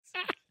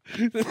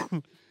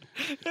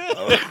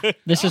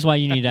This is why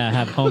you need to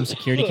have home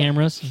security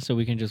cameras so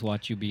we can just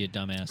watch you be a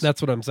dumbass.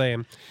 That's what I'm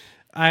saying.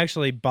 I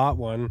actually bought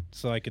one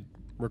so I could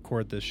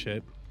record this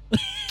shit.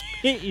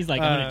 He's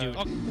like, I'm going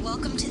to do it.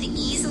 Welcome to the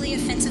Easily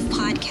Offensive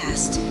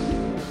Podcast.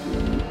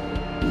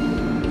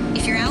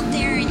 If you're out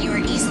there and you are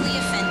easily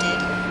offended,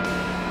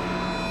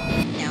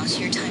 now's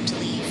your time to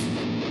leave.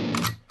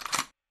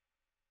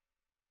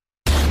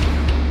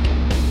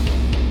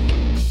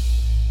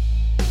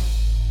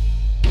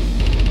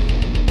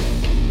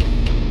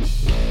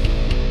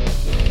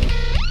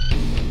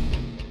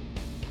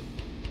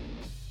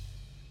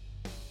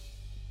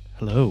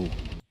 Hello.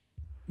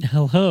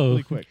 Hello.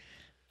 Really quick.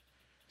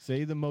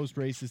 Say the most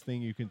racist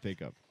thing you can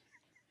think of.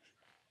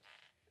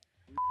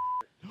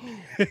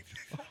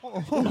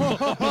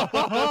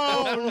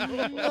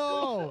 Oh,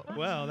 no.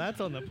 Well,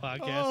 that's on the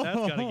podcast.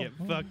 That's got to get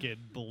fucking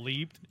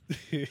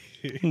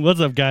bleeped. What's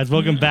up, guys?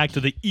 Welcome back to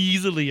the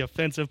Easily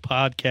Offensive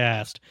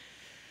Podcast.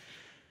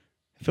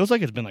 It feels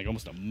like it's been like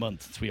almost a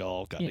month since we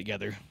all got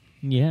together.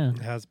 Yeah. It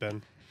has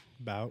been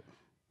about.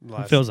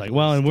 It feels like,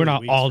 well, and we're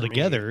not all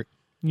together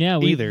Yeah.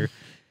 either.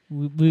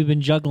 We've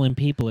been juggling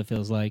people, it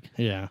feels like.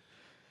 Yeah.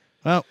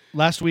 Well,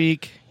 last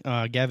week,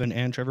 Gavin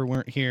and Trevor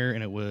weren't here,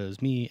 and it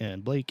was me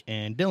and Blake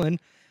and Dylan.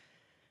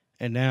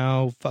 And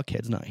now,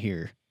 Fuckhead's not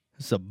here.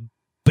 This a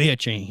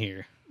bitch ain't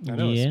here. I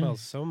know, Yeah. it smells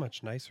so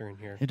much nicer in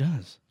here. It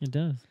does. It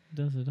does. It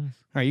does. It does. All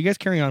right, you guys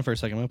carry on for a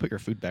second. I'm going to put your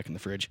food back in the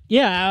fridge.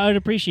 Yeah, I would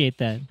appreciate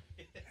that.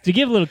 To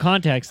give a little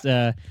context,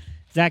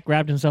 Zach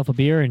grabbed himself a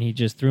beer and he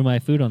just threw my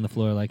food on the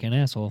floor like an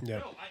asshole. Yeah.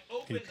 I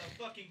opened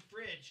the fucking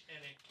fridge,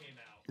 and it came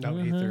out.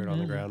 No, he threw it on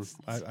the ground.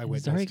 I He's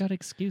witnessed. already got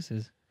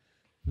excuses.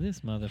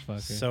 This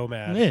motherfucker. So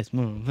mad. Yes.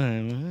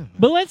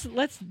 But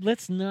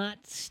let's not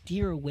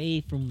steer away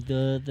from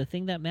the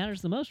thing that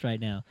matters the most right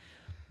now.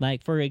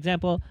 Like, for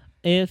example,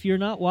 if you're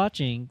not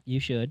watching, you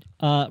should.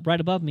 Right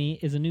above me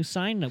is a new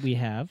sign that we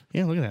have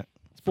Yeah, look at that.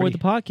 It's for pretty.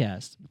 the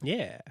podcast.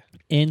 Yeah.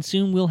 And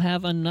soon we'll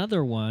have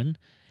another one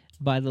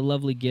by the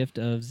lovely gift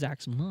of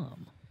Zach's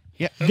mom.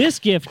 Yeah. This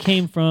gift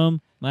came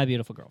from my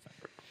beautiful girlfriend.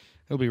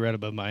 It'll be right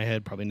above my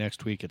head probably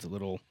next week. It's a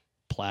little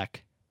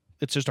plaque.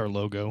 It's just our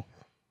logo.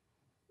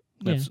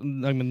 That's I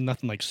mean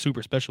nothing like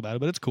super special about it,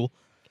 but it's cool.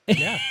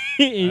 Yeah.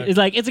 It's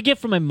like it's a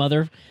gift from my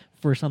mother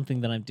for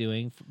something that I'm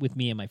doing with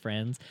me and my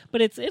friends.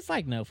 But it's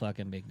like no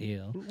fucking big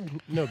deal.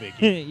 No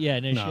biggie. Yeah,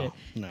 no shit.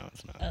 No,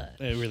 it's not.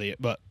 It really.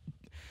 But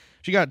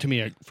she got it to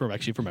me for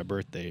my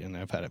birthday, and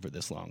I've had it for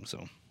this long.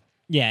 So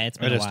Yeah, it's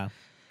been I a just- while.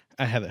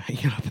 I have it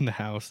hanging up in the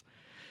house.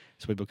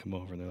 So people come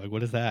over and they're like,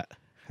 "What is that?"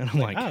 And I'm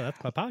like, oh,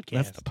 that's my podcast.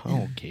 "That's the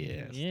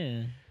podcast."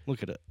 Yeah,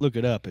 Look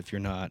it up if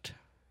you're not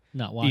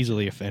not watching.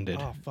 easily offended.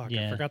 Oh, fuck.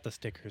 Yeah. I forgot the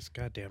stickers.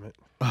 God damn it.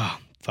 Oh,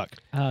 fuck.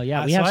 Oh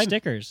yeah, we So have I'm-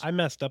 stickers. I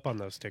messed up on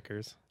those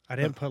stickers. I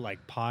didn't put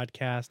like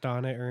podcast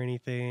on it or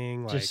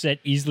anything. Like, Just said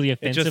easily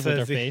offensive with their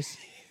says- face.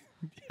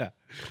 yeah.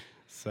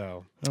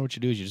 So Now what you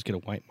do is you just get a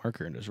white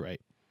marker and just write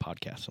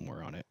podcast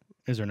somewhere on it.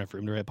 Is there enough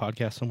room to write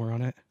podcast somewhere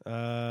on it?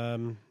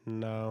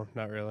 no,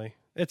 not really.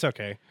 It's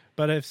okay.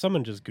 But if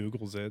someone just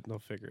Googles it, they'll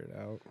figure it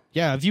out.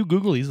 Yeah, if you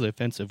Google easily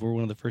offensive, we're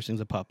one of the first things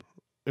that pop.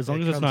 As long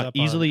It as it's comes not up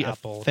on easily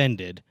Apple.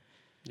 offended.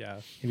 Yeah.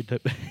 If you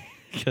type,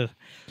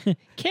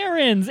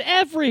 Karens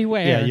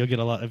everywhere. yeah, you'll get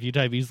a lot. If you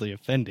type easily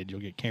offended, you'll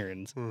get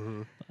Karens,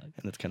 Mm-hmm. and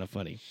that's kind of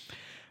funny.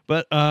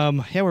 But yeah,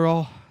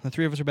 the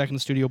three of us are back in the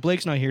studio.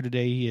 Blake's not here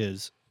today.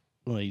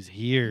 He's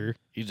here.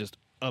 He's just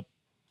up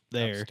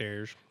there.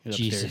 Upstairs. He's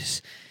upstairs.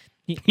 Jesus.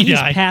 He's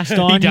died. passed He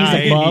on.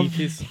 died.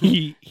 He's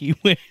above. He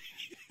went.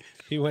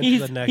 He went to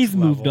the next He's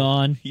moved level.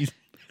 on.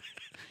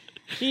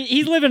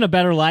 He's living a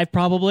better life,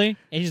 probably.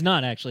 He's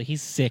not actually.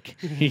 He's sick.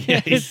 Yeah,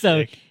 he's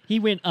so sick. he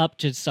went up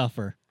to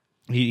suffer.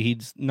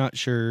 He's not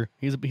sure.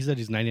 He said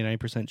he's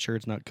 99% sure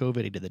it's not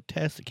COVID. He did the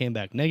test. It came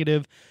back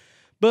negative.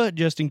 But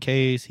just in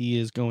case, he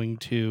is going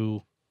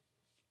to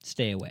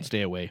Stay away.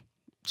 stay away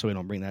so we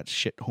don't bring that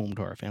shit home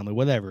to our family,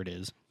 whatever it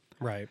is.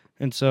 Right.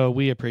 And so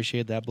we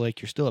appreciate that,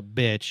 Blake. You're still a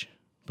bitch,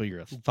 but you're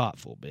a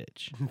thoughtful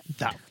bitch.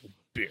 Thoughtful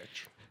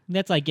bitch.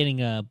 That's like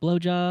getting a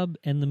blowjob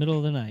in the middle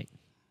of the night.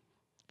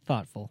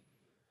 Thoughtful.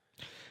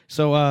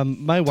 So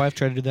my wife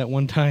tried to do that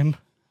one time,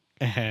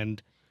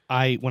 and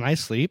when I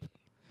sleep,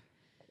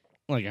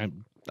 like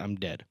I'm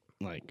dead.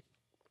 Like,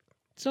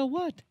 So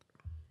what?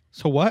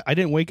 so what? I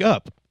didn't wake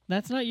up.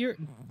 That's not your...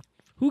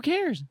 Who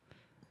cares?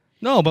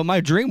 No, but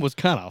my dream was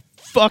kind of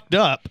fucked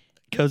up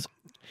because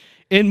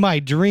in my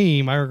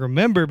dream, I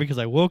remember because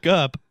I woke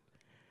up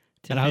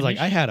and I was like,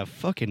 I had a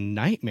fucking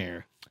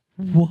nightmare.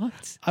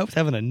 What? I was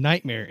having a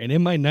nightmare, and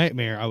in my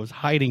nightmare, I was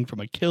hiding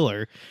from a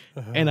killer,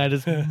 and I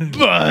just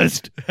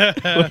bust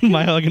with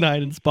my hugging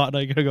hiding spot, and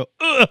I gotta go,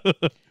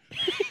 ugh.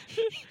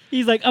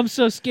 He's like, I'm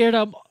so scared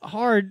I'm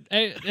hard,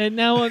 and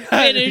now I'm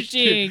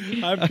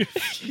finishing. I'm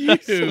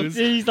confused.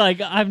 He's like,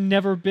 I've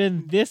never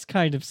been this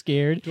kind of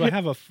scared. Do I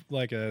have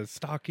a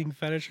stocking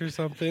fetish or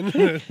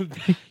something?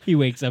 He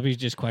wakes up, he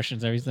just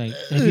questions everything.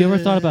 Like, have you ever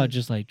thought about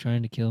just like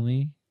trying to kill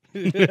me?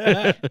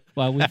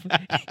 While we,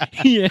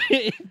 yeah,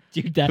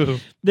 dude,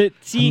 I'm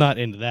see, not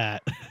into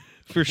that.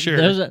 for sure.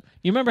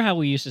 You remember how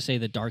we used to say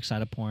the dark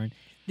side of porn?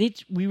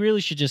 We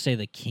really should just say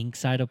the kink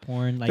side of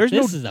porn. Like,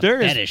 this is a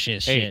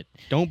fetishist shit.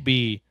 Don't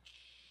be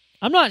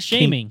I'm not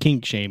shaming.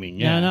 kink shaming.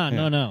 Yeah,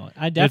 No.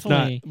 I It's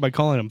definitely. not, by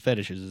calling them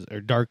fetishes or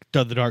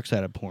the dark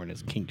side of porn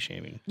is kink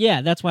shaming.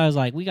 Yeah, that's why I was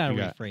like, we gotta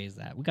rephrase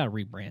that. We gotta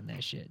rebrand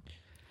that shit.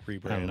 I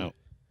don't know.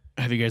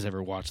 Have you guys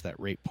ever watched that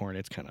rape porn?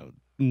 It's kind of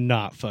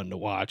not fun to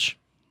watch.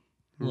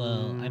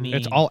 Well, I mean,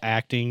 It's all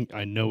acting.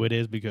 I know it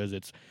is because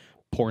it's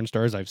porn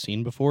stars I've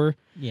seen before.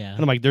 Yeah. And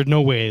I'm like, there's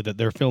no way that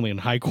they're filming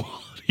high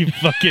quality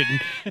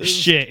fucking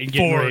shit and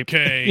getting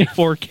 4K.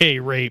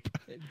 4K rape.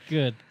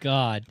 Good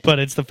God. But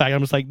it's the fact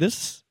I'm just like,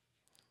 this.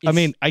 I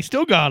mean, I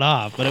still got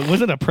off, but it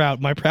wasn't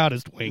my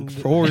proudest wink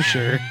for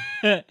sure.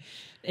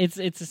 It's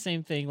the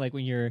same thing like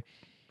when you're,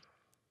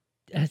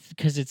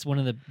 because it's one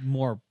of the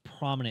more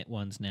prominent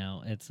ones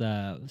now. It's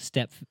a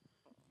step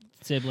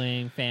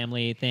sibling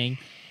family thing.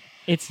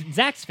 It's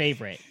Zach's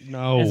favorite.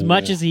 No. As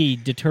much as he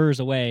deters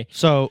away,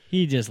 So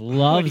he just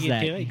loves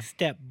that. doing,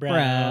 step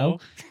bro?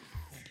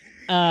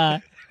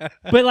 But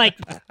like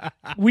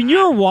when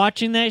you're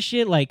watching that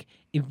shit, like,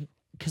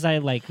 because I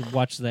like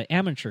watch the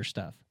amateur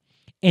stuff,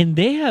 and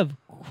they have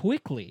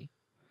quickly,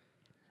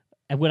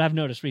 and what I've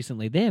noticed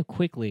recently, they have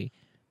quickly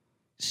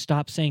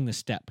stopped saying the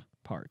step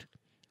part,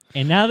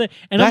 and now that,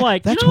 and I'm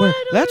like, that's you know where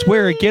what?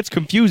 where it gets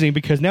confusing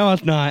because now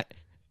it's not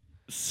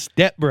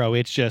step bro,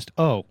 it's just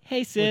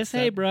Hey sis, What's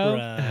hey up, bro.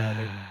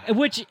 brother?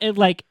 Which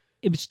like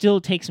it still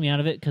takes me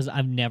out of it because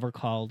I've never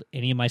called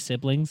any of my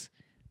siblings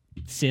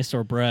sis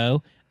or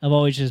bro. I've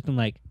always just been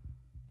like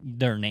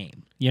their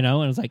name, you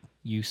know, and it's like,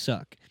 you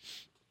suck,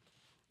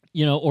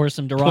 you know, or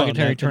some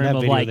derogatory term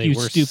of like, you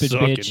stupid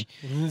bitch.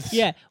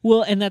 Yeah,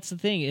 well, and that's the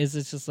thing is,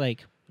 it's just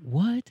like,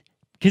 what?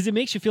 Because it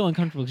makes you feel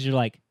uncomfortable because you're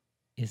like,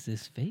 is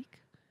this fake?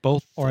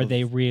 both Or are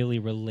they really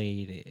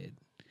related?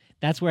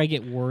 That's where I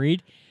get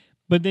worried.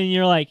 But then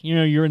you're like, you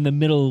know, you're in the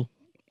middle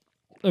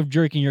of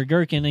jerking your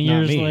gherkin, and Not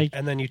you're just me. like,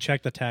 And then you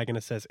check the tag and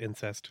it says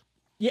incest.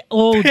 yeah.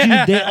 Oh, dude,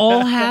 they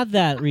all have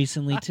that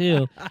recently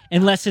too.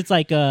 Unless it's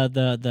like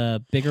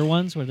the bigger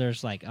ones where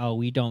there's like, oh,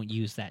 we don't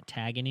use that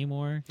tag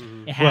anymore.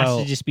 It has Well-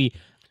 to just be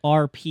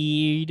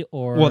RP'd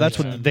or. Well, that's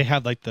what they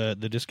had, like the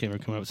disclaimer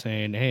come out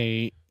saying,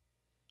 hey,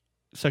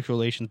 sexual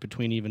relations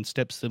between even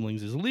step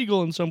siblings is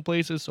illegal in some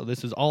places, so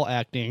this is all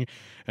acting,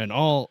 and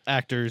all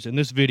actors in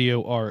this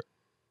video are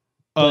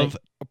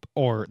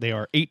or they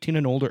are 18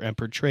 and older and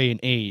portray an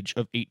age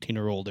of 18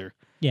 or older.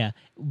 Yeah,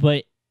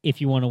 but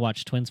if you want to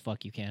watch twins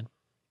fuck, you can.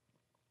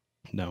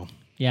 No.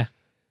 Yeah.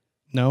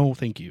 No,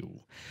 thank you.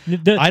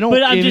 I don't.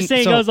 But I'm even- just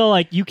saying, so- goes all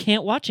like, you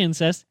can't watch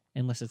incest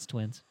unless it's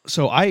twins.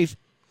 So I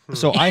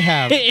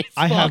have It's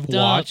I have fucked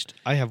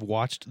up.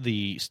 watched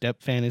the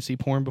step fantasy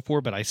porn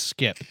before, but I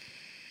skip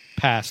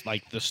past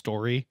like the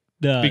story,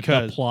 The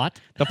Because- plot.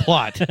 the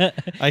plot.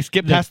 I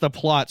skip past the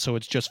plot, so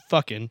it's just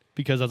fucking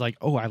because I was like,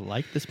 oh, I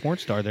like this porn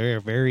star. They're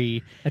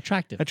very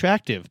Attractive.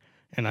 attractive.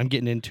 And I'm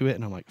getting into it,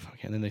 and I'm like, fuck.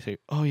 And then they say,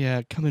 oh,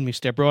 yeah, come in me,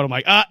 step bro. And I'm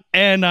like,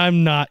 and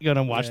I'm not going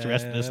to watch the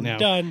rest of this I'm now.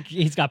 Done.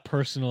 He's got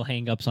personal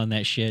hang-ups on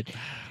that shit.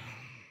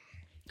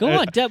 Go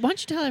on, Deb, why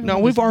don't you tell everyone? No,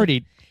 we've this-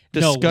 already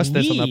No, discussed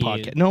this on the we-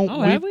 podcast. No,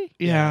 Oh, have we?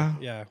 Yeah.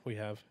 Yeah, we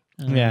have.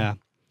 Yeah.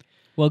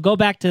 Well, go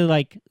back to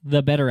like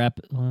the better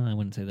well, I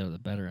wouldn't say they were the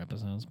better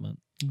episodes, but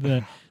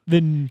the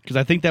Because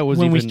I think that was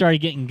when even, we started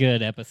getting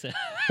good episodes.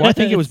 well, I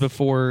think it was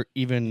before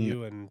even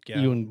You and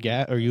you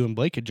and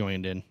Blake had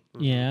joined in.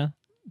 Yeah,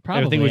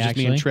 probably. I think it was just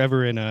actually. me and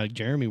Trevor and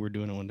Jeremy were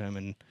doing it one time,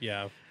 and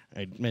Yeah.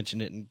 I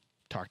mentioned it and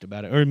talked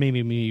about it, or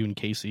maybe me, you, and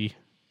Casey.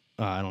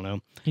 I don't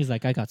know. He's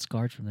like, I got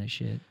scarred from that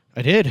shit.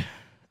 I did,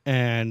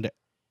 and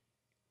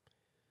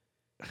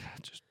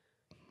just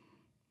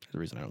the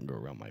reason I don't go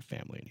around my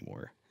family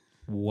anymore.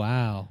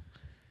 Wow.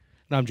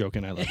 No, I'm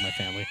joking. I love my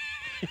family.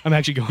 I'm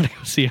actually going to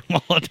go see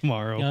them all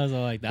tomorrow. I was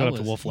all like, that Going up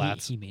was to Wolf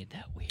Flats. He made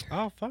that weird.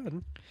 Oh,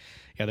 fun.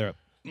 Yeah, they're up.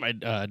 My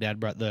dad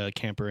brought the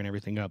camper and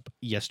everything up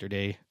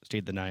yesterday,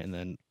 stayed the night, and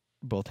then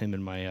both him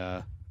and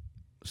my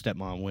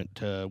stepmom went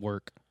to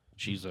work.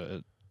 She's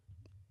a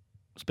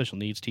special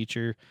needs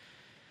teacher,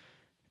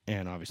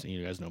 and obviously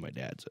you guys know my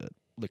dad's a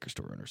liquor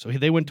store owner. So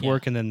they went to Yeah.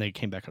 work, and then they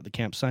came back at the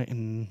campsite,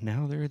 and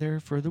now they're there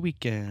for the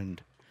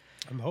weekend.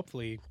 I'm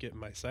hopefully getting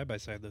my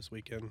side-by-side this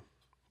weekend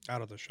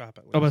out of the shop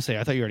at least. I was going to say,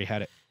 I thought you already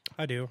had it.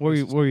 I do. What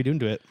were you doing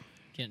to it?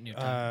 Getting new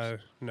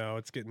tires. No,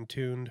 it's getting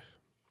tuned.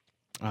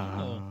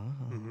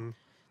 Mm-hmm.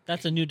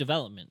 That's a new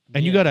development.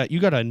 And Yeah. you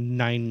got a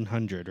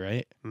 900,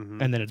 right?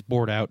 Mm-hmm. And then it's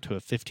bored out to a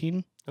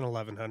 15, An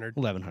 1100.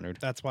 1100.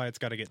 That's why it's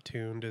got to get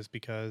tuned, is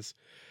because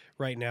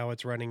right now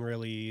it's running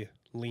really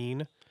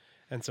lean,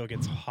 and so it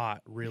gets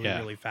hot really, Yeah.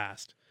 really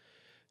fast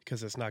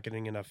because it's not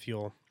getting enough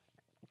fuel.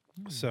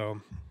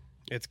 So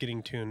it's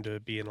getting tuned to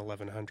be an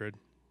 1100.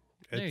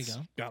 There you It's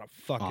go. got a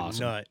fucking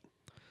Awesome. nut.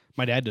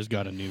 My dad just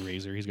got a new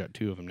Razor. He's got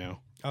two of them now.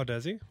 Oh,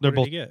 does he? They're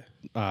What did he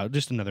get?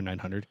 Just another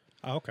 900.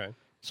 Oh, okay.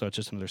 So it's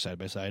just another side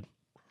by side.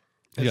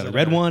 Is He got a it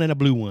red one and a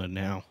blue one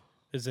now.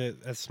 Is it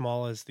as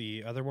small as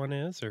the other one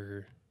is,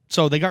 or?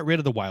 So they got rid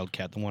of the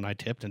Wildcat, the one I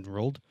tipped and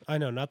rolled. I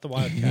know, not the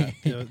Wildcat.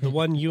 the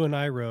one you and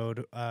I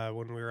rode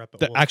when we were up at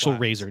The Wolf actual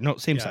Flats. Razor. No,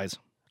 same Yeah. size.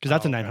 Because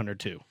that's Oh, a okay. 900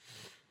 too.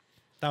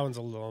 That one's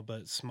a little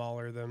bit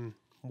smaller than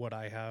what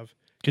I have.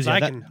 Because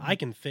Because I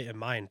can fit in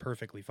mine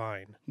perfectly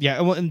fine. yeah,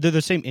 well, and they're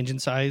the same engine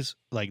size.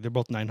 Like they're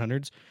both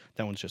 900s.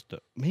 That one's just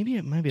maybe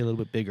it might be a little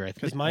bit bigger. I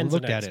 'Cause think I mine's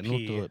looked an at it and it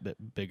looked a XP. little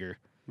bit bigger.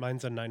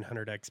 Mine's a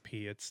 900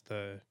 XP. It's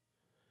the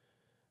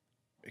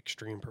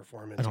extreme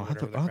performance. I or don't have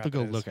whatever to. I'll the have to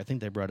crap go is. look. I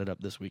think they brought it up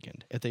this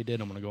weekend. If they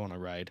did, I'm gonna go on a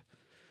ride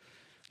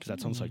because that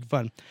sounds Hmm. like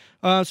fun.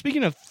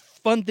 Speaking of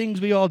fun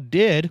things we all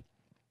did,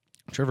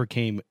 Trevor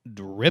came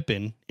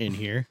dripping in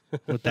here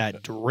with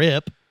that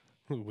drip.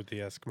 With the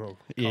Eskimo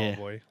Yeah.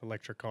 cowboy,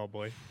 electric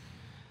cowboy.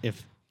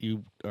 If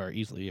you are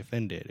easily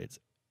offended, it's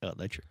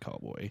electric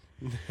cowboy.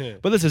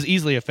 But this is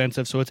easily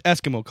offensive, so it's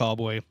Eskimo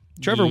cowboy.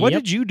 Trevor, what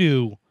Yep. did you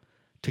do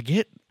to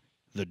get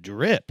the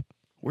drip?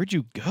 Where'd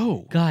you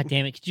go? God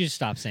damn it! Could you just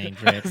stop saying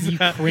drip? You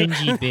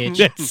cringy bitch.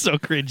 That's so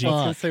cringy. I was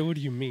Fuck. gonna say, what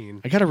do you mean?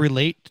 I gotta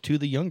relate to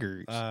the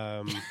youngers,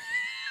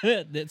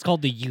 It's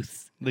called the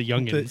youth. the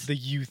youngins. the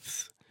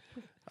youths.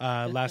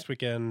 Last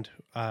weekend,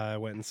 I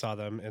went and saw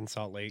them in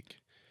Salt Lake.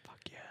 Fuck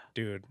yeah!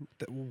 Dude,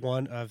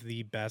 one of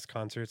the best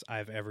concerts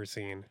I've ever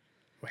seen,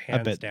 I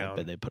hands bet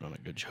down. they put on a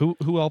good show.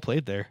 Who all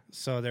played there?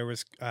 So there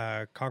was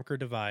Conquer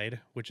Divide,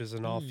 which is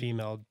an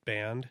all-female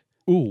band.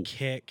 Ooh,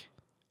 Kick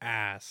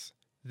ass.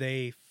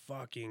 They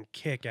fucking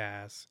kick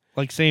ass.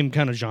 like same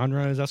kind of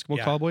genre as Eskimo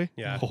Yeah, Cowboy.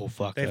 yeah. Oh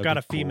fuck, They've that'd got be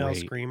a female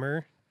great.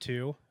 screamer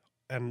too,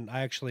 and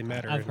I actually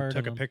met her I've and heard took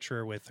of a them.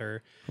 picture with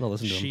her. I'll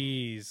listen to 'em.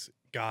 She's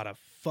got a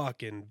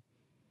fucking.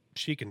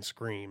 She can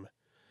scream,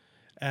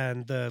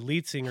 and the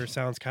lead singer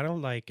sounds kind of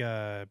like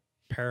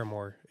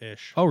Paramore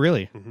ish. Oh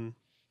really?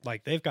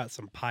 Like they've got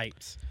some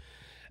pipes,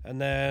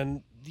 and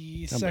then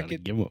the I'm gonna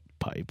second give him a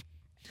pipe.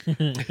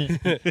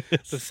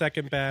 the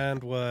second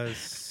band was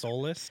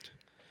Solist,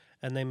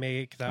 and they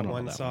make I that don't know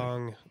one that one.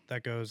 song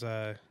that goes,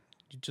 "You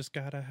just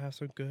gotta have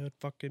some good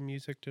fucking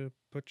music to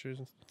put your,"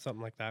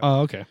 something like that.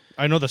 Oh okay,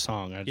 I know the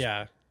song. I just,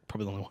 Yeah,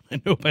 probably the only one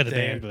I know by the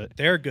band. But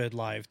they're good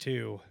live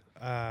too.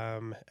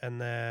 And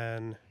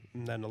then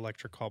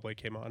Electric Cowboy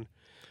came on.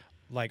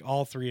 Like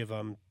all three of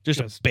them, just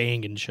a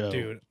banging show,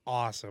 dude,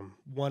 awesome.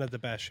 One of the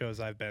best shows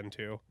I've been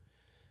to.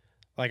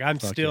 Like I'm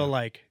Fuck still yeah.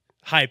 like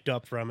hyped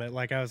up from it.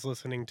 Like I was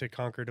listening to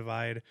Conquer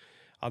Divide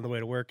on the way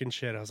to work and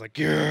shit. I was like,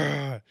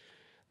 yeah,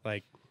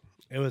 like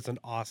it was an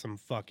awesome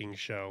fucking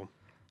show.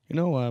 You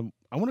know,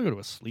 I want to go to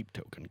a Sleep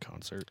Token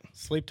concert.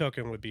 Sleep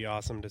Token would be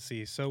awesome to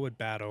see. So would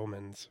Bad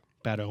Omens.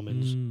 Bad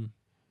Omens.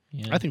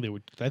 Yeah. I think they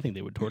would. I think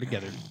they would tour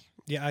together.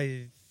 Yeah,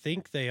 I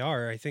think they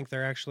are. I think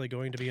they're actually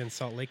going to be in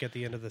Salt Lake at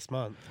the end of this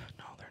month.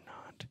 No, they're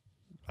not.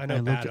 I know I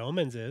looked Bad at-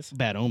 Omens is.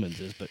 Bad Omens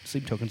is, but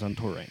Sleep Token's on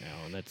tour right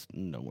now, and that's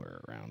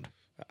nowhere around.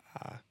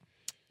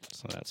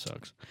 So that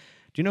sucks.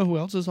 Do you know who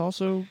else is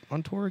also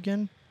on tour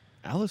again?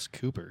 Alice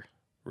Cooper.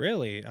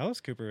 Really?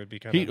 Alice Cooper would be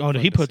kind He of.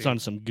 he puts on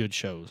some good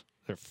shows.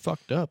 They're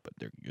fucked up, but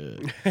they're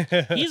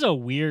good. He's a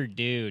weird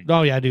dude.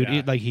 Oh yeah, dude.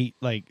 Yeah. He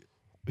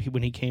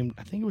when he came,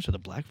 I think it was to the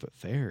Blackfoot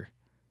Fair,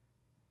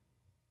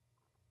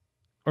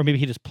 or maybe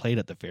he just played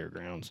at the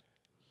fairgrounds.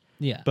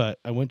 Yeah. But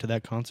I went to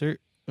that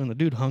concert, and the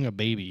dude hung a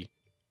baby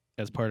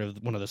as part of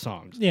one of the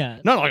songs. Yeah.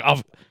 Not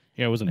like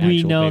yeah, it was an actual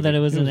We know baby. that it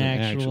was an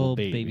an actual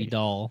baby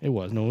doll. It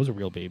was. No, it was a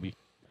real baby.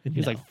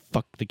 He's No. like,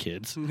 fuck the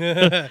kids.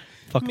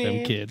 Fuck them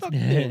Man, kids. Fuck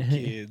them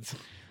kids.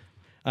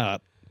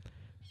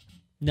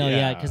 No,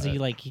 yeah, because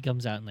Yeah. he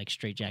comes out in like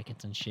straight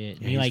jackets and shit.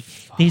 And Yeah, he he's like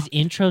fucked. his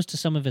intros to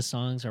some of his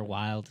songs are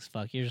wild as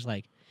fuck. You're just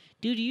like,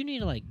 dude, you need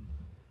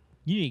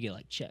to get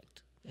like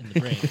checked in the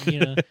brain. You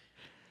know,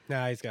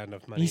 Nah, he's got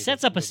enough money. he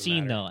sets up a Doesn't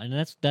scene matter. though,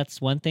 and that's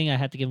one thing I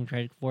have to give him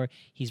credit for.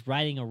 He's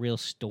writing a real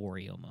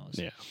story almost.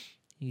 Yeah.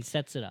 He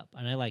sets it up,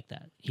 and I like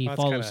that. He That's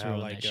follows kinda through how,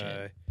 on like, that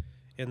shit.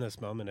 In This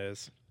Moment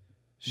is.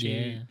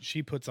 Yeah.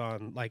 She puts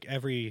on like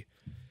every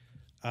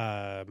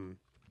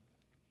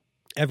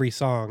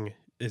song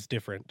is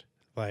different.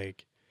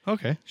 Like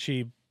Okay.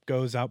 she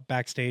goes out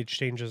backstage,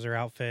 changes her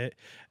outfit.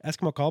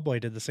 Eskimo Cowboy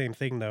did the same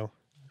thing though.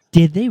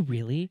 Did they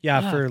really?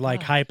 Yeah, Oh, for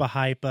like fuck.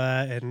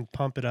 Hypa and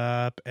Pump It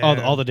Up. And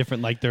All the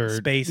different like their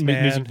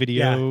Spaceman music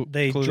video. Yeah,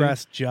 they clothing.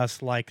 dress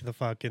just like the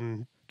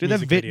fucking Dude, that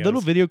music videos.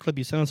 little video clip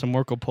you sent on some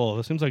Marco Polo.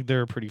 It seems like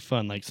they're pretty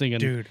fun, like singing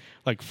Dude,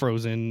 like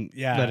Frozen,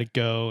 Yeah. Let It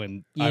Go,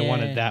 and I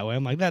Want Yeah. It That Way.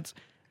 I'm like, that's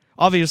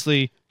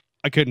obviously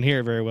I couldn't hear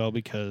it very well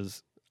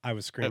because I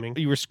was screaming.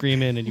 you were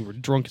screaming and you were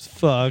drunk as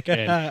fuck,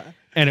 and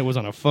it was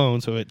on a phone,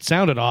 so it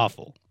sounded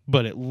awful,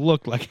 but it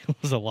looked like it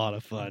was a lot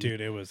of fun.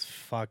 Dude, it was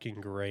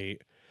fucking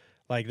great.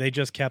 Like they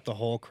just kept the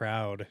whole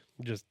crowd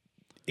just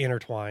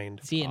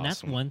intertwined. See, and that's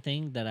Awesome. one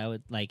thing that I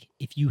would like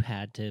if you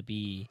had to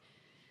be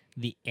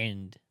the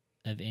end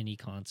of any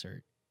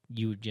concert,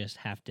 you would just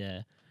have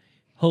to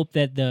hope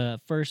that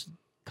the first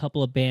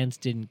couple of bands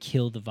didn't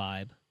kill the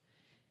vibe.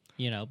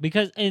 You know,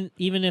 because and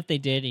even if they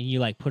did and you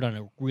like put on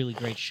a really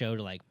great show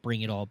to like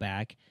bring it all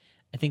back,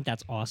 I think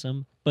that's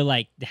awesome. But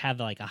like to have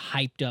like a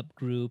hyped up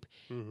group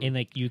Mhm. and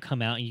like you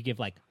come out and you give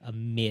like a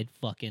mid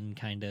fucking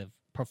kind of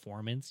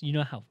performance, you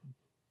know how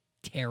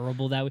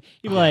terrible that would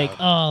you'd be like,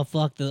 oh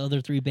fuck, the other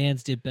three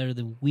bands did better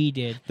than we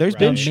did. There's Right.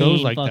 been The shows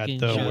main like that fucking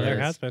though, show. Yeah, where there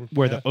has been.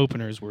 where Yeah. the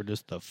openers were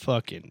just the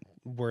fucking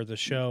were the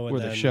show, and Were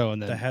the then show,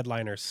 and then- the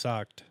headliner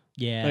sucked.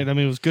 Yeah. Like, I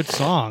mean, it was good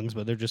songs,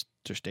 but their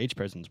stage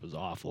presence was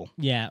awful.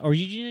 Yeah. Or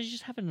you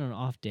just having an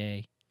off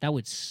day. That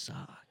would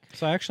suck.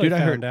 So I actually Dude,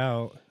 I found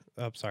out.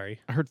 Oh, sorry.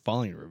 I heard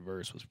Falling in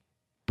Reverse was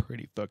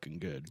pretty fucking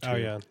good. Oh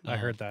too. yeah, I Oh.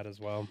 heard that as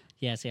well.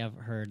 Yeah, see, I've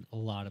heard a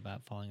lot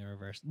about Falling in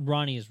Reverse.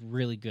 Ronnie is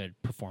really good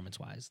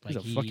performance-wise. Like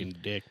He's a fucking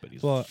dick, but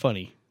he's Well,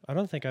 funny. I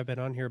don't think I've been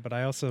on here, but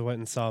I also went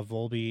and saw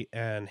Volbeat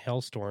and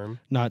Hellstorm.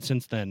 Not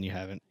since then, you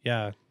haven't.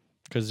 Yeah,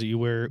 Because you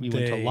went to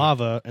They-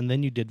 Lava, and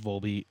then you did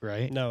Volbeat,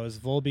 right? no, it was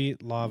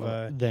Volbeat,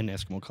 Lava, Then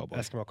Eskimo Cowboy.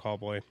 Eskimo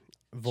Cowboy,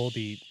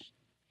 Volbeat,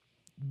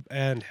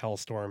 and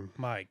Hellstorm.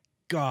 My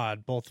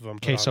God, both of them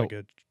put 'Kay, on so- a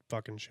good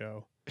fucking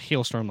show.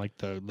 Hailstorm, like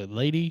the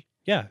lady,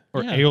 Yeah,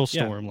 or Yeah.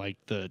 Hailstorm, like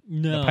the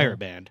No. pirate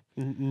band.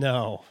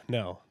 no,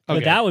 But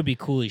Okay. that would be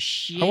cool as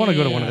shit. I want to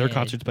go to one of their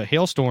concerts, but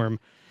Hailstorm,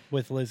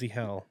 with Lizzie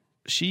Hell.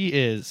 she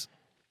is.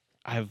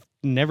 I've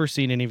never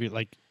seen any of it,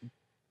 like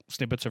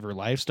snippets of her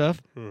live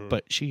stuff, Mhm.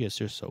 but she is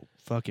just so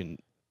fucking.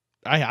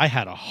 I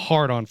had a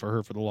hard on for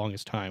her for the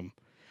longest time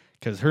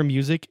because her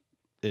music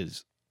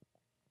is.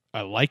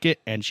 I like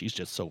it, and she's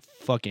just so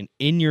fucking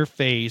in your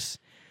face.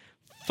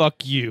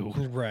 Fuck you.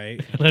 right,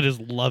 I just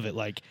love it.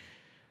 Like,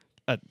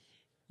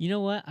 You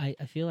know what? I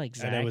feel like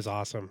Zach. and it was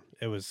awesome.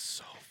 It was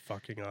so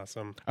fucking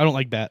awesome. I don't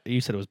like Bad.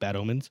 You said it was Bad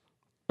Omens,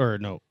 or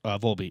no,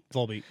 Volbeat.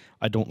 Volbeat.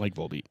 I don't like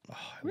Volbeat. Oh,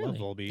 I Really?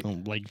 love Volbeat. I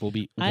don't like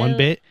Volbeat I- one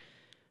bit,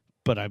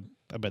 but I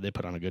bet they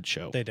put on a good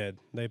show. They did.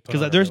 They put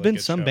Because on a there's really been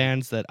good some show.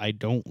 bands that I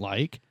don't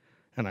like,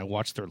 and I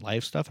watch their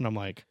live stuff, and I'm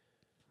like,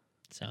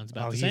 Sounds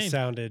about Oh, the he same.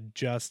 sounded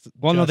just.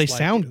 Well, no, just they like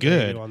sound they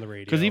good, do on the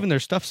radio. because even their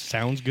stuff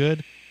sounds good,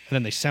 and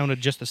then they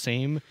sounded just the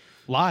same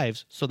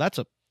lives, so that's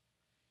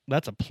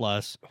a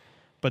plus.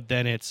 But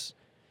then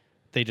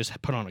they just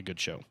put on a good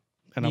show,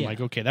 and I'm Yeah. like,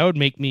 okay, that would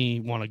make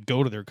me want to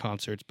go to their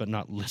concerts, but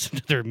not listen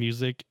to their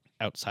music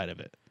outside of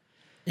it.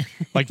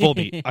 Like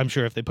Volbeat, I'm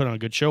sure if they put on a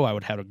good show, I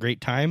would have a great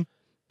time.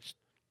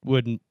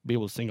 Wouldn't be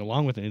able to sing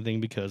along with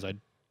anything because I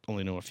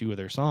only know a few of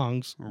their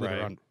songs that Right.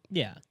 are on,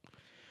 Yeah.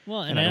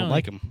 Well, and I don't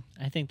like them.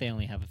 I think they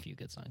only have a few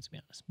good songs, to be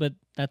honest. But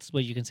that's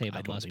what you can say I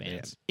about don't most think they have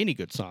bands. any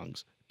good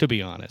songs, to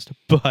be honest.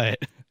 But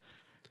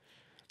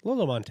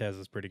Lolo Montez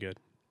is pretty good.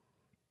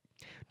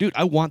 dude,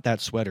 I want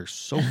that sweater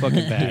so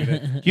fucking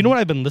bad. You know what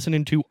I've been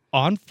listening to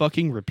on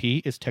fucking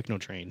repeat is Techno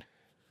Train.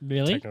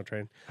 Really? Techno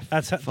Train.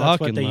 That's what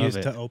fucking they love used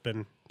it. to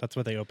open. That's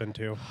what they opened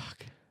to.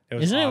 It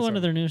was Isn't it one awesome.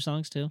 of their new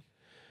songs too?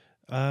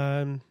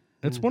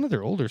 It's one of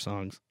their older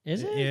songs.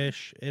 Is it?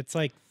 Ish. It's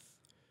like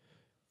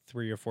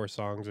 3 or 4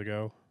 songs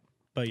ago.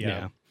 But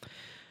yeah.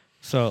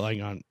 So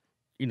like on,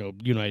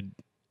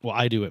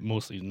 I do it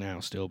mostly now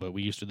still, but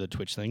we used to do the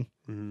Twitch thing.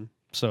 Mhm.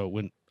 So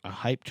when a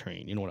hype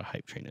train, you know what a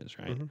hype train is,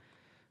 right? Mhm.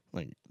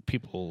 Like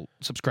people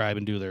subscribe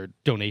and do their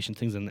donation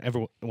things, and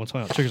every once in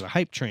a while it triggers a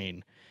hype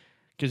train.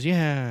 Because you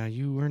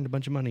earned a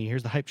bunch of money.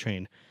 Here's the hype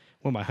train.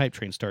 When my hype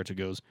train starts, it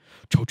goes,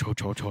 cho cho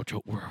cho cho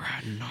cho. We're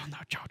riding on the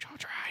cho cho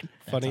train.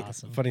 Funny,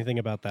 awesome. funny thing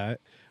about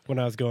that, when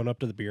I was going up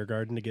to the beer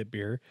garden to get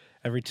beer,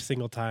 every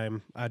single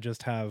time I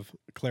just have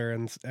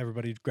Clarence,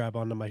 everybody grab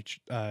onto my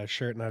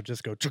shirt, and I would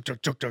just go chuk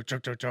chuk chuk chuk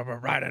chuk chuk chuk. We're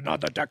riding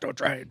on the techno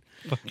train.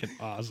 Fucking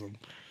awesome.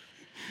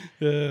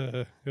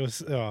 It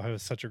was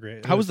such a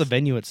great. How was the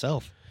venue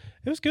itself?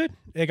 It was good.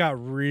 It got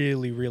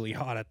really really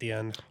hot at the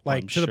end,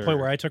 like I'm to the sure. point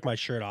where I took my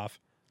shirt off.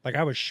 Like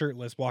I was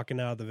shirtless walking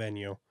out of the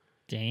venue.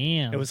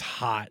 Damn. It was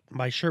hot.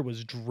 My shirt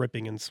was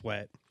dripping in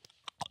sweat.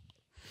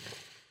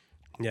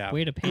 Yeah,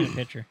 way to paint a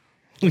picture.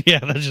 Yeah,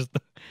 that's just.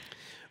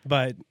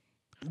 but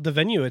the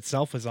venue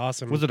itself was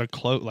awesome. Was it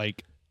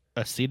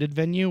a seated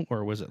venue,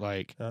 or was it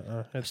like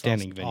It's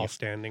standing all venue?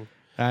 standing.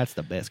 that's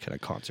the best kind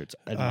of concerts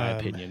in my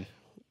opinion?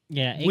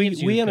 Yeah. it We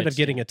gives you a ended good up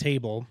getting a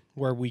table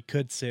where we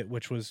could sit,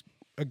 which was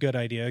a good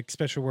idea,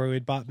 especially where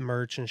we'd bought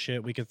merch and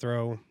shit. We could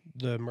throw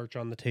the merch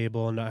on the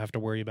table and not have to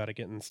worry about it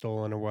getting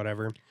stolen or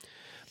whatever.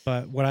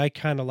 But what I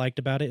kind of liked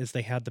about it is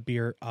they had the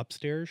beer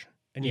upstairs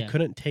and you Yeah.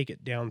 couldn't take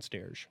it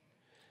downstairs.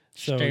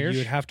 So Stairs?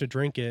 you'd have to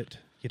drink it.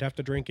 You'd have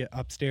to drink it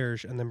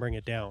upstairs and then bring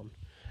it down.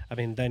 I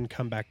mean, then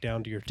come back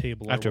down to your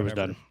table or After it was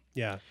whatever. done.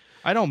 Yeah.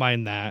 I don't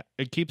mind that.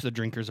 It keeps the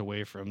drinkers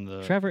away from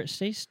the. Trevor,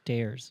 say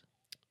stairs.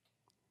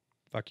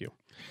 Fuck you.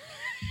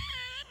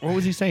 What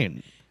was he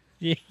saying?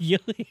 You'll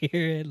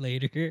hear it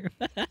later.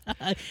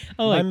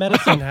 Oh, My like,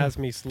 medicine has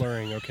me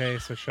slurring, okay?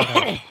 So shut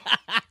up.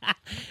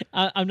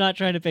 I'm not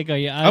trying to pick on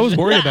you. I was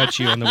worried about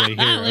you on the way here.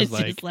 I was was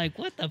just like, like,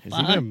 what the is he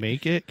fuck? gonna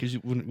make it? Because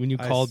when you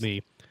I called s-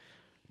 me,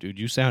 dude,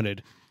 you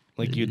sounded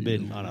like you'd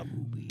been on a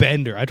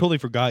bender. I totally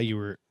forgot you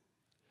were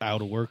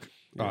out of work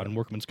on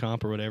workman's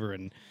comp or whatever,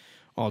 and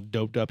all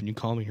doped up. And you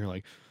call me, you're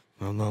like,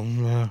 and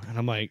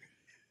I'm like,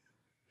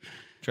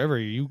 Trevor, are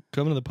you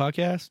coming to the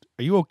podcast?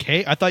 Are you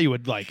okay? I thought you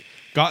had like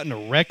gotten a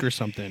wreck or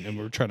something, and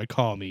were trying to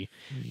call me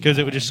because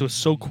it was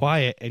so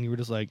quiet, and you were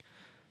just like,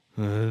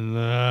 do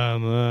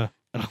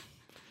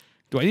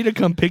I need to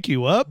come pick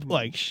you up?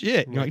 Like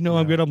shit. You're like, no,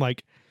 I'm good. I'm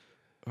like,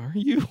 are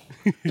you?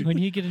 When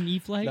you get an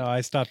E-flight? No,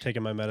 I stopped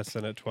taking my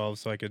medicine at 12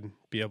 so I could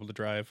be able to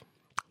drive.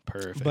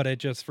 Perfect. But it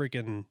just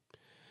freaking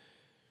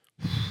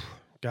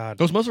God.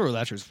 Those muscle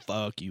relaxers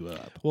fuck you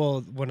up.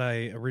 Well, when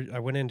I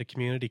went into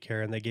community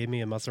care and they gave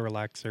me a muscle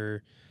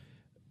relaxer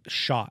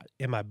shot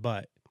in my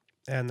butt,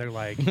 and they're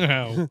like,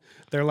 No.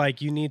 they're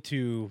like, you need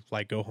to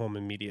like go home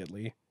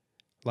immediately.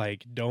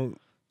 Like, don't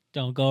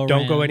Don't go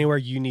around. anywhere.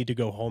 You need to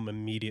go home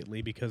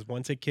immediately because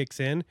once it kicks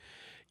in,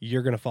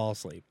 you're gonna fall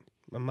asleep.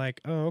 I'm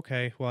like, oh,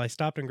 okay. Well, I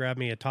stopped and grabbed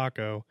me a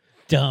taco.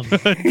 Dumb.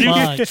 You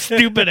Fuck.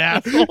 stupid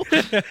asshole.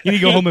 You need to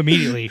go home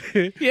immediately.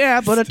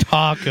 Yeah, but a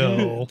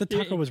taco. The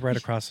taco was right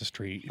across the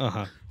street.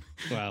 Uh-huh.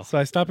 Wow. So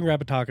I stopped and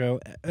grabbed a taco,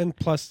 and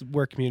plus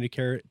where community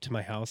care to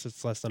my house,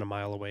 it's less than a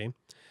mile away.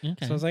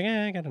 Okay. So I was like,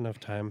 I got enough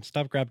time.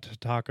 Stopped, grabbed a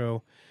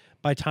taco.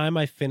 By the time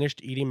I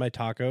finished eating my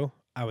taco,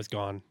 I was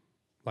gone.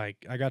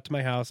 Like, I got to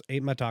my house,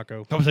 ate my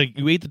taco. I was like,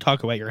 you ate the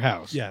taco at your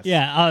house. Yes.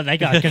 Yeah. Oh, they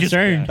got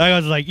concerned. I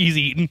was like,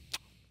 easy eating.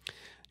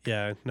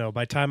 Yeah. No,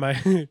 by the time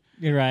I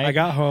You're right. I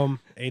got home,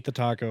 ate the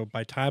taco.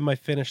 By the time I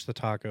finished the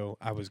taco,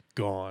 I was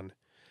gone.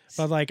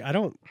 But like, I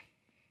don't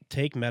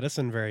take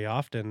medicine very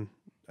often,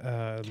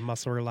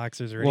 muscle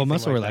relaxers or anything. Well,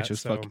 muscle like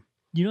relaxers that, fuck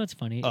You know what's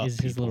funny up is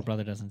his little people.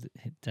 brother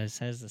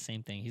says the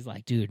same thing. He's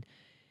like, dude,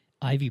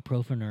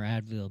 ibuprofen or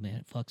Advil, man,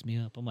 it fucks me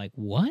up. I'm like,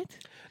 what?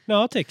 No,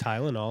 I'll take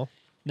Tylenol.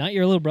 Not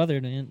your little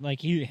brother, man.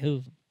 Like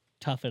he'll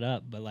tough it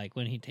up, but like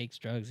when he takes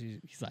drugs,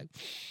 he's like,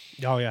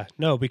 Oh yeah,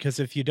 no, because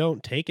if you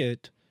don't take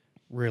it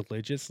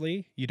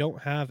religiously, you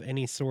don't have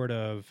any sort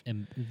of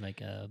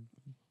like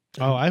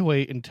Oh, I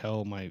wait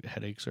until my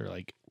headaches are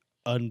like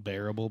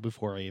unbearable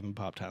before I even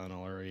pop Tylenol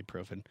or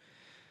ibuprofen.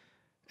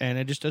 And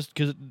it just does,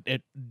 because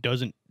it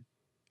doesn't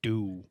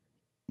do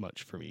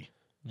much for me.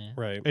 yeah.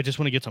 right. It just,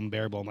 when it gets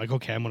unbearable, I'm like,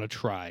 okay, I'm going to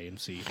try and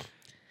see.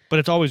 But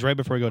it's always right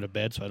before I go to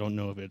bed, so I don't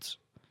know if it's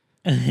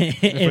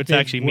if it's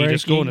actually me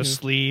just going to working or-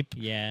 sleep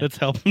Yeah, that's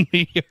helping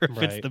me, or if it's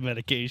Right. the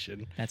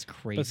medication. that's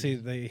crazy. But see,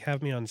 they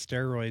have me on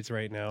steroids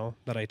right now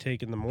that I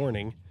take in the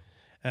morning,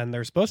 and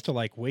they're supposed to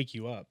like wake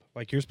you up.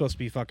 Like you're supposed to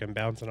be fucking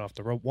bouncing off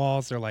the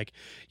walls. They're like,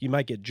 you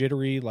might get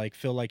jittery, like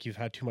feel like you've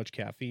had too much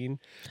caffeine.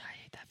 I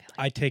hate that feeling.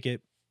 I take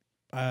it.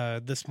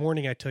 This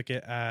morning I took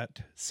it at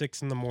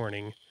 6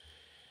 a.m,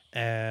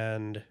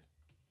 and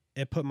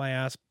it put my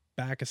ass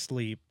back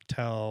asleep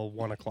till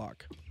 1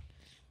 o'clock.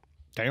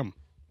 Damn.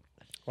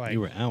 Like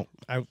You were out.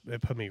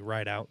 it put me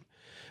right out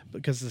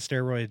because the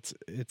steroids.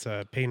 It's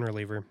a pain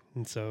reliever,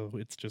 and so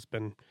it's just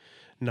been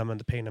numbing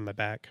the pain in my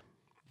back.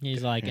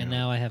 He's like, and Yeah.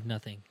 now I have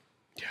nothing.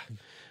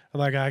 I'm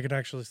like, I could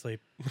actually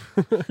sleep.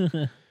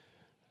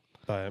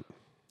 But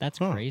That's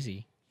Huh.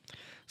 crazy.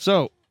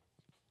 So,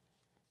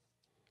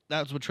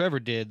 that's what Trevor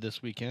did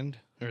this weekend,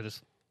 or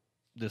this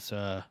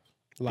last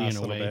being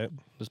little away. bit,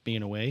 This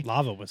being away.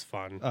 lava was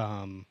fun.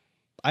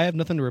 I have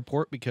nothing to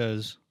report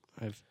because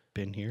I've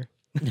been here.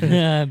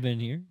 I've been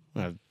here.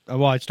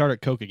 I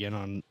started Coke again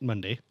on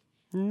Monday.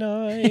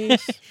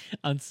 Nice.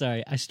 I'm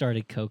sorry, I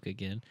started Coke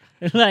again.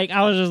 Like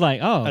I was just like,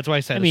 oh, That's why I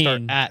said I to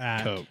start mean,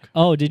 at Coke.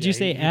 oh, did you Yeah,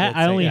 say you at? did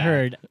I say only at.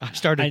 heard. I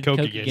started Coke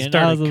again. I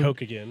Started was a-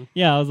 Coke again.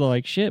 Yeah, I was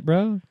like, shit,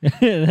 bro.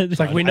 It's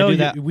like I we know do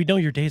that. we know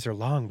your days are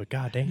long, but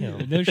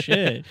goddamn. no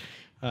shit.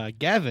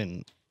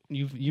 Gavin,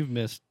 you've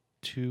missed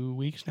 2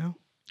 weeks now.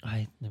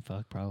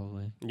 Fuck,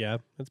 probably, Yeah,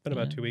 it's been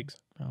about Yeah. 2 weeks.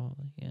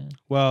 probably, yeah.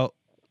 Well,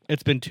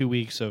 it's been 2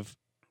 weeks of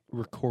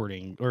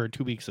recording, or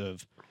 2 weeks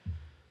of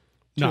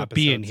not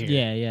being episodes. here.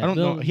 Yeah, yeah. I don't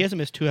know. Bill- He hasn't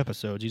missed 2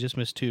 episodes. He just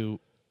missed 2,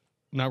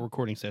 not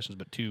recording sessions,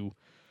 but 2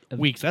 Of-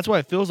 weeks. That's why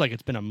it feels like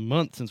it's been a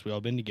month since we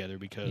all been together,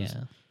 because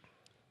Yeah.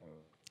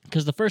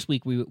 Because the first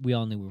week we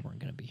all knew we weren't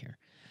going to be here,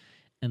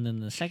 and then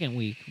the second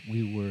week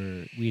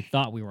we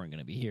thought we weren't going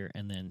to be here,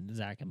 and then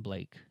Zach and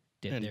Blake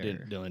did and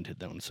their Dylan did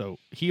that one. So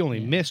he only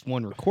Yeah. missed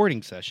 1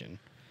 recording session.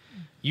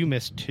 You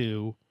missed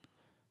 2,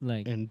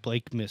 like and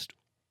Blake missed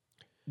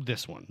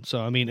this one.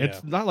 So I mean, it's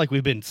Yeah. not like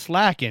we've been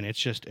slacking. It's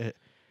just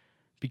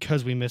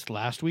because we missed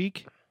last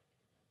week.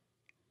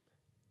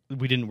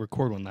 We didn't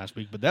record one last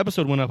week, but the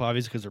episode went up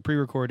obviously because they're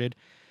pre-recorded.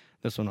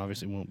 This one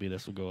obviously won't be.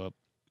 This will go up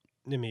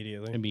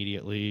Immediately.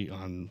 immediately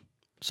on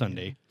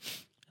Sunday.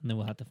 and then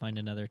we'll have to find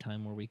another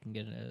time where we can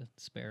get a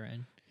spare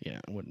in. Yeah,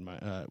 I wouldn't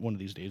mind. One of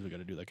these days we got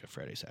to do like a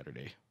Friday,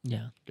 Saturday.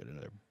 Yeah. Get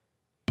another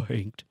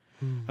banked.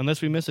 Hmm.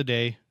 Unless we miss a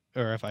day,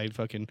 or if I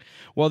fucking...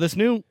 Well, this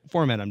new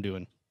format I'm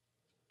doing,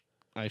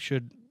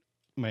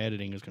 my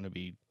editing is going to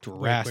be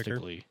quicker.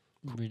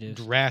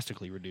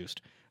 drastically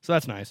reduced. So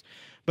that's nice.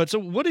 But so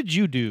what did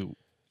you do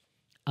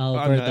on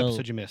Over the the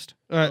episode you missed?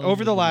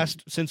 Over the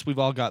last, since we've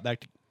all got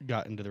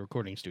into the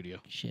recording studio.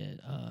 shit,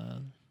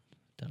 done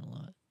a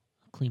lot.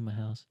 Clean my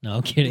house. No,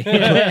 I'm kidding.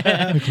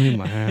 I cleaned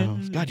my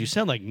house. God, you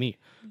sound like me.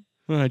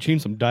 I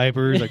changed some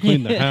diapers. I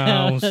cleaned the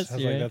house. I was like,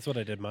 Yeah. that's what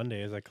I did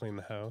Monday. Is I cleaned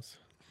the house.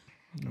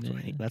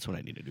 That's what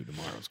I need to do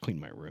tomorrow is clean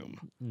my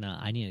room. No,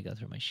 I need to go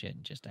through my shit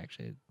and just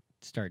actually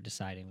start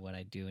deciding what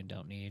I do and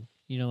don't need.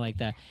 You know, like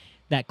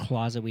that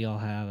closet we all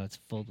have that's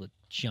filled with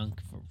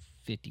junk for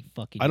 50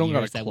 fucking I don't got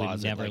a years that we've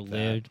closet never like that.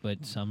 lived,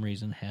 but some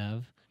reason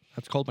have.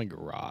 That's called my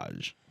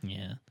garage.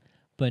 Yeah.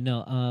 But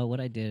no, what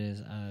I did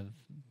is I've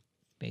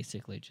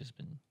basically just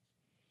been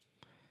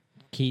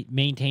keep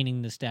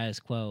maintaining the status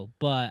quo.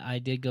 But I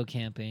did go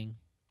camping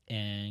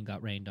and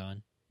got rained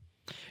on.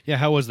 Yeah,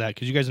 how was that?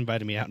 Because you guys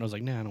invited me out, and I was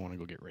like, nah, I don't want to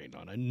go get rained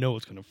on. I know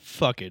it's gonna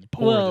fucking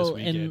pour this Well,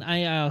 weekend. and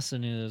I also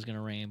knew it was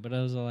gonna rain, but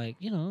I was like,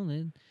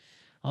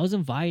 I was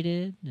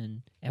invited,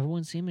 and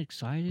everyone seemed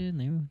excited,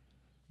 and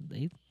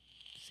they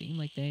seemed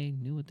like they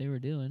knew what they were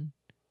doing,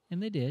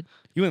 and they did.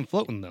 You went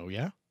floating though,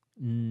 yeah?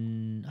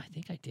 I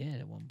think I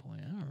did at one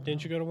point. I don't know.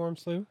 Didn't you go to Warm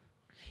Slough?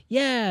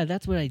 Yeah,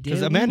 that's what I did.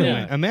 Because We Amanda went.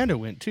 went. Amanda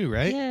went too,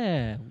 right?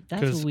 Yeah,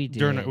 that's 'Cause what we did.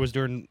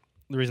 During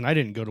the reason I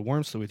didn't go to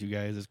Wormsley with you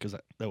guys is because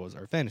that was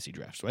our fantasy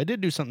draft. So I did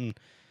do something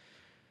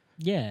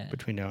Yeah,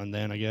 between now and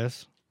then, I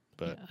guess.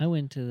 But we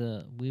went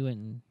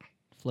and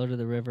floated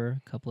the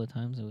river a couple of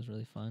times. It was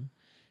really fun.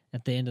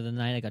 At the end of the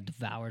night, I got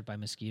devoured by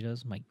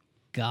mosquitoes. My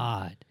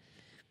God.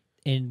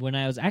 And when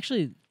I was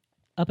actually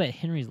up at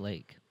Henry's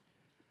Lake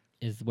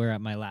is where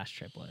my last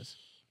trip was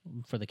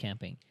for the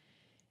camping.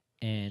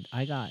 And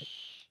I got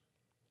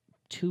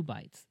 2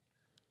 bites,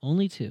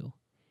 only 2.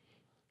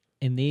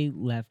 And they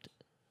left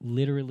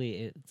literally,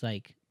 it's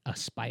like a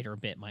spider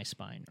bit my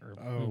spine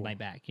or my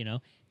back,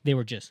 They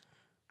were just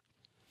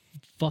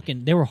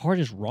they were hard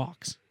as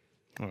rocks.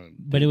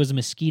 But it was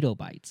mosquito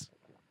bites.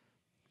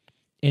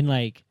 And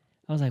I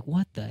was like,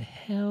 what the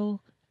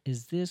hell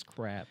is this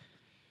crap?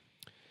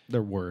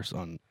 they're worse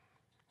on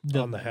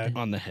On the head.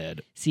 on the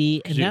head.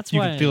 See, and that's you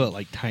why can feel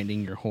it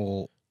tightening your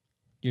whole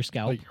your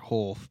scalp. your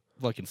whole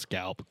fucking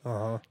scalp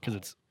Uh-huh. because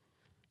it's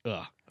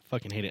I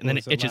fucking hate it. And What then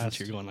was it it itches last-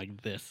 until you're going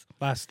like this.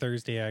 Last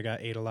Thursday, I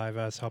got ate alive.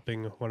 I was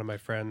helping one of my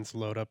friends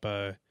load up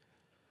a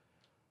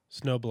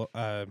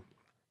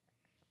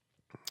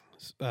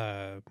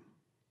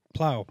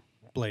plow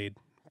blade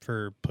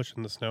for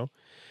pushing the snow.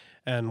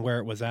 And where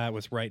it was at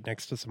was right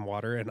next to some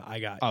water, and I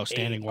got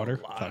standing ate water?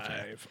 Fuck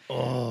yeah. alive.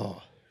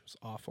 Oh, it was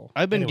awful.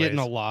 I've been getting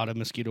a Anyways, lot of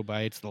mosquito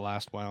bites the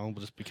last while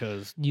just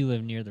because. You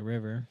live near the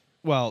river.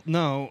 Well,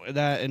 no,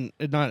 that and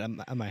not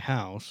at my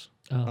house.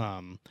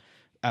 Oh,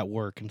 At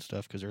work and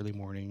stuff because early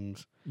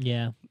mornings,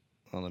 yeah.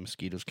 all the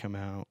mosquitoes come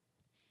out,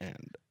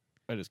 and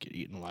I just get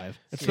eaten alive.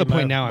 It's See, to the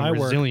point my- now my I'm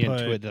work resilient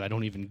put- to it that I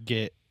don't even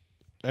get.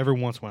 Every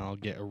once in a while, I'll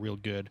get a real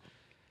good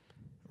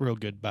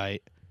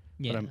bite.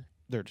 Yeah. But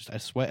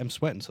I'm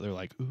sweating, so they're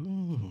like,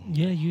 ooh.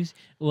 Yeah,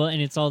 well, and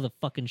it's all the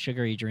fucking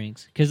sugary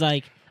drinks. Because,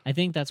 I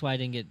think that's why I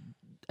didn't get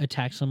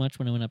attacked so much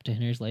when I went up to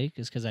Henry's Lake,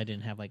 is because I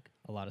didn't have,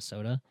 a lot of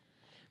soda.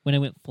 When I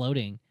went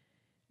floating,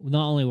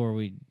 not only were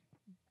we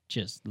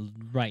just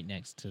right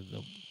next to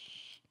the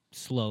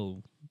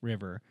slow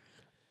river,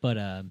 but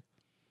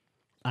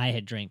I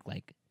had drank,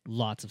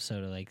 lots of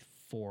soda,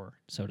 4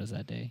 sodas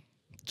that day.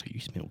 So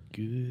you smell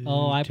good.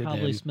 Oh, I to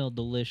probably them. smelled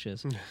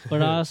delicious.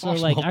 But also,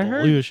 Smell I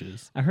heard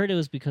delicious. it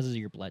was because of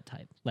your blood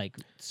type.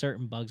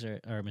 Certain bugs or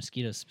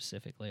mosquitoes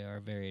specifically are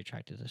very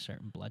attracted to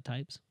certain blood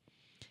types.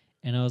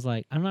 And I was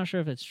like, I'm not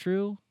sure if it's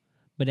true,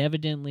 but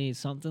evidently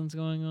something's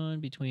going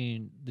on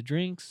between the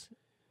drinks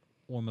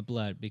or my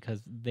blood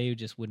because they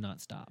just would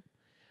not stop.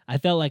 I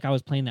felt like I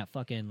was playing that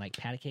fucking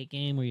pat a cake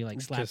game where you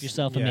slap Just-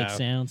 yourself and make yeah.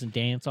 sounds and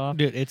dance off.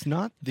 Dude, it's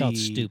not the Felt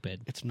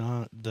stupid. It's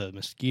not the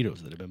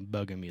mosquitoes that have been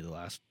bugging me the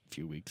last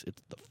few weeks.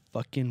 It's the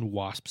fucking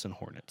wasps and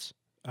hornets.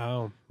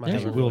 Oh, I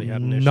There's- haven't Will really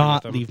had an issue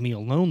not with them. leave me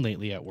alone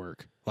lately at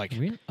work.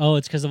 Really? Oh,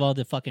 it's because of all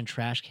the fucking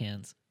trash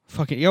cans,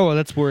 Fucking well,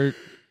 that's where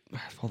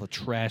all the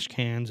trash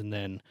cans and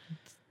then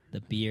the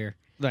beer.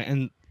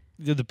 and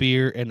the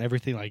beer and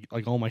everything like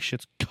all my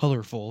shit's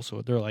colorful,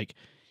 so they're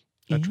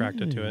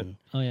Attracted to it. "Ew."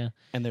 Oh yeah.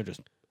 And they're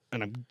just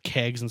and I'm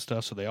kegs and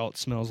stuff, so it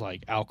smells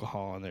like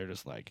alcohol, and they're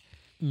just like,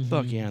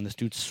 fuck Mhm. yeah, and this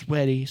dude's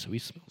sweaty, so he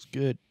smells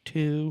good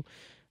too.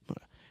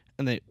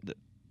 And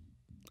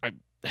I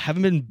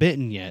haven't been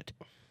bitten yet,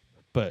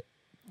 but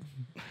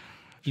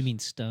You mean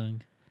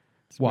stung?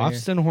 It's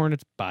wasps rare. and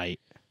hornets bite.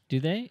 Do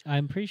they?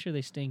 I'm pretty sure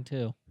they sting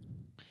too.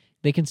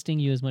 They can sting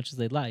you as much as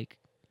they like.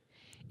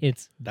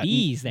 It's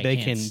bees that they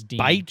can't can sting.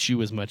 bite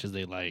you as much as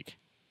they like.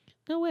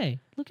 No way.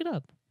 Look it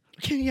up.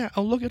 Okay, yeah,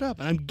 I'll look it up,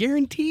 and I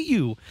guarantee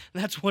you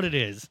that's what it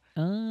is.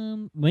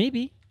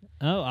 Maybe.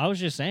 Oh, I was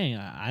just saying.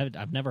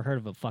 I've never heard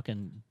of a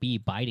fucking bee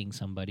biting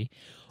somebody.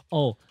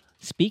 Oh,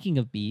 speaking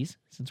of bees,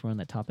 since we're on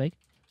that topic,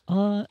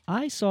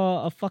 I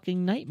saw a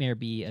fucking nightmare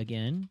bee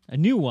again. A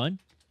new one.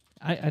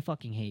 I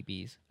fucking hate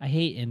bees. I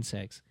hate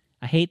insects.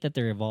 I hate that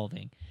they're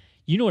evolving.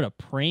 You know what a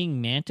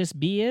praying mantis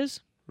bee is?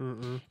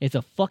 Mm-mm. It's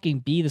a fucking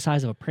bee the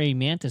size of a praying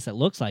mantis that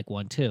looks like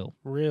one too.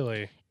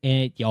 Really?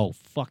 And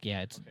fuck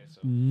yeah, it's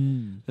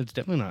It's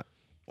definitely not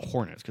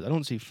hornets because I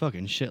don't see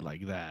fucking shit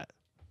like that.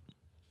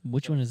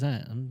 which one is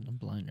that? I'm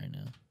blind right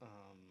now.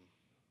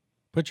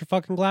 Put your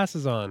fucking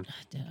glasses on.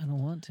 I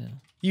don't want to.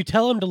 You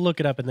tell him to look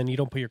it up, and then you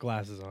don't put your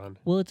glasses on.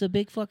 Well, it's a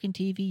big fucking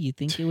TV. You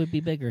think it would be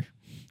bigger?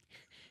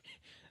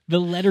 The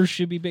letters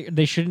should be bigger.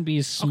 They shouldn't be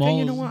as small. Okay,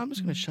 you know as- what? I'm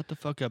just gonna shut the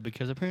fuck up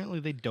because apparently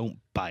they don't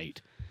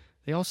bite.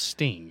 They all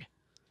sting.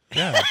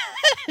 Yeah.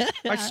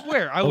 I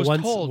swear, I But was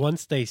once told.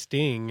 once they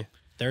sting,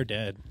 they're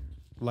dead.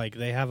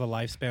 They have a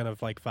lifespan of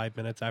 5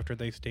 minutes after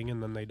they sting,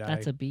 and then they die.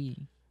 That's a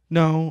bee.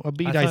 No, a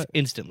bee I dies thought-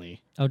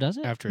 instantly Oh, does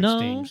it? after it No.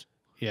 stings.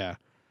 Yeah,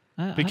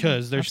 I-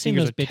 because their I've seen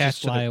stingers those bitches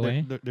attached to fly their,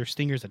 away. their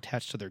stingers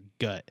attached to their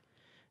gut,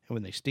 and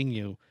when they sting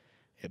you,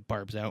 it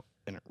barbs out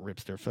and it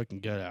rips their fucking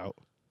gut out.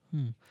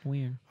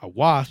 Weird. A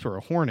wasp or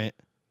a hornet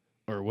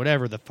or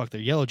whatever the fuck,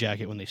 their yellow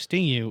jacket, when they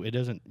sting you, it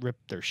doesn't rip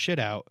their shit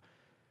out,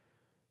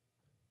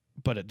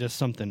 but it does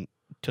something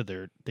to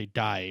they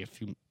die a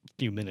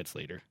few minutes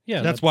later.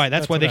 Yeah, that's why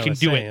what they I can was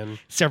do saying. it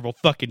several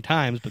fucking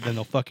times, but then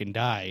they'll fucking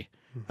die.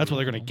 That's why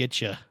they're gonna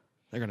get you.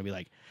 They're gonna be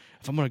like,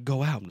 if I'm gonna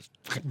go out, I'm just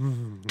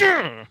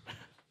fucking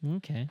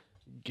Okay.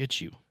 get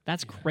you.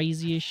 That's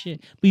crazy as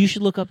shit. But you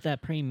should look up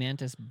that praying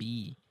mantis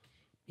bee.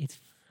 It's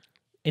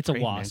a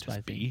Praying wasp, mantis I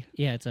think. bee?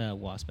 Yeah, it's a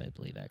wasp, I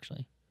believe,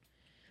 actually.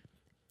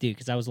 Dude,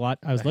 because I was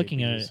hate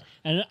looking at bees. it,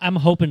 and I'm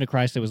hoping to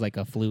Christ it was like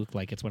a fluke,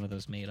 like it's one of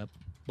those made up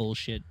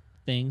bullshit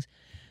things.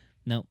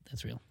 No,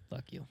 that's real.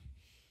 Fuck you,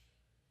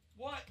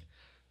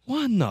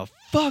 What in the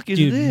fuck is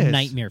dude. this?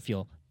 Nightmare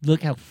fuel.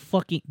 Look how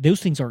fucking those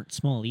things aren't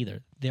small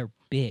either. They're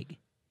big.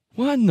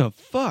 What in the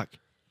fuck?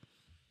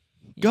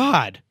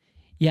 God,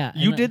 Yeah,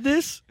 you and did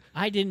this?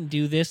 I didn't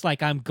do this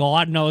like I'm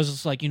God, and I was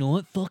just like, you know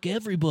what? Fuck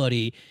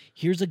everybody.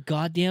 Here's a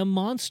goddamn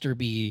monster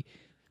bee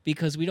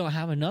because we don't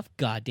have enough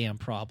goddamn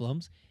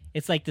problems.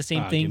 It's like the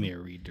same thing. Give me a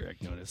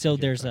redirect notice. So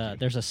Okay, there's fuck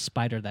you. a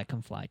spider that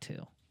can fly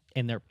too,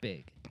 and they're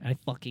big. I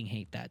fucking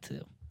hate that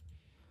too.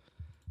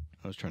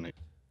 I was trying to.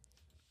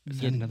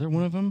 Is Yeah. that another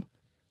one of them?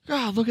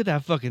 God, look at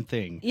that fucking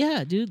thing.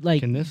 Yeah, dude.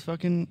 Like, Can this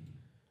fucking?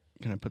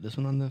 Can I put this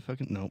one on the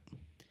fucking? Nope.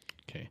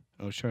 Okay,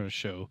 I was trying to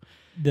show.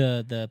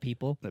 the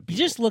people. The You people.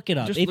 just look it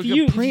up. Just if look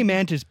you, up praying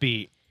mantis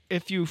bee.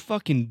 If you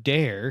fucking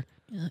dare.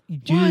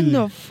 dude, What in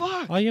the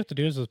fuck? All you have to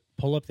do is just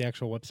pull up the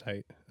actual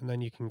website, and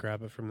then you can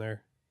grab it from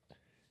there.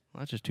 Well,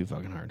 that's just too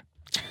fucking hard.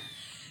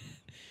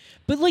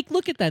 but like,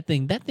 look at that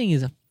thing. That thing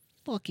is a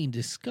fucking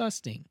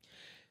disgusting.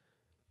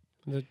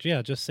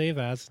 Yeah, just save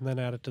as and then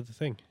add it to the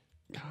thing.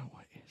 God,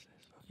 what is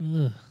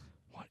this? Ugh.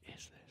 What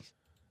is this?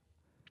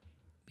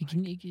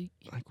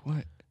 Like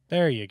what?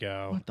 There you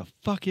go. What the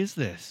fuck is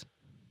this?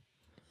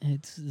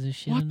 It's the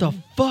shit. What in the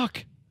there.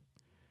 fuck?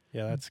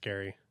 Yeah, that's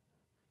scary.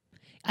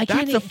 I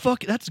can't, That's the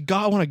fuck. That's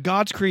God. One of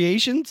God's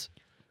creations.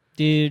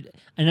 dude.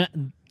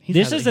 And He's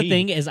this had is a- the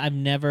thing is I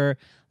never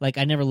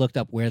looked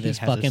up where He this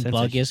has a fucking sense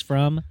bug of- is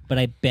from, but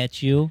I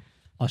bet you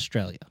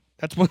Australia.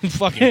 That's one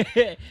fucking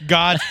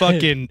God's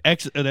fucking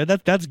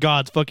that's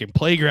God's fucking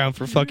playground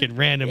for fucking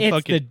random It's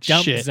fucking the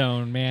jump shit.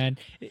 zone, man.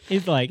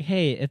 It's like,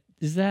 hey,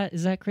 is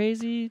that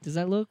crazy? Does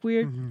that look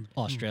weird?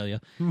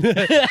 Australia. You They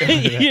know,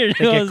 get it's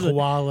like-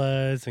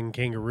 koalas and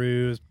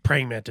kangaroos,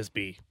 praying mantis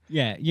bee.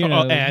 yeah, you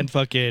know, And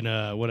fucking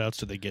what else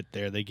do they get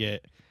there? They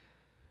get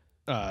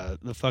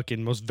the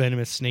fucking most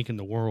venomous snake in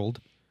the world.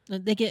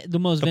 they get the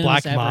most The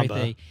venomous black mamba.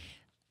 everything.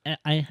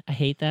 I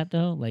hate that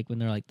though. Like when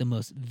they're like the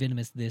most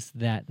venomous this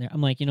that. I'm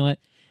like, you know what?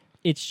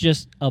 It's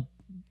just a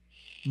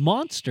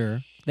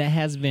monster that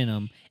has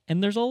venom,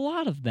 and there's a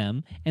lot of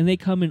them, and they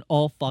come in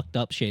all fucked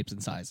up shapes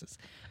and sizes.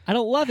 I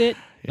don't love it,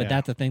 but Yeah.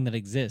 that's a thing that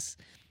exists.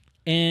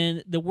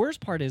 And the worst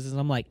part is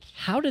I'm like,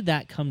 how did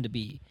that come to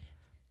be?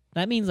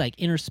 That means like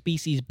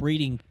interspecies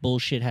breeding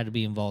bullshit had to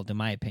be involved, in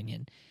my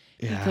opinion.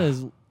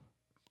 Because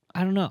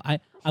I don't know. I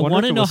Wonder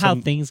want if to it know was how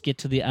some- things get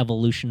to the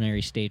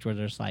evolutionary stage where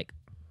there's like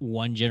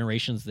one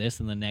generation's this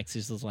and the next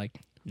is just like,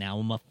 now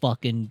I'm a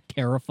fucking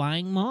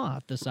terrifying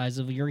moth the size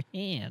of your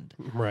hand.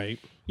 Right.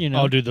 You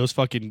know, Oh, dude, those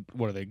fucking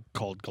what are they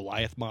called?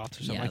 Goliath moths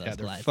or something Yeah, like those that.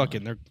 They're Goliath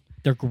fucking.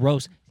 they're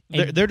gross.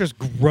 And- They're just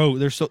gross.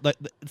 They're so. Like,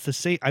 it's the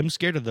same. I'm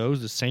scared of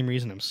those. The same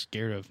reason I'm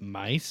scared of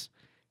mice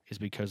is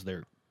because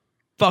they're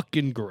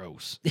fucking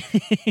gross.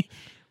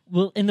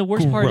 well, and the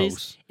worst part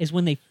Gross. is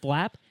when they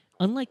flap,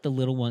 unlike the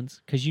little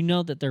ones, because you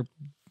know that they're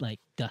like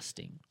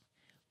dusting.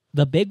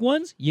 The big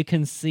ones, you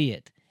can see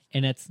it.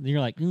 And you're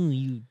like, ooh,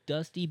 you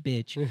dusty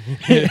bitch.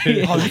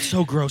 Oh, that's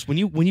so gross. When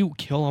you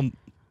kill them,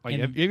 like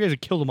And- have you guys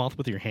killed a moth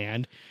with your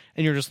hand,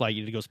 and you're just like,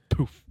 it goes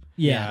poof.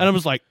 Yeah. And I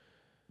was like,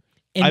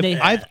 And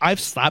I've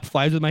slapped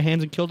flies with my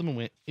hands and killed them and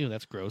went, ew,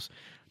 that's gross.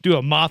 Do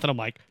a moth and I'm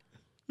like,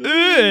 ugh.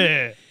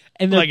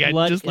 and their like, I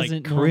blood just, like,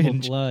 isn't normal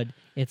cringe. blood.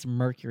 It's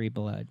mercury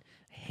blood.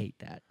 I hate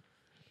that.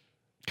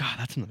 God,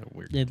 that's another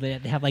weird They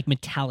have like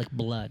metallic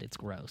blood. It's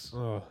gross.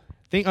 Oh,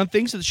 thing. On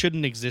things that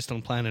shouldn't exist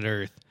on planet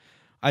Earth,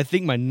 I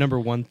think my number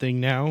one thing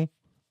now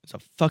is a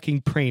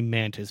fucking praying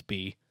mantis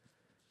bee.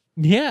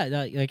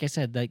 Yeah, like I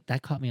said,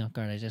 that caught me off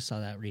guard. I just saw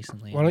that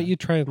recently. why don't you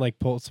try and like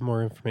pull some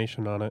more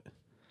information on it?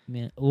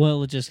 Man, well,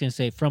 we're just gonna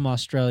say from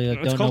Australia. It's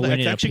Don't know called. when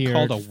It's it actually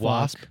appeared. called a Fuck.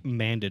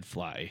 wasp-manded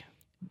fly.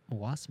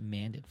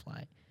 Wasp-manded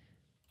fly.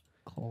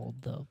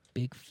 Called the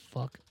big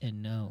fuck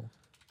and no.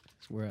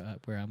 That's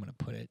where I'm gonna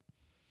put it.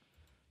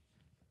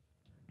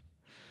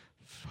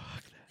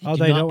 Fuck that. They Oh,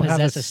 do they not don't have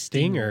a possess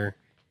stinger.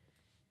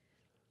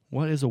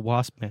 What is a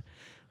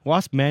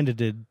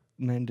wasp-mandated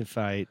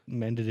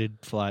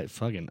fly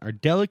fucking are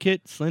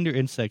delicate, slender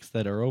insects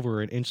that are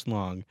over an inch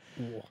long,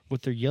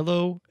 with their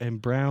yellow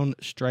and brown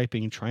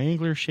striping,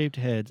 triangular-shaped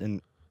heads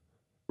and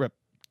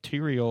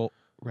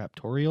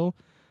raptorial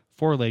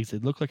forelegs. They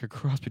look like a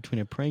cross between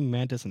a praying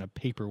mantis and a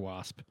paper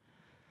wasp.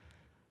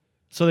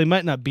 So they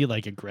might not be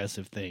like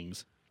aggressive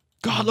things.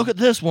 God, look at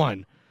this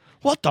one.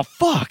 What the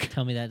fuck?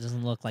 Tell me that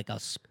doesn't look like a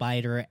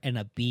spider and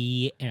a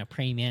bee and a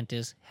praying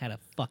mantis had a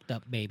fucked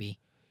up baby.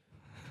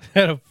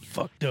 Had a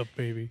fucked up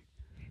baby.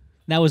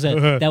 That was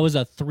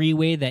a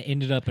 3-way that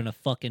ended up in a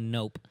fucking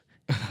nope.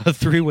 A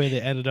 3-way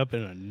that ended up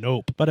in a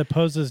nope. But it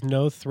poses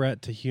no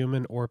threat to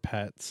human or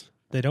pets.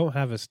 They don't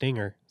have a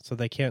stinger, so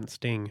they can't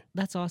sting.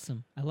 That's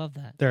awesome. I love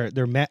that.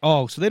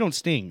 So they don't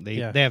sting. They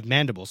have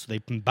mandibles, so they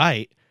can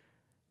bite,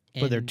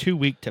 but they're And- too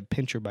weak to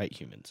pinch or bite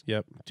humans.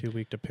 Yep, too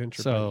weak to pinch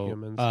or bite So,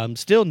 humans.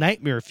 still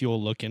nightmare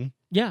fuel looking.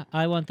 Yeah,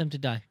 I want them to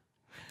die.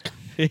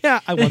 Yeah,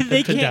 I want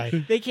they them to can't.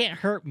 die. They can't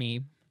hurt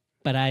me,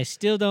 but I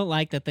still don't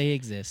like that they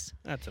exist.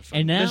 That's a fun.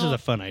 And this is now- a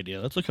fun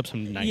idea. Let's look up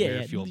some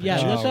nightmare fuel. Yeah.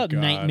 pictures. Look Oh, up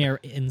God. nightmare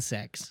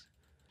insects.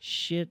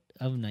 Shit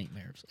of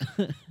nightmares.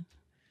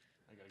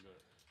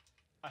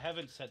 I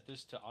haven't set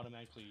this to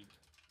automatically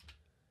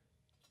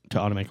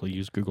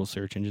use Google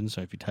search engine.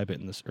 So if you type it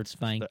in this, It's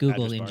fine. the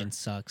Google address bar, engine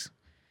sucks.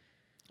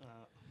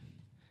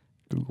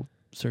 Google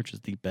search is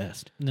the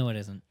best. No, it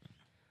isn't.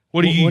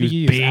 What do you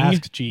use? Bing?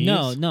 Ask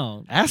Jeeves?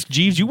 No. Ask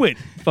Jeeves. You went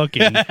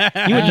fucking.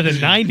 You went to the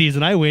 '90s,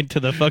 and I went to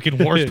the fucking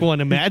worst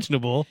one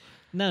imaginable.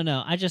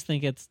 No. I just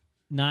think it's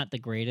not the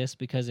greatest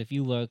because if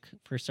you look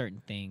for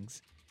certain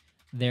things,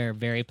 they're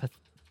very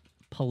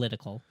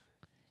political.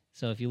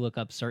 So if you look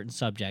up certain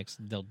subjects,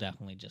 they'll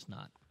definitely just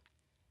not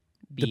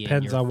be in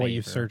Depends your on what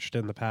you've favor. searched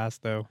in the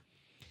past, though.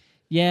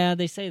 Yeah,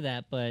 they say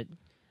that, but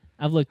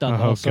I've looked up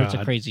Oh, all sorts of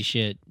God. crazy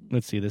shit.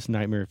 Let's see this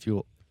nightmare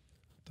fuel.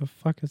 The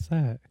fuck is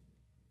that?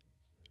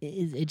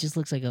 It just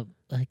looks like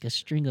a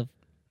string of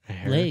A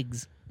hair?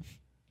 legs.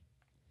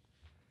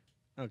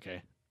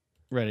 Okay,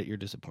 Reddit, you're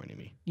disappointing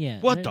me. Yeah.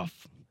 What the?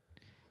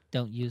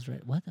 Don't use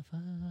Reddit. What the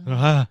fuck?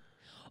 Uh,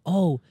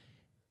 Oh,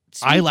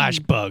 eyelash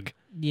speaking- bug.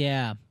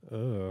 Yeah.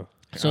 Oh,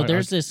 So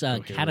there's this okay,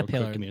 real quick,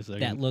 caterpillar give me a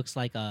second. that looks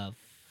like a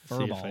See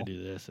fur if I ball.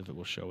 do this, if it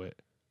will show it.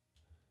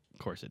 Of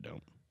course it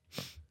don't.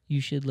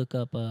 You should look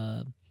up.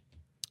 Can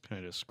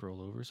I just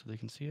scroll over so they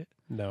can see it?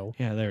 no.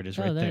 Yeah, there it is,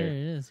 Oh, right there there. it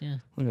is. Yeah,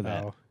 Look at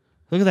that. Oh.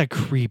 Look at that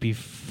creepy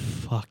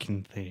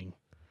fucking thing.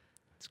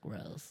 it's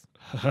gross.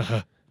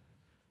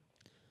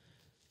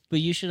 But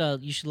you should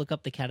look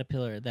up the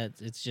caterpillar.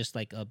 It's just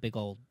like a big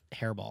old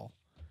hairball.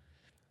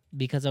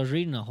 Because I was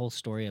reading a whole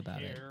story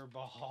about it.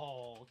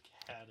 Hairball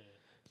caterpillar.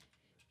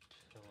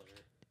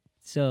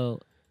 So,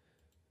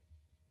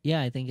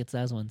 yeah, I think it's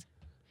those ones.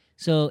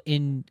 So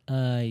in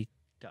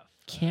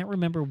can't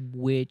remember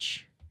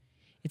which.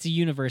 It's a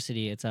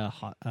university. It's a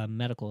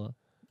medical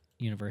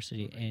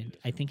university, and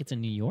I think it's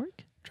in New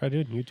York. Try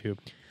doing YouTube.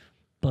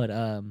 But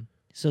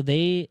so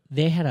they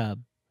had a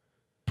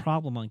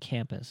problem on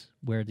campus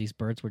where these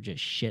birds were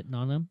just shitting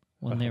on them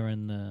when they were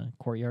in the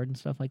courtyard and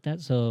stuff like that.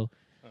 So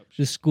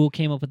the school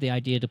came up with the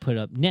idea to put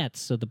up nets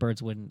so the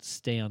birds wouldn't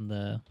stay on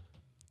the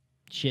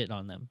shit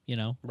on them,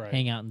 Right.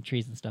 hang out in the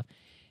trees and stuff.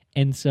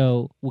 And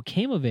so what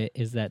came of it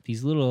is that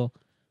these little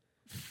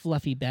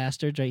fluffy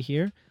bastards right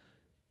here,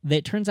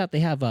 it turns out they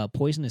have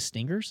poisonous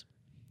stingers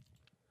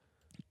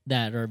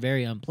that are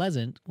very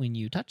unpleasant when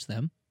you touch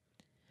them.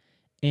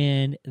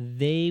 And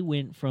they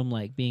went from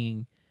like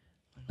being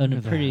a Look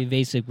at pretty that.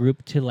 invasive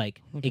group to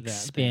like Look at that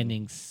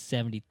expanding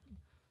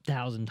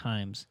 70,000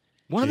 times.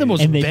 One of the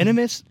most And they-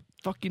 venomous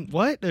fucking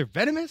what? They're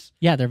venomous?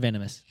 Yeah, they're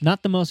venomous.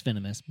 Not the most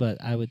venomous,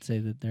 but I would say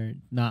that they're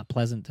not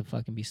pleasant to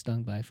fucking be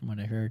stung by, from what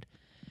I heard.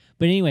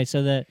 But anyway,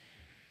 so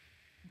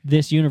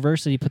this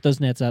university put those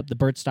nets up. The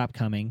birds stopped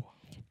coming,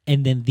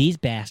 and then these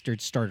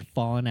bastards started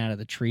falling out of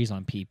the trees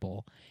on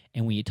people.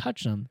 And when you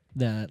touch them,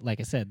 like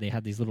I said, they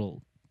have these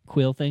little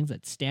quill things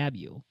that stab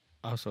you.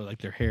 Also, like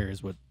their hair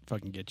is what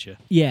fucking gets you.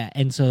 Yeah,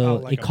 and so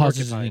like it a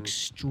causes an porcupine.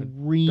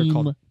 extreme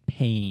called-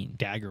 pain.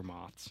 Dagger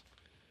moths.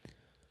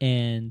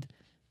 And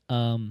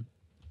I'm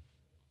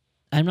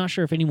not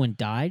sure if anyone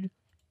died,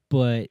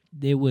 but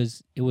it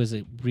was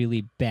a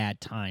really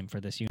bad time for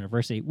this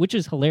university, which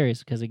is hilarious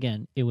because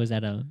again, it was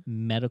at a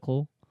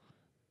medical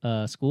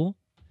school.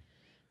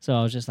 So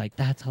I was just like,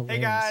 that's hilarious.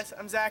 Hey guys,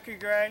 I'm Zachary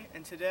Gray,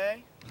 and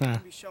today I'm Huh. going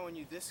to be showing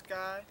you this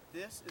guy.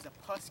 This is a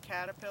pus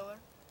caterpillar,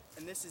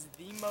 and this is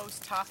the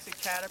most toxic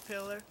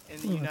caterpillar in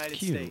the Oh, United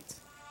cute.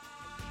 States.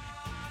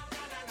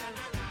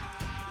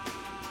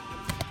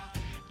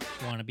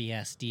 Want to be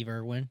Steve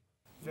Irwin?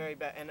 Very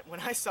bad. And when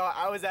I saw it,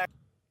 I was at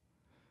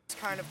this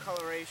kind of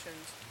colorations.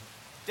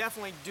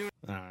 Definitely do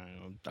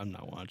I'm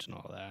not watching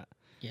all that.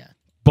 Yeah.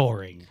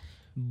 Boring.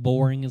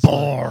 Boring as fuck.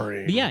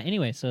 But yeah,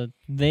 anyway, so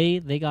they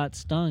got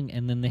stung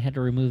and then they had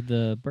to remove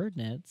the bird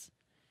nets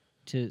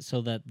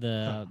so that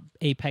the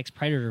apex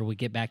predator would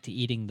get back to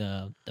eating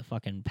the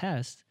fucking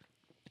pest.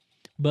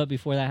 But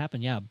before that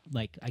happened, yeah,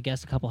 like I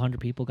guess a couple hundred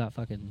people got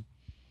fucking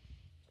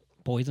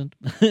poisoned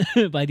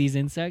by these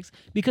insects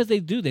because they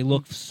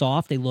look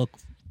soft, they look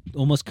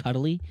almost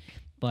cuddly,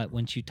 but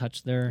once you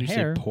touch their You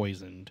hair, say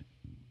poisoned.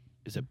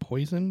 Is it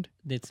poisoned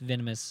it's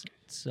venomous.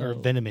 So or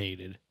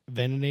venomated?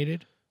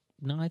 Venenated?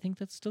 no, I think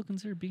that's still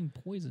considered being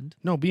poisoned.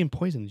 No, being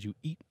poisoned is you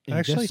eat. I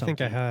actually ingest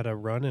think I something. had a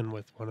run-in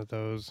with one of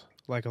those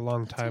like a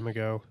long time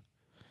ago.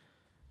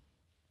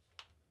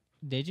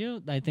 Did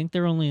you? I think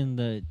they're only in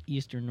the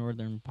eastern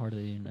northern part of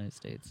the United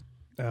States.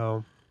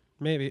 Oh,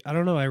 maybe. I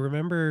don't know. I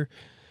remember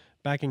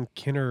back in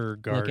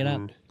kindergarten. Look it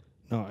up.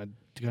 No, I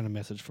got a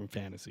message from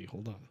Fantasy.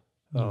 Hold on.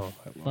 Oh,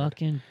 my lord.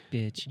 Fucking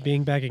bitch.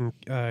 Being back in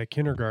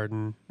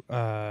kindergarten,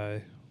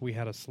 we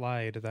had a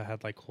slide that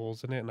had like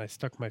holes in it, and I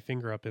stuck my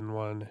finger up in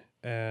one,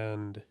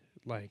 and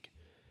like,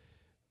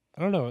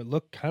 I don't know, it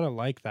looked kind of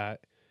like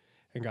that,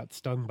 and got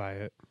stung by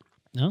it.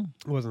 No.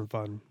 It wasn't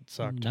fun. It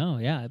sucked. No,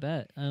 yeah, I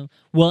bet.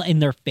 Well, in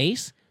their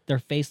face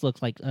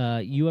looks like.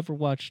 You ever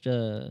watched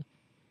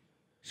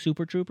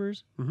Super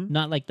Troopers? Mhm.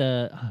 Not like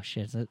the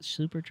is that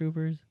Super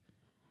Troopers?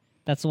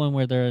 That's the one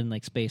where they're in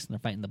like space and they're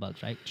fighting the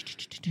bugs, right?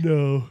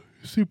 No,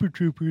 Super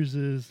Troopers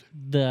is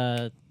The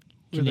Where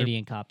they're-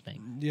 Canadian cop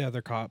thing, yeah,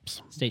 they're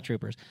cops. state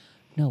troopers.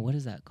 No, what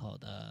is that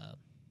called?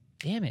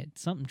 Damn it,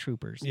 something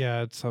troopers.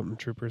 Yeah, it's something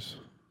troopers.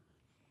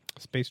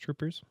 Space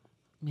troopers.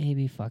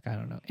 Maybe fuck, I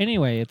don't know.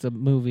 Anyway, it's a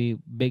movie.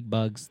 Big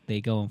bugs. They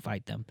go and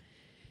fight them.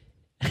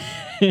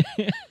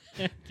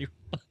 You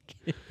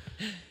fucking-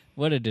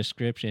 what a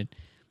description.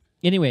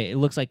 Anyway, it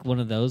looks like one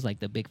of those, like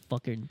the big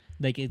fucking,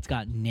 like it's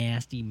got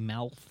nasty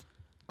mouth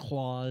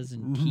claws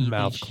and teeth. and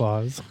Mouth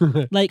claws.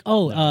 Like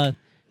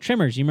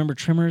Trimmers. You remember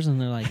Trimmers?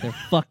 And they're like their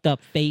fucked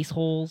up face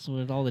holes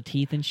with all the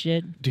teeth and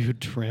shit. Dude,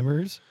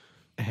 Tremors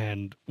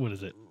and what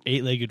is it?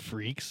 8-Legged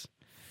Freaks.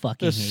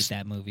 Fucking The hate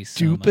that movie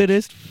so much.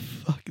 Stupidest.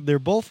 Fuck. They're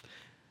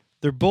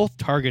both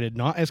targeted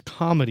not as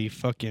comedy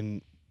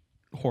fucking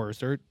horrors.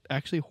 They're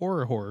actually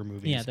horror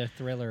movies. Yeah, they're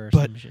thriller or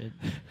But- some shit.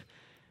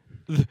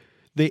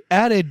 They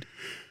added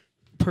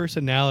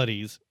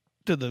personalities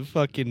to the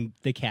fucking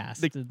The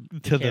cast. the, the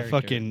to the character.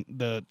 fucking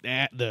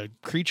the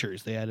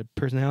creatures. They added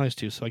personalities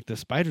to. So like the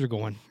spiders are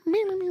going.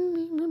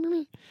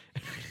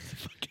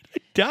 Fucking, I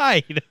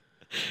died.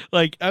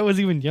 Like I was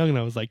even young and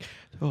I was like,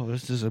 "Oh,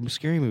 this is a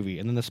scary movie."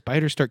 And then the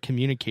spiders start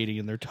communicating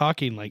and they're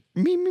talking like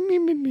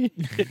me.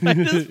 I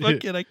just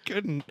fucking I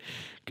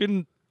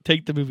couldn't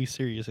take the movie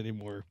serious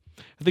anymore.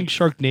 I think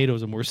Sharknado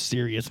is a more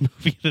serious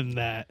movie than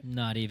that.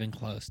 Not even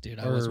close, dude.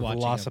 I or was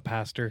watching.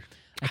 Velocipaster.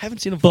 I haven't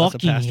seen a Fucking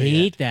Velocipaster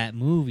hate yet. that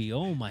movie.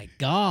 Oh my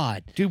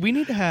god. Dude, we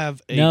need to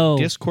have a No.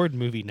 Discord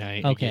movie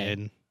night Okay.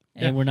 again.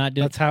 And we're not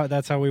doing.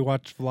 That's how we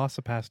watched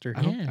Velocipaster.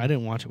 Yeah. I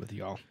didn't watch it with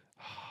y'all.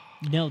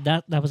 No,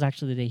 that was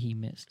actually the day he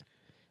missed.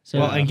 So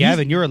Well, and he's-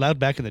 Gavin, you're allowed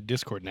back in the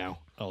Discord now.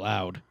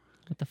 Allowed.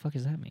 what the fuck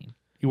does that mean?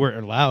 You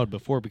weren't allowed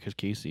before because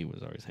Casey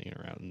was always hanging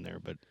around in there,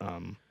 but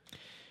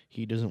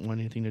he doesn't want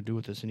anything to do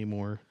with us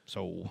anymore.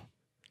 So,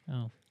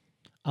 Oh,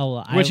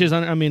 well, which is,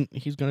 I mean,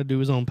 he's gonna do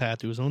his own path,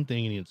 do his own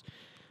thing, and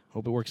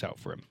hope it works out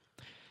for him.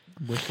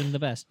 wish him the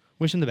best.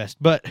 Wish him the best.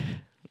 But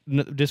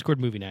Discord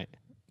movie night.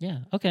 Yeah.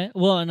 Okay.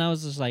 Well, and I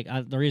was just like,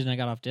 the reason I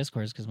got off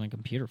Discord is because my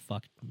computer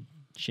fucked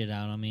shit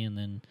out on me, and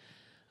then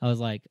I was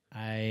like,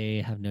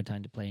 I have no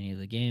time to play any of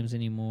the games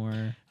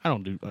anymore. I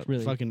don't do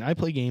Really? I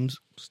play games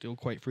still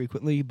quite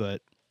frequently,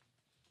 but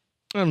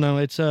I don't know.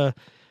 It's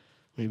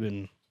we've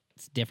been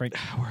It's different.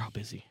 we're all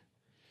busy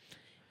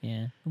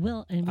Yeah.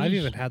 Well, and I've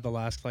even had the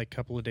last like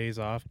couple of days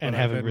off, and but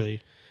I've haven't been-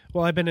 really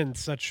Well, I've been in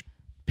such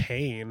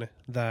pain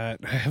that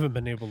I haven't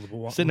been able to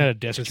walk. sitting at a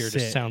desk to here. sit.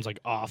 Just sounds like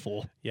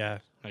awful. Yeah,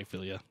 I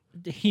feel you.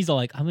 He's all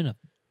like, I'm in a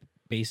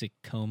basic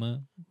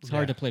coma. It's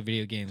hard Yeah. to play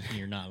video games when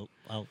you're not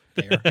out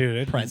there dude,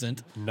 it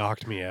present.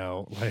 knocked me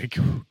out. Like,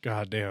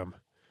 goddamn.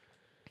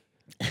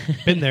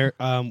 Been there.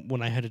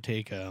 When I had to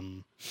take it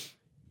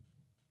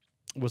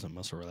wasn't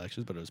muscle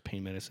relaxers, but it was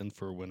pain medicine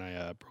for when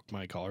I broke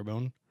my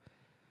collarbone.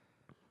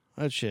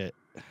 That shit,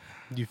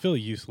 You feel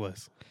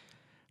useless.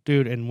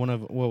 dude. And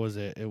what was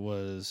it? It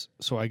was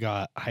so I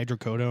got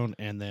hydrocodone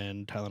and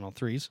then Tylenol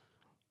 3s.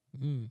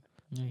 Mm,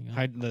 there you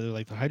go. They're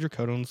like the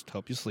hydrocodones to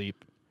help you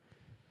sleep,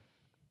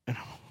 and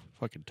I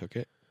fucking took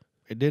it.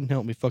 It didn't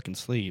help me fucking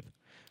sleep.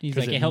 He's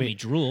 'cause like, it it helped ma- me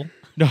drool.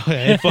 No,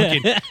 it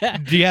fucking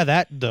yeah.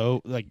 That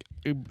though, like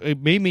it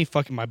made me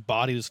fucking my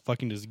body just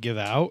fucking just give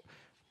out,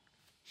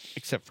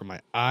 except for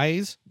my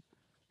eyes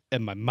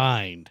and my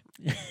mind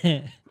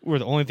were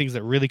the only things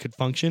that really could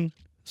function.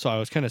 So I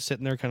was kind of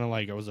sitting there, kind of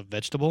like I was a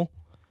vegetable,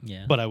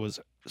 Yeah. but I was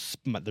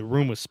the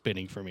room was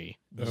spinning for me,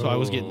 so I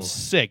was Oh. getting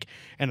sick,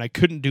 and I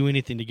couldn't do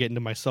anything to get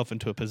into myself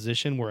into a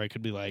position where I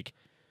could be like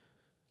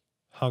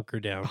Hunker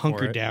down.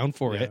 hunker down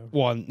for Yeah. it.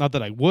 Well, not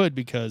that I would,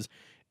 because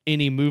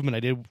any movement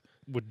I did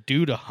would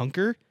do to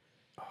hunker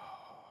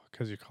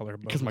Because your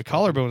collarbone. because my is broken.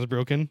 collarbone was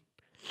broken.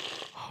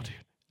 Oh, dude.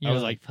 You're I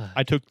was like, fuck.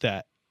 I took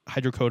that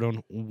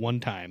hydrocodone one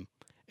time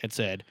and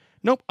said,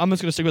 nope, I'm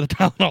just going to stick with the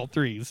Tylenol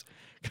 3s.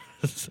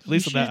 'Cause at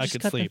least with that I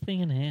could cut sleep. The thing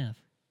in half.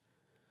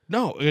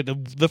 No,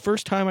 the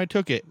first time I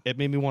took it, it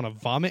made me want to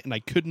vomit, and I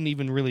couldn't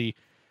even really.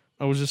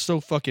 I was just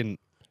so fucking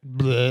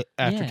bleh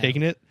after Yeah.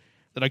 taking it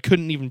that I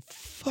couldn't even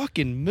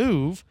fucking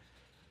move.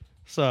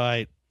 So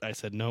I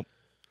said nope,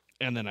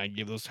 and then I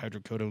gave those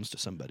hydrocodones to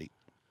somebody.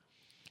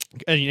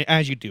 And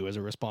as you do as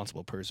a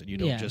responsible person, you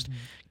don't Yeah. just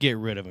get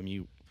rid of them.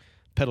 You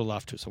pedal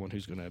off to someone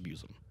who's going to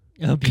abuse them.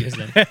 Abuse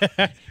them.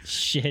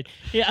 Shit.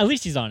 Yeah, at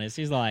least he's honest.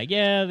 He's like,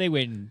 yeah, they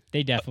wouldn't.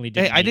 They definitely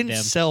Hey, didn't. I need didn't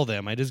them. sell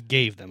them. I just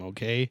gave them.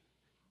 Okay,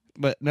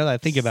 but now that I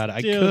think about it, I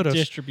Still could have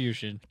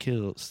distribution.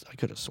 I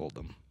could have sold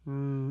them.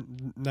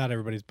 Not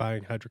everybody's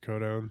buying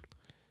hydrocodone.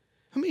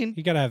 I mean,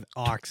 You gotta have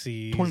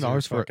oxy.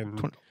 $20 for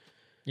fucking.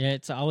 Yeah,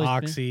 it's always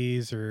been.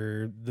 Oxys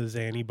or the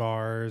Xanny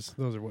bars.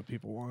 Those are what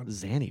people want.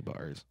 Xanny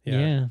bars.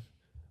 Yeah.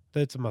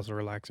 That's a muscle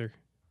relaxer.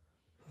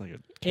 Like a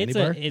candy It's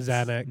bar? it's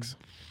Xanax.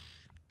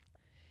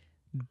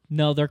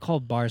 No, they're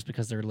called bars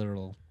because they're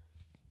literal.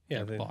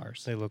 Yeah, They're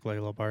bars. They look like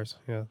little bars.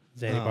 Yeah,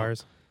 Xanny Oh.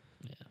 bars.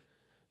 Yeah.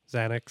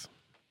 Xanax.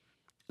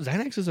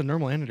 Xanax is a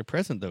normal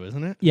antidepressant, though,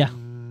 isn't it? Yeah,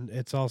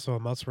 It's also a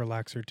muscle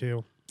relaxer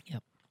too.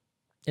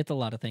 it's a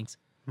lot of things.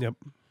 Yep.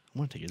 I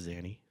want to take a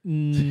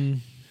Xanny.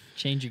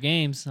 Change your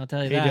games. I'll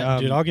tell you Hey, that.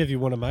 Dude, I'll give you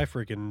one of my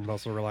freaking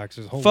muscle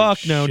relaxers. Holy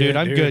Fuck no, shit, dude.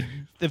 I'm good.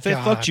 If it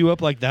God. fucked you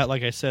up like that,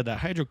 like I said, that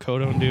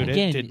hydrocodone, dude,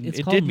 Again, it did, it's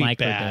it called did me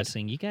bad.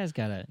 microdosing. You guys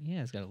gotta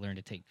learn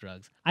to take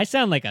drugs. I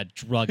sound like a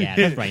drug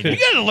addict right now. You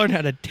gotta learn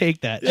how to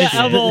take that. Yeah, shit.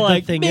 I'm all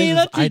like, thing man, is,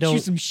 I'll I teach you don't-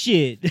 some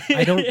shit.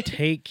 I don't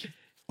take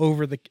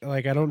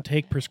I don't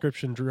take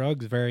prescription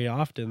drugs very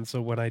often.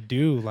 So when I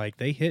do, like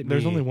they hit me.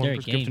 There's only one They're a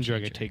prescription game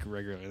drug I changer. take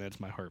regularly, and that's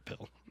my heart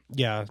pill.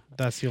 Yeah,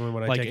 that's the only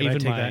one I Like, take. And I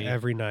even take that my-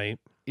 every night.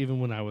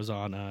 Even when I was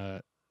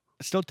on,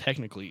 still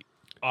technically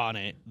on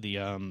it, the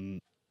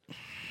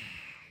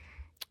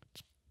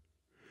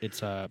it's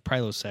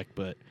Prilosec,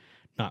 but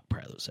not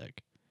Prilosec.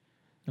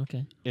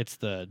 Okay. It's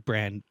the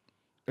brand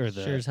or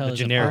the, Sure as hell the is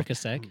generic a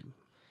Percocet.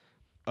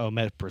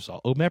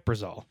 omeprazole.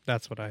 Omeprazole.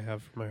 That's what I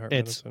have for my heart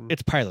It's medicine.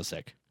 it's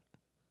Prilosec,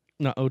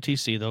 not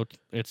OTC though.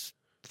 It's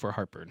for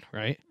heartburn,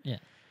 right? Yeah.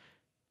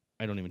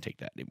 I don't even take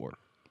that anymore.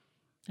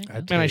 There you I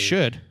go. do. Man, I Take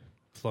should.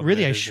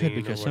 Really, I should, Flumethazine or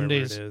because some whatever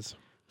days- it is.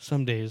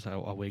 Some days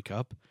I'll wake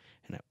up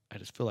and I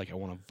just feel like I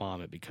want to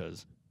vomit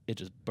because it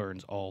just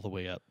burns all the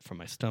way up from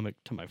my stomach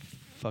to my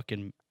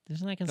fucking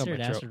Isn't that considered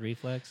throat. acid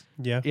reflux?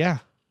 Yeah. yeah.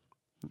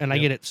 And I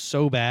Yep. get it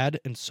so bad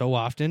and so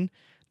often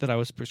that I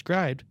was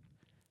prescribed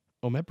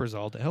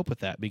omeprazole to help with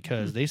that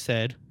because they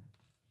said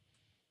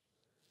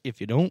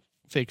if you don't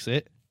fix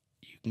it,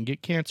 you can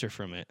get cancer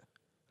from it.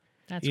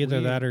 That's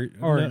Either weird. that or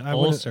or no, an I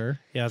wouldn't- ulcer.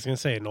 Yeah, I was gonna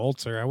say an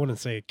ulcer. I wouldn't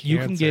say cancer. You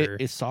can get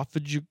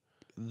esophageal.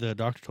 The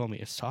doctor told me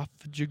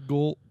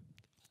esophageal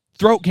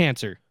throat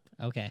cancer,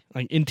 Okay.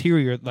 like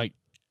interior, like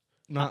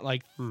not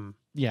like Hmm.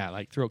 yeah,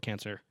 like throat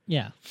cancer,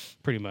 Yeah.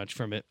 pretty much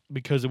from it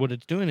because what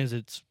it's doing is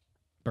it's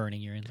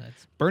Burning your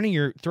insides. burning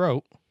your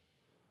throat,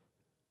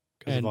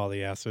 because of and- all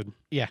the acid.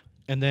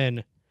 and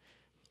then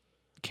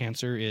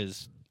cancer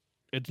is.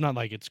 It's not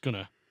like it's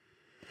gonna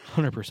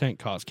 100%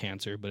 cause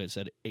cancer, but it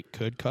said it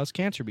could cause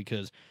cancer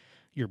because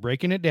you're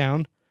breaking it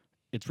down,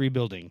 it's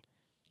rebuilding.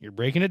 You're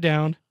breaking it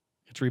down,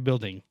 it's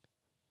rebuilding.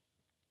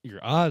 Your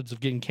odds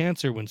of getting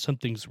cancer when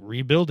something's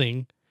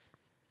rebuilding,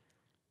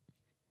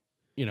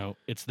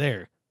 it's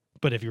there.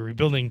 But if you're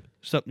rebuilding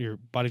something, your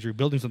body's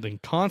rebuilding something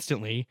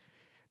constantly,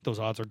 those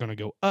odds are going to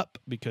go up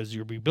because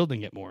you're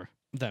rebuilding it more.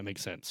 If that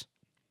makes sense.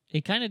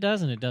 It kind of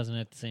does and it doesn't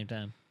at the same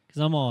time.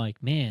 Because I'm all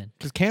like, man,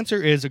 Because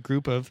cancer is a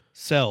group of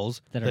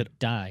cells that are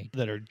died.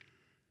 that are.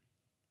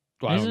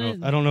 Well, I don't Isn't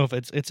know. it- I don't know if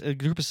it's a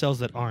group of cells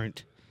that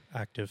aren't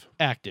Active.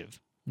 active.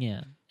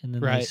 Yeah. And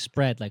then they Right.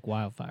 spread like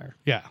wildfire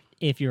Yeah.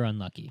 if you're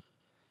unlucky.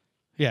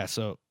 Yeah,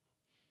 so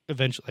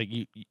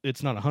eventually,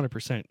 it's not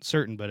 100%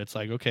 certain, but it's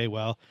like, okay,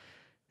 well,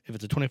 if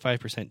it's a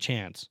 25%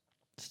 chance,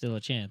 Still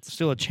a chance.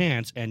 still a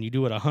chance, and you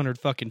do it 100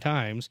 fucking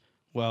times,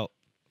 well,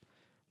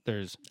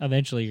 there's,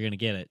 Eventually you're going to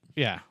get it.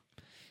 yeah.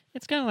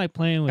 It's kind of like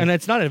playing with. And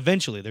it's not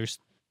eventually, there's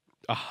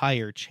a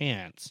higher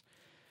chance.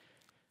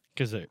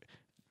 Because, out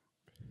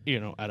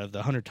of the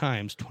 100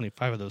 times,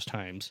 25 of those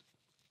times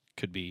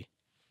could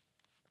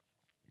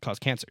cause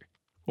cancer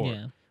or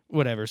yeah.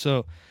 whatever.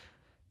 So,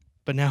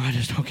 but now I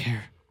just don't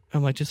care.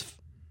 I'm like, I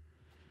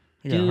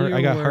Do your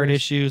got heart worst.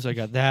 issues. I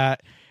got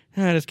that.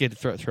 I just get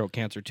throat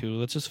cancer too.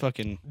 Let's just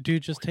fucking.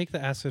 Dude, just take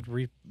the acid.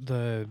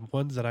 The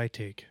ones that I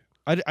take.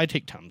 I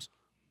take Tums.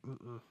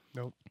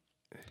 Nope.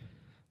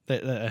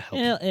 That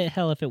helps.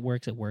 Hell, if it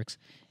works, it works.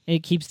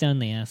 It keeps down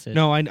the acid.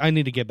 No, I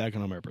need to get back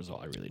on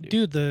omeprazole. I really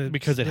do. Dude,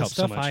 Because it the helps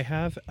so stuff much. I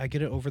have, I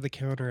get it over the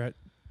counter at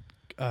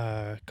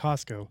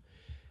Costco.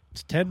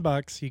 It's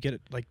 $10. You get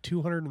it like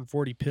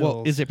 240 pills.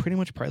 Well, is it pretty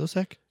much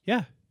Prilosec?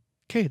 Yeah.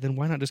 Okay, then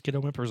why not just get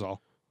omeprazole?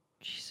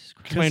 Jesus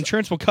Christ. Because my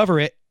insurance will cover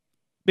it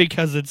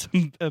because it's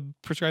a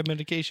prescribed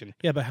medication.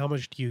 Yeah, but how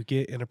much do you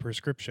get in a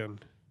prescription?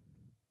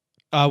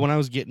 When I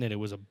was getting it, it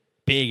was a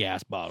big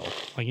ass bottle.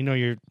 Like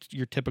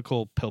your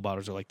typical pill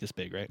bottles are like this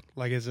big, right?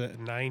 Like, is it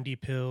 90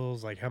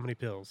 pills? Like, how many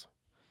pills?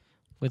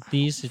 With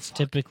these, it's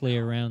typically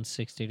around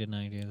 60 to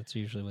 90. That's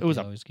usually what It was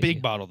they a always give big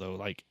you. bottle though,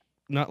 like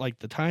not like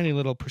the tiny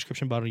little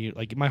prescription bottle.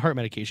 Like my heart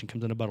medication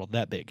comes in a bottle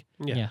that big.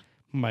 Yeah.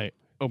 My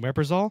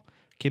omeprazole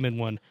came in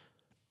one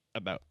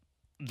about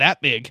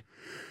that big.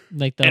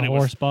 Like the And it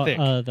was thick.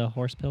 the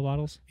horse pill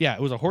bottles, Yeah,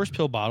 it was a horse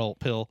pill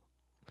pill,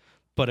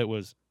 but it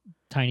was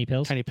tiny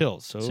pills. tiny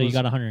pills. So, So you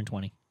got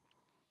 120.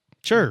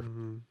 sure.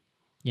 Mhm.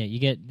 Yeah, you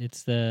get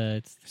it's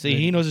the See,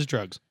 he knows his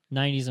drugs.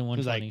 90s and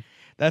was like, 120.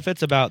 That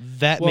fits about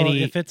that Well,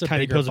 many if it's a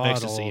tiny bigger pills of bottle-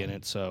 ecstasy in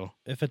it. So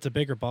If it's a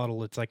bigger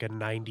bottle, it's like a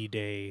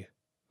 90-day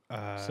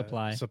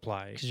Supply.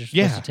 Supply. Because you're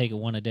supposed yeah. to take it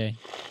one a day.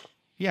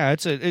 yeah,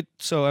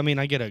 So I mean,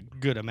 I get a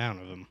good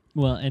amount of them.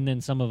 Well, and then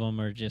some of them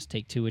are just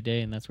take 2 a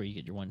day, and that's where you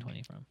get your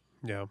 120 from.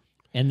 Yeah.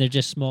 And they're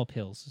just small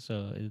pills,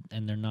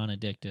 and they're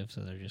non-addictive,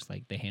 so they're just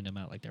like they hand them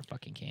out like they're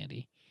fucking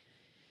candy.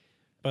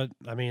 But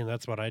I mean,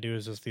 that's what I do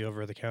is just the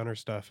over-the-counter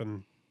stuff,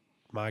 and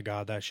my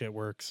God, that shit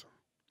works.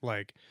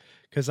 Like,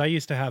 because I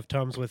used to have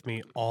Tums with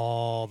me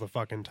all the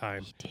fucking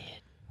time. He did.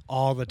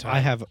 All the time. I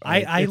have.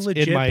 I it's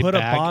legit in my put a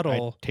bag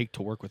bottle. I take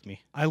to work with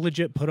me. I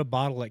legit put a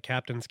bottle at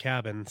Captain's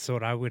cabin so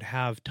that I would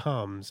have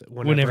Tums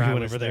whenever I you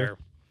went was over there. there.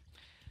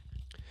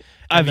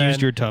 I've then-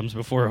 used your Tums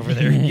before over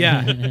there.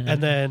 Yeah,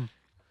 and then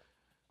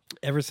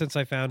ever since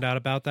I found out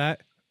about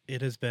that,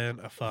 it has been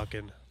a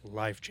fucking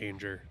life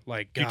changer.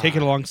 Like, Do you take it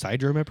God,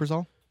 alongside your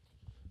omeprazole,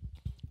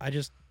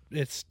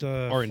 it's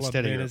the or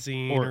instead of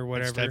fluphenazine your, or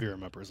whatever. Instead of your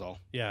omeprazole.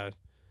 Yeah,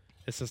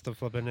 it's just the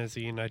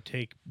fluphenazine. I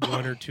take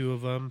one or two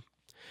of them,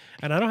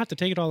 and I don't have to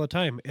take it all the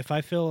time. If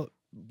I feel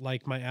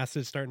like my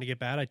acid's starting to get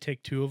bad, I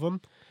take 2 of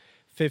them.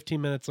 15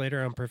 minutes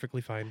later, I'm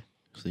perfectly fine.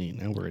 See,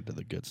 now we're into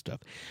the good stuff.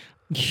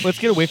 Let's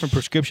get away from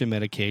prescription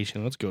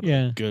medication. Let's go to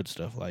Yeah. good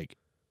stuff like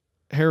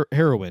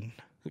heroin.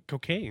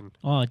 Cocaine.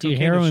 Oh, dude, Cocaine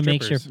and heroin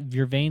makes strippers.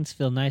 your veins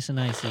feel nice and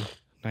icy.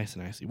 Nice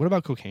and icy. What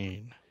about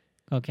cocaine?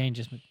 Cocaine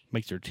just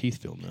Makes your teeth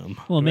feel numb.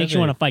 well, it makes you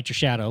Whatever. want to fight your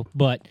shadow,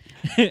 but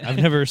I've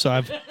never. So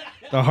I've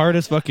the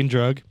hardest fucking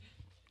drug.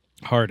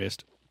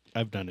 Hardest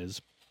I've done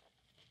is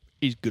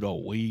good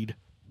old weed.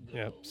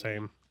 Yep,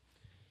 same.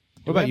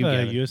 What about you, have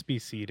a Gavin?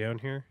 USB-C down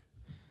here?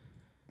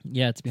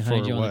 yeah, it's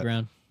behind For you on the what?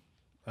 ground.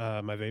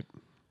 My vape.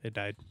 It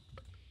died.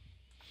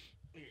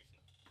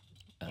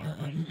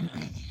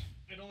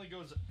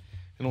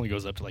 It only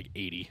goes up to like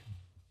 80.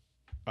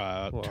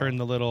 Wow. Turn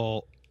the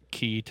little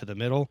key to the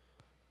middle,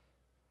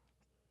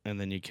 and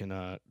then you can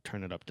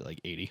turn it up to like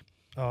 80.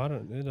 Oh, I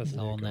don't. It It's doesn't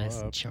all go nice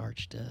and up.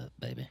 charged up,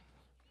 baby.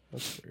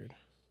 That's weird.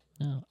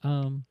 No,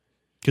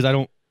 Because I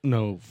don't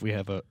know if we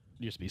have a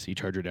USB-C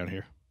charger down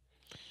here.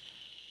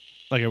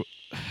 Like,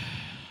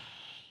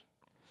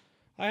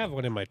 I have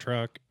one in my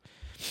truck.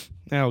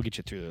 I'll get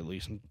you through at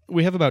least.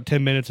 We have about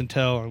 10 minutes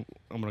until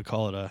I'm going to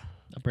call it a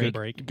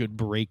break. Good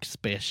break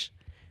spish.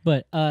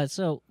 but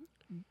so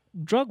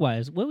drug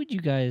wise, what would you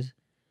guys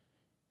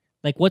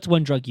like? What's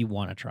one drug you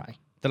want to try?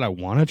 That I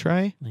want to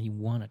try. That you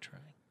want to try?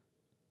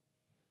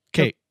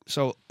 Okay,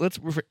 so let's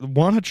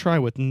want to try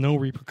with no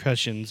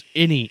repercussions,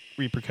 any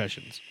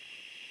repercussions,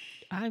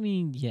 I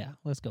mean, yeah,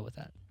 let's go with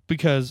that.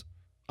 because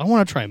I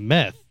want to try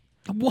meth.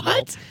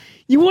 What?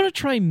 You want to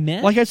try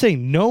meth? Like I say,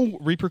 no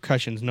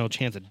repercussions, no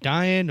chance of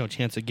dying, no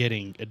chance of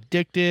getting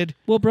addicted.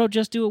 well, bro,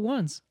 just do it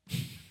once.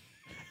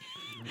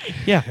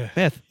 Yeah,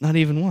 meth, not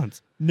even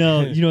once.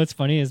 No, you know what's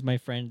funny is my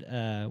friend,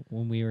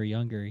 when we were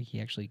younger, he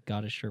actually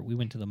got a shirt. We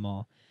went to the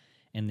mall,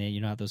 and they,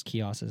 how those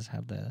kiosks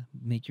have the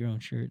make your own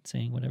shirt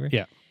saying whatever.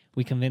 Yeah.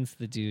 We convinced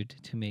the dude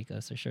to make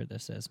us a shirt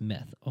that says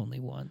 "meth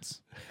only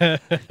once,"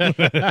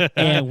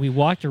 and we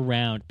walked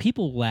around.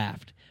 People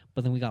laughed,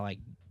 but then we got like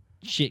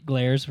shit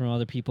glares from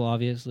other people.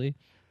 Obviously,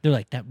 they're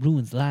like, "That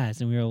ruins lives,"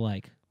 and we were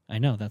like, "I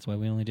know. That's why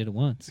we only did it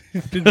once."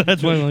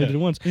 That's why I only did it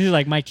once. He's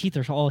like, "My teeth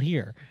are all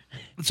here."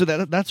 So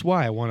that's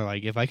why I want to,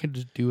 like, if I could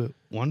just do it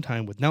one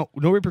time with no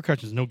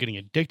repercussions, no getting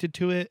addicted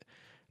to it,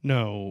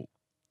 no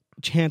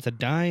chance of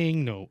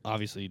dying, no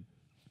obviously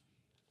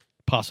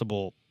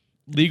possible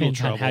legal Depends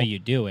on trouble. how you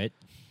do it.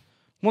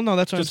 Well, no,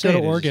 that's what Just I'm go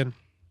saying. to is- Oregon.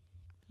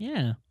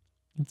 Yeah,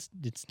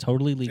 it's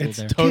totally legal It's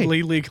there.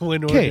 totally legal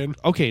in Oregon.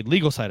 Okay,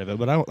 legal side of it,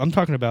 but I'm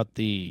talking about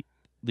the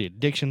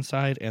addiction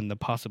side and the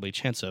possibly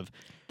chance of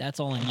That's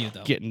all on you,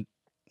 though. getting.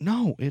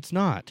 No, it's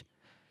not.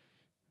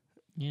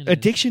 Yeah, it is.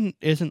 Addiction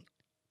isn't.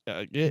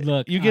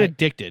 Look, you get I-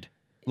 addicted.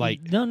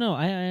 Like, no,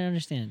 I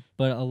understand,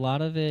 but a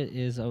lot of it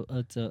is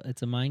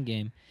it's a mind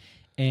game,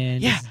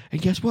 and yeah, and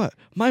guess what?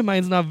 My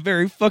mind's not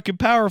very fucking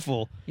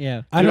powerful.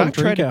 yeah. I Dude, don't I've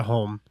tried drink to- at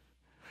home.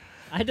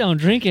 I don't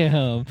drink at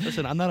home.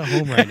 Listen, I'm not at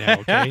home right now,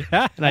 okay?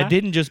 And I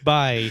didn't just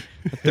buy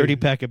a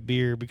 30-pack of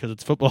beer because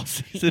it's football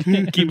season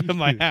and keep it in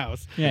my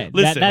house. Yeah,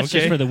 Listen, that's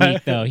okay? just for the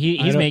week, though. He's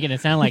don't- making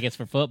it sound like it's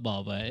for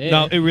football, but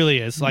No, it really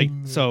is. Like,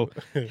 so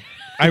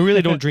I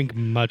really don't drink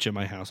much at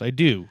my house. I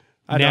do.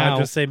 I know. Now, I'm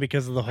just saying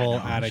because of the whole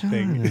addict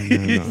thing.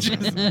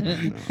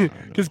 No.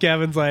 Because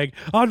Gavin's like,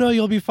 "Oh no,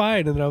 you'll be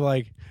fine," and then I'm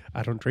like,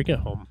 "I don't drink at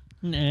home."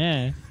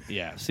 nah.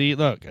 Yeah, see,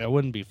 look, I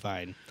wouldn't be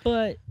fine.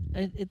 But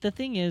the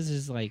thing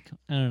is like,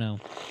 I don't know.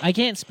 I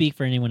can't speak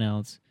for anyone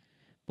else,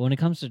 but when it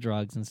comes to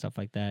drugs and stuff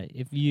like that,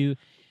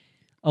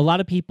 a lot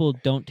of people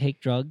don't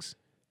take drugs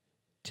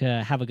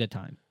to have a good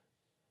time.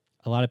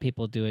 A lot of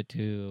people do it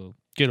to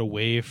Get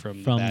away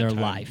from that their time.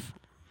 life.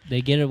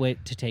 They get away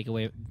to take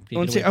away. they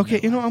I get say, away from okay,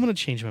 their life. I'm going to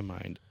change my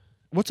mind.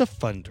 What's a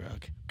fun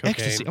drug? Cocaine.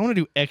 Ecstasy. I want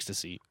to do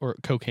ecstasy or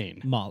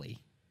cocaine.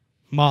 Molly.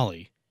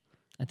 Molly.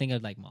 I think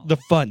I'd like Molly.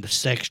 The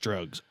sex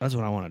drugs. That's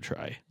what I want to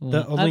try. The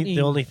Well, I only mean,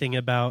 the only thing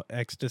about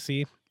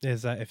ecstasy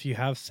is that if you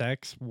have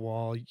sex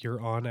while you're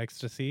on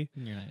ecstasy,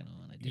 you're not gonna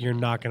want to do. you're it.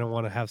 not going to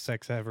want to have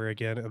sex ever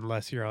again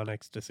unless you're on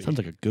ecstasy. Sounds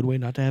like a good way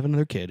not to have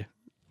another kid.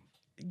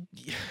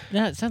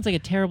 That sounds like a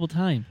terrible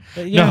time.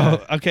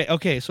 No,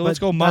 okay. So let's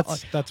go.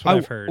 That's what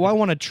I've heard. Well, I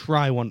want to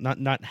try one,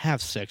 not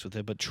have sex with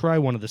it, but try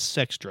one of the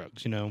sex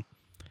drugs.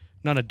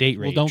 not a date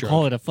Well, rate. don't drug.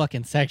 call it a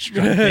fucking sex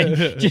drug.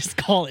 Then. Just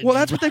call it. Well,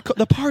 that's what they call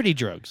the party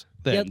drugs.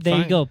 Then. Yep, there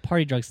you Fine. go.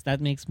 Party drugs.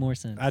 That makes more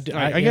sense.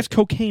 I guess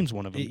cocaine's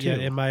one of them too. Yeah,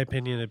 in my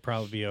opinion, it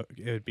would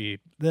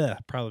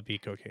be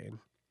cocaine.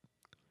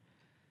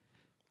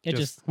 It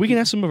just we can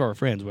ask some of our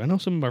friends. I know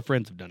some of our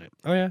friends have done it.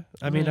 Oh yeah,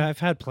 I mean, Yeah. I've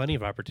had plenty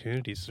of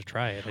opportunities to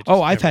try it.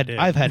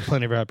 I've had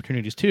plenty of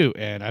opportunities too,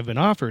 and I've been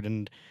offered,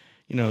 and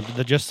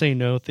the just say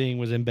no thing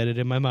was embedded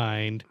in my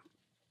mind.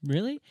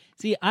 really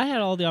see. I had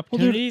all the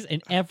opportunities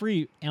and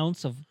every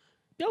ounce of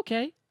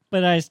okay,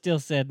 but I still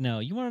said no.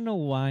 You want to know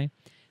why?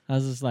 I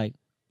was just like,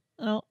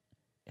 well,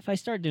 if I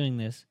start doing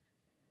this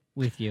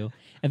with you,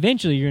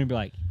 eventually you're gonna be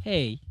like,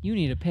 hey, you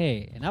need to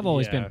pay, and I've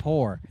always been Yeah.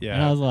 poor. Yeah.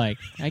 And I was like,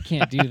 I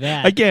can't do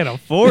that. I can't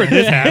afford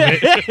this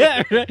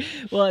habit. Right?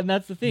 Well, and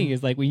that's the thing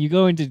is like when you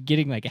go into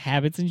getting like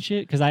habits and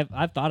shit. Because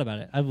I've thought about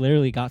it. I've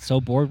literally got so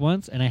bored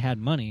once, and I had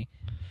money.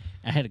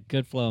 I had a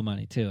good flow of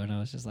money too, and I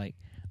was just like,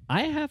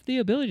 I have the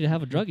ability to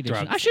have a drug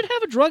addiction. Drugs. I should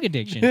have a drug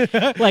addiction.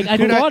 Like I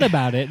thought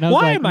about it, and I was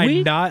Why like, am I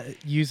we- not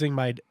using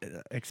my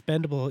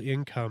expendable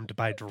income to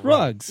buy drugs?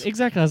 drugs?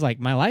 Exactly. I was like,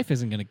 my life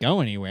isn't going to go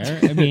anywhere.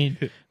 I mean,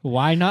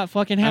 why not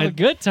fucking have I a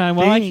good time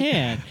while I think-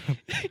 can?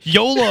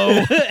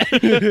 YOLO.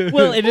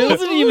 Well, it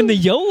wasn't even the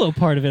YOLO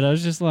part of it. I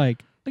was just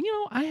like,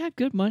 I have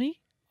good money.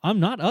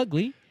 I'm not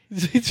ugly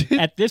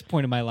at this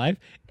point in my life.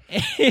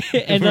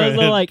 And I was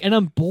like, and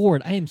I'm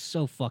bored. I am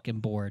so fucking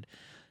bored.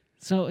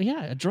 So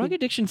yeah, a drug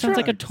addiction sounds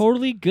like a Drugs.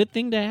 totally good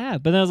thing to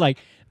have. But then I was like,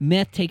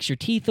 meth takes your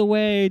teeth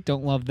away.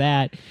 Don't love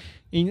that.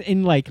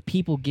 And like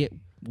people get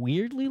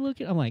weirdly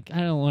looking. I'm like, I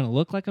don't want to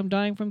look like I'm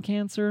dying from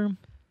cancer.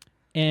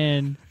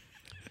 And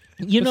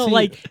see,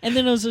 and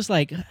then I was just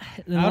like, a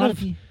lot of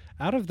people-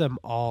 Out of them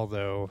all,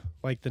 though,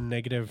 like the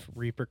negative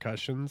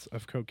repercussions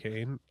of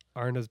cocaine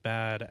aren't as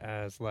bad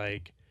as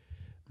like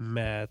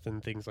meth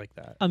and things like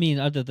that. I mean,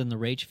 other than the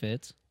rage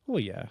fits. Well,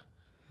 yeah,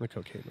 the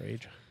cocaine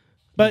rage.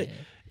 But Yeah.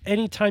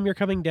 anytime you're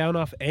coming down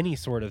off any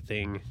sort of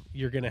thing,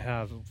 you're gonna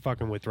have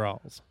fucking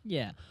withdrawals.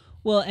 Yeah.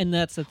 Well, and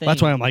that's the thing. That's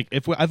why I'm like,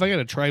 if I got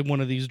to try one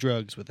of these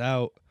drugs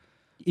without,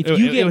 if it-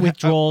 you it get would-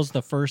 withdrawals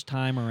the first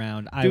time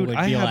around, I dude, would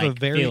I be have like, a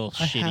very, feel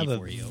I shitty have a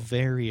for you.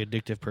 very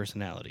addictive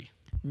personality.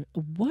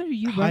 What are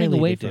you Highly running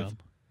away addictive. from?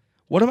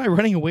 What am I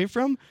running away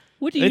from?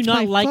 What do you It's not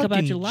my like about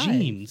fucking your life?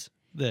 genes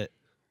that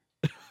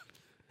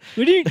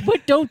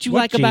What don't you What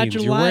like about jeans?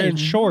 your You're life? wearing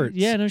shorts.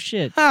 Yeah, no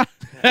shit.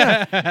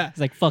 It's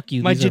like fuck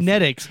you. my these are-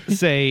 genetics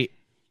say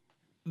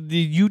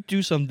you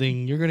do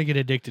something, you're gonna get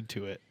addicted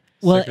to it.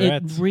 Well,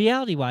 Cigarettes.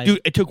 reality wise,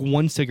 Dude, it took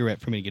one cigarette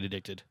for me to get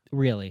addicted.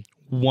 really,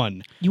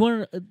 One. you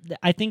want to?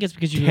 I think it's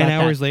because you 10 got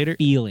hours that later?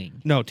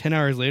 feeling. No, 10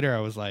 hours later, I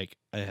was like,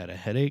 I had a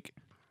headache.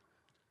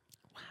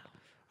 Wow.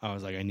 I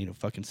was like, I need a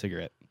fucking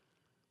cigarette.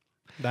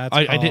 That's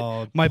I did-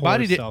 called my poor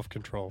body did-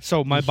 self-control.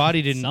 So my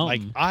body didn't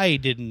like. Something. I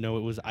didn't know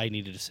it was. I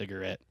needed a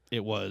cigarette.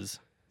 It was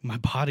my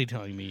body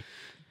telling me,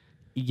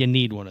 you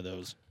need one of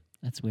those.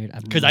 That's weird.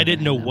 Because I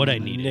didn't know what I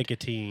needed,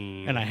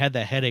 Nicotine. and I had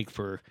that headache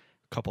for a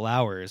couple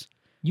hours.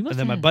 You must And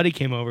then my have- buddy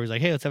came over. He's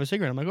like, "Hey, let's have a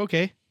cigarette." I'm like,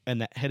 "Okay."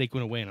 And that headache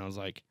went away, and I was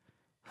like,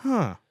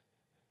 "Huh,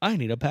 I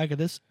need a pack of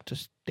this to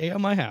stay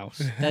on my house."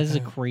 That is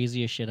the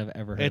craziest shit I've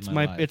ever heard. It's in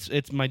my my life.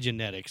 it's my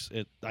genetics.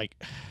 It like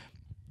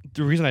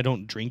the reason I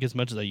don't drink as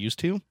much as I used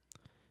to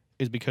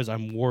is because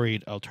I'm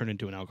worried I'll turn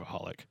into an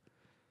alcoholic.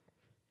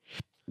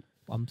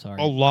 I'm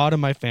sorry. A lot of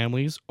my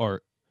families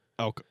are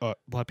a lot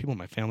of people in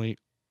my family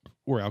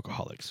were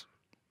alcoholics.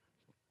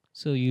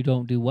 So you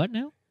don't do what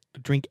now?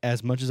 Drink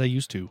as much as I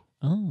used to.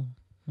 Oh,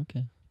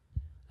 okay.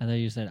 I thought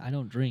you said I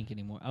don't drink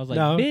anymore. I was like,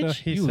 No, bitch, no,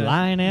 he you said-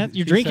 lying ass.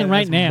 You're he drinking said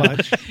right as now.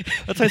 much.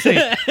 That's what I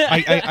say.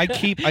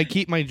 I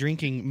keep my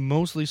drinking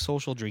mostly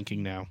social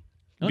drinking now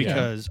Okay.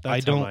 because That's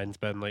I how don't mine's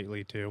been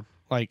lately too.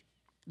 like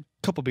a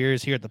couple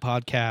beers here at the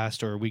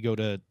podcast, or we go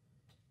to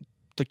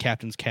the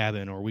captain's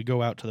cabin, or we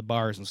go out to the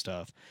bars and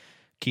stuff.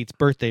 Keith's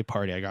birthday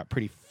party, I got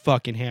pretty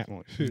fucking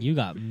hammered. You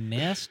got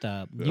messed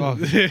up. You- Oh,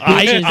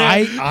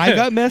 I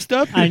got messed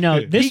up. I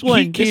know. This he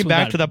one came this one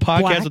back got to the a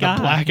podcast with a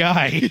black black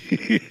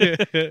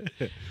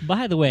eye.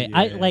 By the way,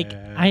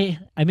 Yeah.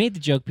 I made the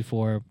joke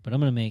before, but I'm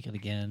gonna make it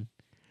again.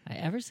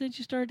 Ever since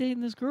you started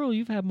dating this girl,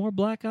 you've had more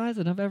black eyes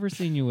than I've ever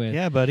seen you with.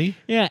 Yeah, buddy.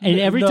 Yeah, and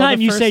every No, time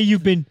the you say first-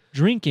 you've been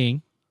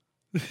drinking,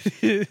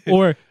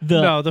 or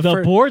the No, the the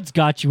fir- boards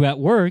got you at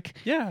work.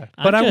 Yeah,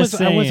 I'm but I just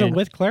wasn't saying.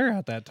 with Claire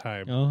at that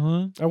time.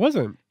 Uh I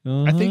wasn't.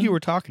 huh. I think you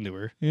were talking to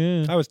her.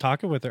 Yeah. I was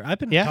talking with her. I've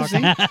been Yeah,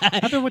 talking.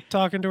 I've been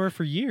talking to her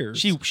for years.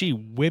 She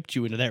whipped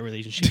you into that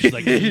relationship. She's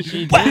like,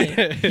 She "What?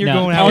 did. You're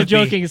No, going out all with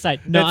me." joking aside.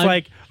 No, it's I'm-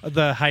 like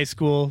the high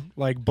school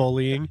like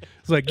bullying.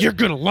 It's like you're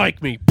gonna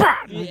like me, Bah!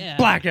 Yeah.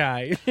 black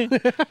eye.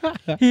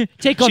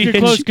 take off She- your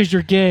and clothes she- because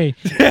you're gay.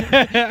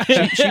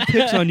 she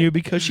picks on you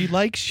because she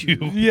likes you.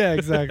 yeah,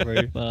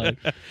 exactly. Fuck.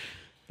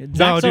 No,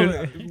 Zach's dude.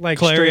 over- Like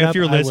Claire, straight if up,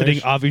 you're I listening,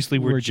 wish- obviously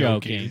we're We're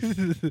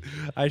joking.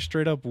 I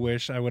straight up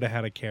wish I would have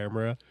had a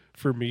camera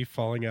for me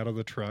falling out of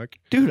the truck.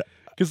 Dude,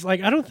 Because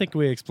like I don't think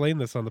we explained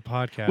this on the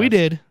podcast. We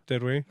did.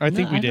 we? I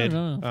think No, we I don't did.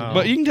 know. Oh.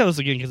 But you can tell us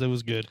again because it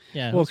was good.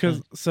 Yeah. Well, that's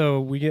because so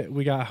we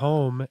got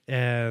home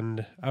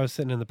and I was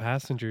sitting in the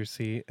passenger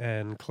seat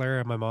and Clara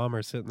and my mom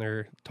are sitting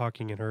there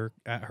talking at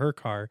her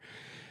car,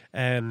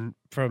 and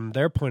from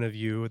their point of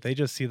view, they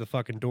just see the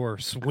fucking door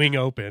swing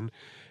open,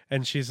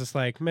 and she's just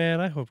like,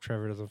 "Man, I hope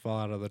Trevor doesn't fall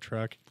out of the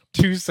truck."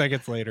 2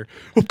 seconds later,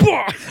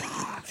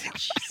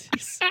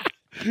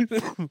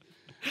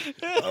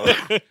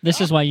 This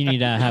is why you need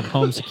to have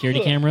home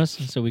security cameras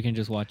so we can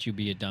just watch you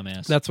be a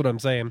dumbass. that's what I'm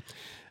saying.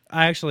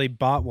 I actually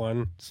bought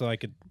one so I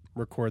could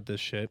record this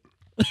shit.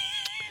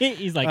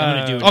 He's like, I'm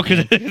gonna do it. Oh,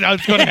 because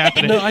it's going to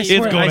happen. No, I swear,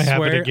 it's going to happen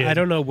swear, again. I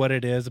don't know what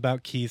it is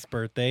about Keith's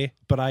birthday,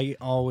 but I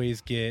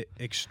always get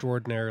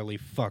extraordinarily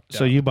fucked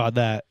So up. you bought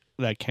that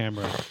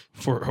camera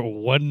for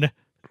one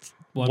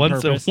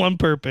purpose. one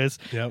purpose,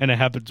 Yep. and it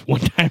happens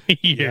one time a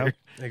year. Yep,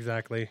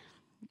 exactly.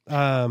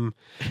 Well,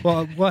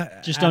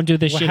 what? Just don't do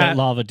this what shit ha- at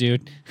lava,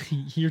 dude.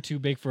 You're too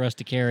big for us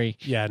to carry.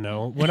 Yeah,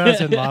 no. When I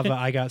was in lava,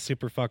 I got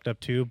super fucked up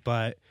too,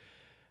 but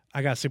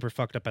I got super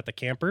fucked up at the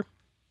camper.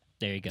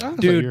 There you go. Oh.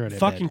 So you're in Dude, it,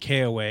 fucking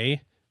KOA.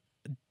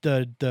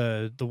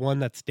 The one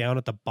that's down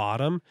at the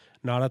bottom,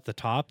 not at the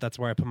top. That's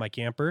where I put my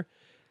camper.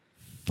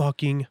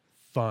 Fucking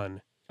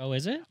fun. Oh,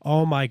 is it?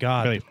 Oh my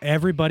god. Really?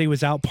 Everybody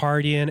was out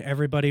partying.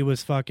 Everybody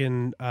was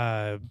fucking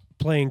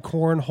playing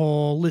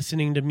cornhole,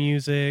 listening to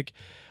music.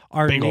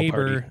 Our Big ol'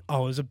 neighbor,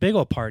 party. it was a big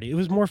old party. It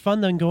was more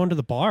fun than going to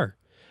the bar.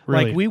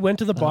 Really? Like we went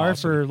to the bar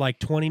awesome. for like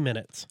 20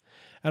 minutes.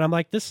 And I'm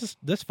like, this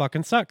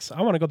fucking sucks.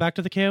 I want to go back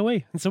to the KOA.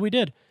 And so we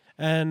did.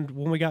 And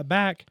when we got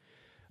back,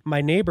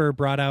 my neighbor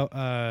brought out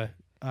a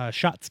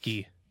shot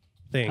ski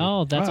thing.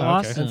 Oh, that's Oh, okay.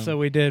 awesome. And so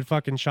we did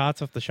fucking shots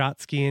with the shot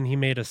ski, and he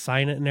made us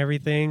sign it and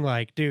everything.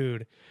 Like,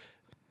 dude,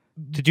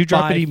 Did you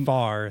drop by any?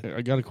 far.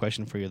 I got a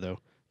question for you though.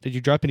 Did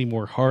you drop any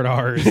more hard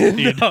R's?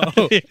 Dude?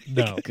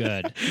 No.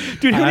 Good.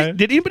 Dude,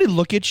 did anybody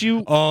look at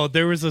you? Oh,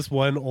 there was this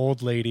one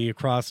old lady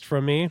across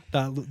from me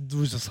that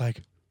was just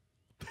like,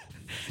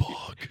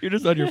 You're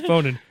just on your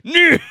phone and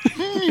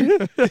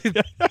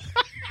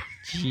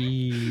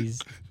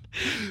Jeez.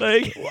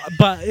 like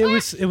but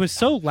it was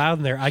so loud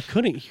in there, I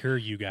couldn't hear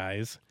you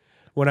guys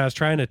when I was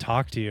trying to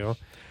talk to you.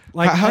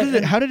 Like,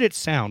 how did it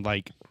sound?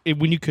 Like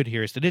when you could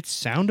hear us, did it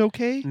sound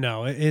okay?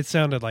 No, it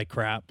sounded like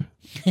crap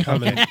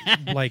coming.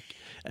 Like,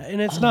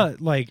 and it's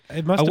not like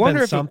it must I have wonder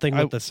been if something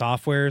I with the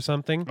software or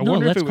something. I No,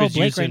 wonder if let's it call was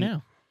Blake right using-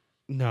 now.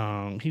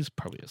 No, he's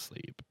probably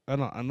asleep. I'm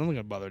not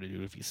gonna bother to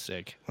do it if he's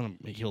sick. I'm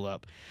gonna heal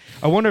up.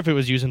 I wonder if it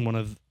was using one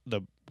of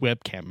the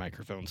webcam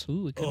microphones,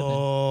 Ooh, it could have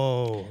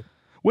Oh,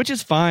 which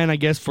is fine, I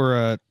guess, for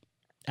been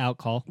out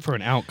call.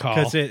 an out call.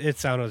 because it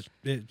sounded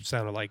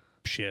like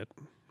shit.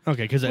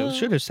 Okay, because Well- it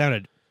should have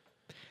sounded,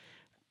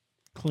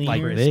 Clean.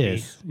 Like it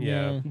is.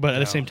 Yeah. but at No.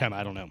 the same time,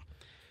 I don't know.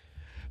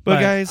 But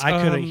guys,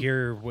 I couldn't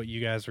hear what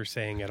you guys were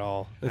saying at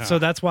all. And so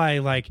that's why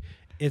like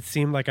it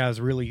seemed like I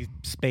was really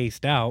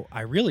spaced out.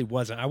 I really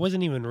wasn't. I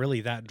wasn't even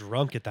really that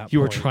drunk at that You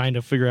were point. trying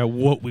to figure out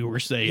what we were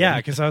saying. Yeah,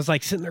 because I was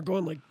like sitting there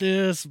going like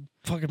this,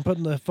 fucking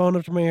putting the phone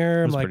up to my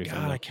ear. I'm was like, pretty fun,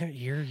 God, though. I can't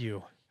hear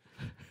you.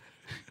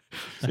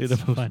 Say the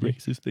That's most funny.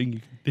 racist thing you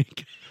can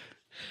think.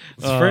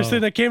 It's the first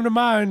thing that came to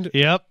mind.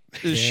 Yep,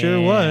 it sure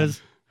Damn.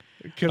 was.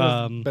 It could have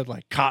Um, been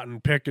like cotton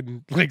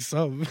picking, like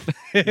some.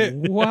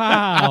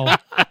 Wow.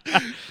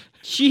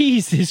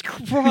 Jesus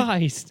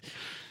Christ.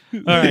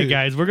 All right,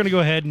 guys, we're gonna go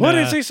ahead and What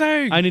is he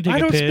saying? I need to take I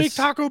a don't piss. speak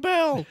Taco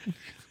Bell.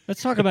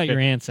 Let's talk about your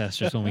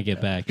ancestors when we get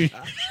back. All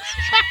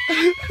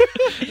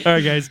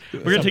right, guys, we're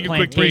gonna Some take a quick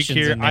break plantations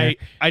here. in there.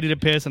 I did a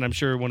piss, and I'm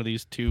sure one of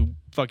these two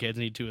fuckheads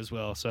need to as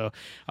well. So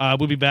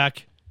we'll be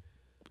back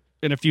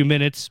in a few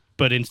minutes,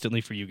 but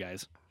instantly for you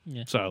guys.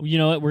 Yeah. So- you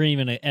know what? We're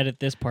even going to edit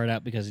this part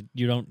out because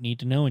you don't need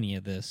to know any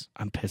of this.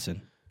 I'm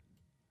pissing,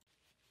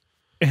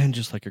 and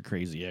just like a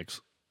crazy ex,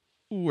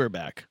 we're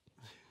back.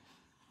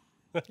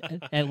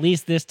 At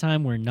least this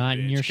time we're not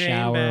in Bitch your came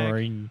shower back. or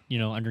in,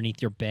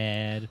 underneath your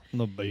bed.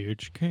 The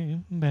bitch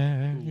came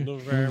back. The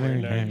very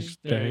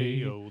next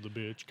day, oh, the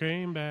bitch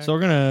came back. So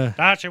we're gonna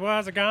Thought she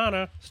was a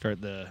goner.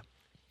 start the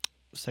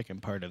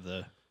second part of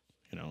the,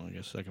 I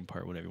guess second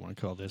part, whatever you want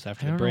to call this,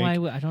 after I the don't know break.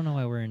 why I don't know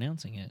why we're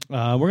announcing it.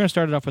 We're gonna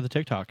start it off with a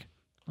TikTok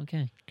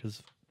Okay.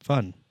 because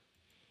fun.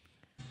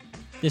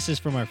 This is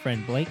from our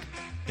friend Blake.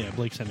 Yeah,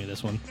 Blake sent me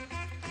this one.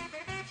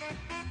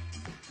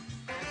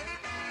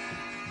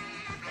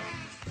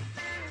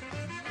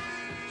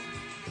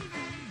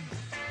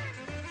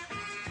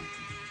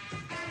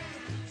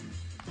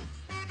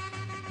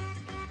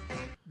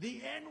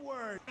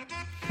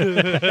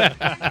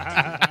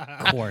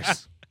 Of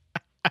course.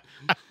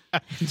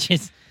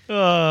 Just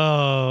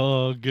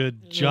Oh,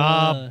 good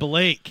job,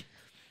 Blake.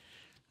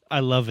 I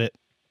love it.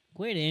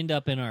 way to end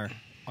up in our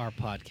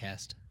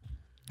podcast.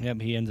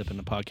 Yep, he ends up in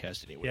the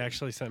podcast anyway. He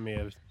actually sent me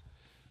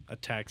a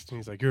text, and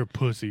he's like, "You're a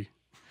pussy."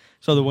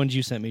 So the ones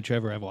you sent me,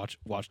 Trevor, I've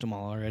watched them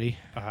all already.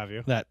 I have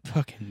you. That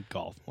fucking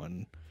golf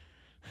one.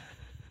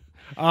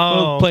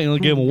 Oh, Playing a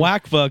little game of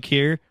whack fuck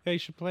here. Hey, you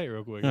should play it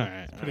real quick. All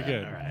right, It's pretty all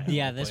good. right, all right.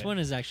 Yeah, We'll this play one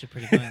is actually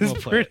pretty fun.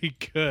 It's play it. pretty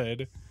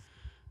good.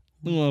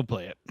 We'll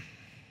play it.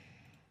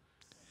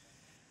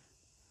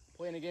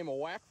 Playing a game of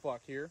whack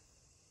fuck here.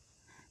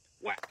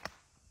 Dude,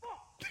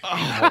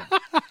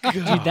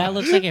 that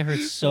looks like it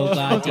hurts so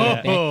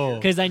goddamn Oh.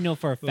 bad. Because I know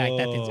for a fact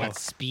that thing's got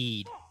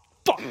speed.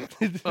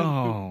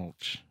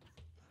 Ouch.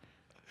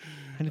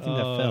 How do you think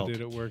that felt?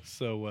 Dude, it works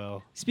so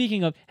well.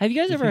 Speaking of, have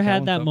you guys You ever think that had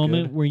one that felt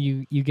moment good? where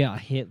you get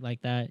hit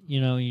like that?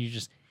 You know, you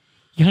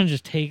kind of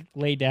just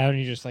lay down and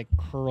you just like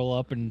curl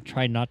up and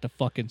try not to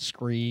fucking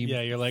scream. Yeah,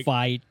 you're like-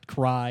 fight,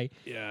 cry.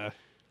 Yeah.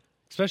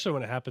 Especially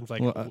when it happens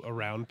like Well,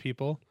 around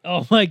people.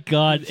 Oh my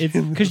god, it's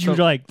because you're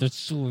like that's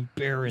so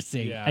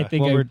embarrassing. Yeah. I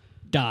think Well, I we're- would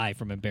die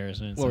from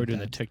embarrassment. Well, we're doing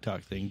the sometimes.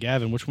 TikTok thing.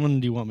 Gavin, which one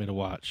do you want me to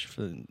watch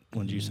for the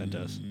ones you sent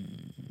us?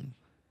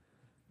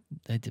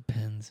 That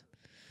depends.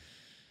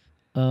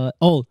 That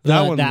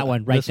That one-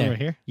 one right this one there. right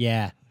here?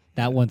 Yeah,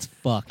 that one's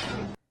fucked.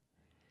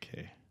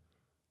 Okay.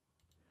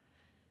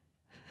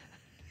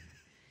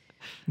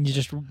 You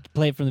just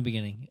play it from the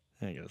beginning.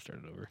 I gotta start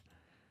it over.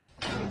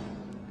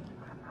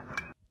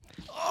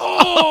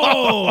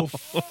 Oh,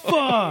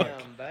 fuck.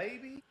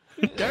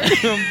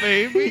 Damn,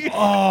 baby.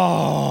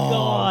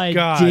 Oh,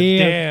 God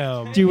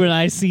damn. Dude, when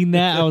I seen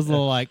that, I was a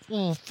little like,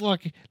 oh,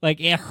 fuck. Like,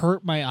 it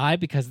hurt my eye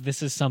because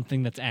this is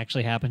something that's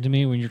actually happened to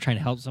me when you're trying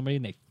to help somebody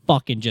and they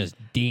fucking just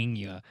ding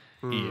you.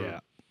 Yeah.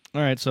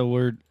 All right, so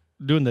we're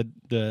doing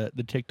the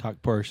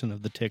TikTok portion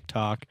of the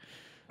TikTok.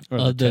 Or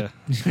Of the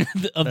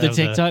Of the-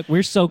 TikTok.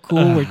 We're so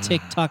cool. We're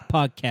TikTok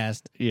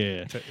podcast.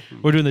 yeah.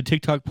 We're doing the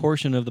TikTok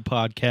portion of the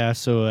podcast.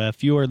 So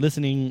if you are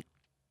listening,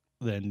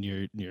 then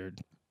you're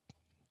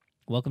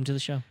Welcome to the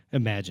show.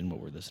 imagine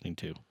what we're listening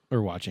to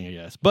or watching, I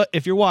guess. But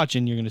if you're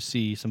watching, you're going to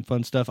see some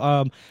fun stuff.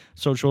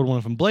 So showed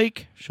one from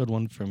Blake, showed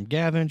one from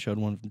Gavin, showed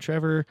one from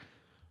Trevor.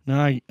 No,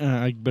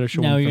 I better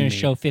show Now one you're from going me. to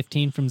show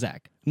 15 from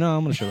Zach. No,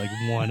 I'm going to show like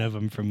one of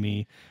them from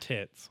me.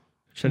 Tits.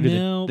 Should I do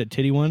No. the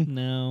titty one?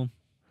 No.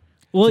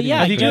 Well, yeah,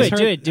 Have you do guys it, heard-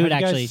 do it, do have it, you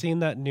guys actually. seen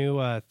that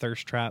new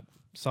Thirst Trap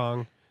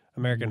song?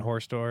 American Horror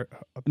Story?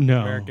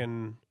 No.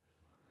 American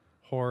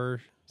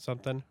Horror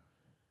something?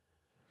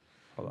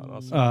 Hold on,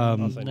 I'll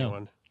send no. you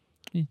one.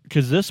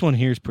 Because this one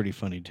here is pretty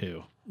funny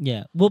too.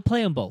 Yeah, we'll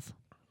play them both.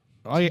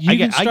 I You get,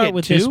 can start I get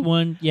with two? this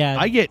one. Yeah.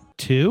 I get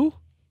two?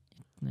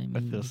 mean,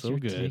 feel it's so your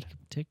good.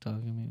 TikTok. I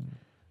mean,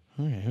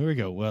 Okay, here we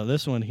go. Well,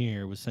 this one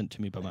here was sent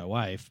to me by my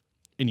wife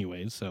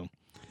anyways, so.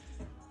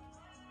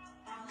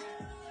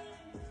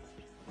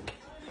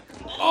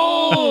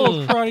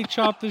 Oh, karate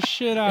chopped the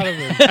shit out of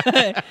him.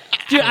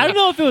 dude, I don't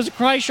know if it was a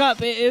cry shot,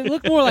 but it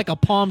looked more like a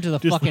palm to the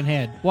fucking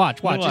head.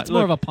 Watch. Look, It's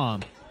more look. of a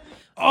palm.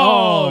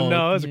 Oh,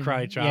 no, it was a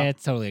karate chop. Yeah,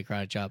 it's totally a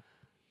karate chop.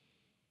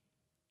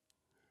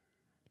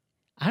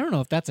 I don't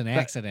know if that's an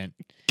accident.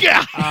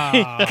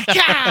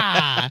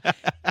 Ah.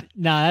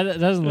 Nah, that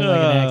doesn't look like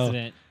an Oh.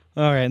 accident.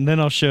 All right, and then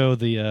I'll show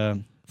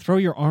the Throw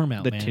your arm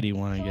out, man. titty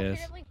one, I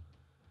guess.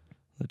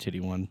 The titty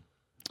one.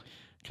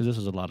 Because this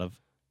was a lot of.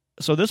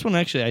 So this one,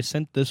 actually, I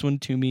sent this one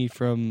to me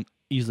from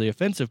Easily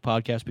Offensive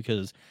podcast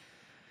because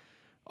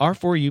our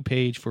For You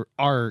page for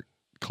our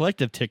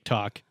collective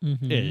TikTok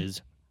Mhm.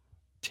 is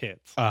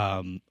Tits.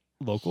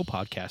 local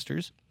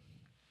podcasters,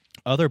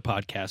 other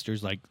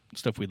podcasters, like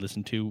stuff we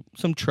listen to,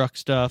 some truck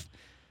stuff,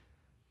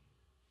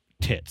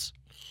 tits.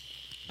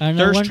 I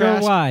Thirst wonder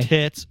traps, why.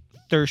 tits,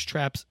 thirst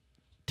traps,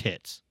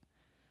 tits.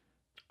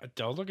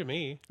 Don't look at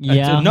me.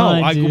 Yeah,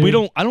 no, huh,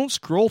 dude. I don't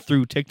scroll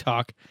through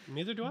TikTok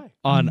Neither do I.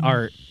 on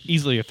our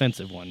Easily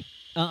Offensive one.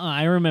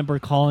 I remember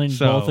calling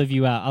So- both of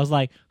you out. I was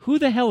like, "Who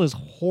the hell is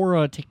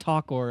Hora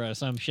TikTok or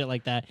some shit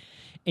like that?"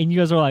 And you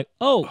guys were like,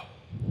 "Oh,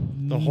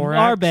 The our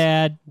Horax?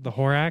 bad." The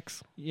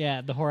Horax?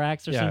 Yeah, the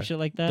Horax or Yeah, some shit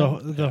like that.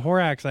 The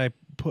Horax I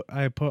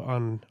put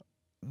on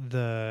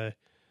the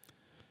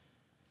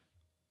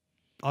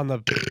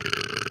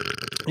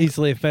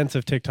Easily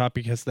Offensive TikTok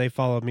because they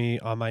follow me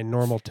on my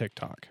normal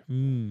TikTok.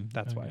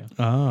 That's why.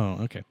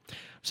 Oh, okay.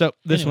 So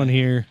this Anyway. one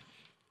here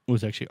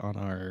was actually on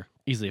our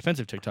Easily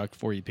Offensive TikTok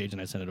For You page,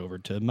 and I sent it over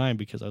to mine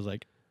because I was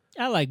like,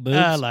 I like boobs.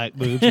 I like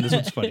boobs, and this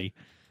one's funny.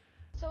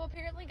 So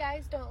apparently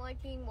guys don't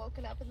like being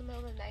woken up in the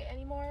middle of the night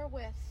anymore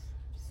with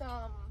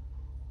some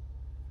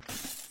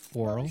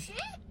Oral.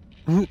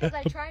 because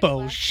I tried it last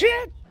Bullshit.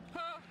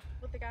 night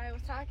with the guy I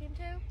was talking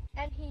to,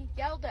 and he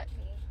yelled at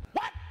me.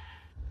 What?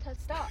 To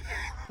stop.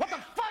 What the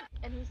fuck?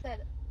 And he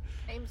said,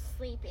 "I'm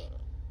sleeping."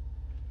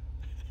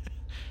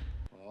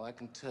 All I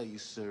can tell you,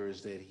 sir,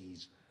 is that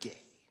he's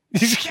gay.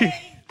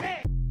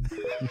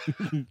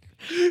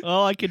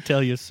 All I can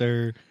tell you,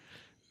 sir,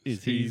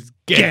 is he's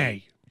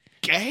gay.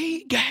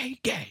 Gay, gay,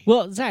 gay.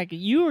 Well, Zach,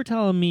 you were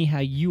telling me how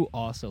you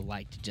also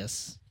like to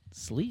just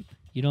sleep.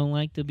 You don't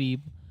like to be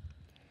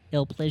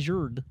ill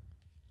pleasured.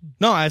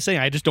 No, I was saying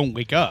I just don't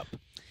wake up.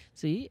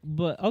 See,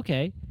 but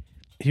okay.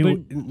 He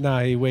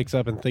But- he wakes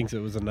up and thinks it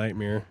was a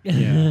nightmare.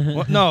 Yeah.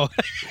 Well, no.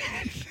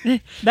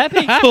 That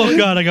makes Oh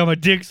God, I got my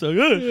dick so.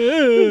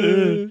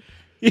 No,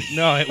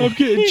 I'm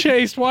getting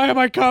chased. Why am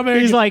I coming?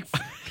 He's like,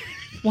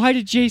 "Why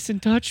did Jason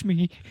touch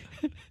me?"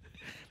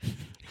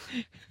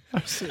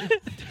 I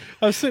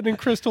was sitting in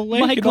Crystal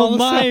Lake and Michael all of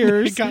a sudden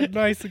Myers. it got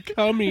nice and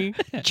cummy.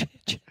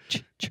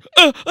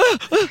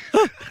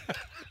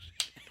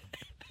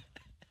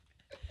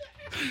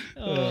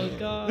 Oh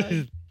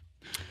God.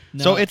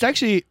 So No. it's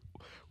actually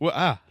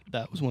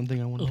that was one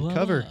thing I wanted to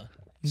cover.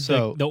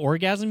 So the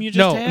orgasm you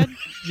just had.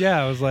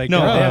 Yeah, I was like, No,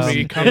 damn, are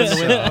you coming it's,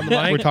 on the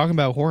mic? we're talking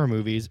about horror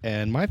movies,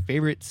 and my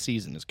favorite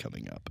season is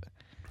coming up.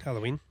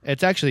 Halloween?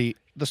 It's actually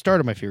the start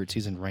of my favorite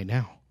season right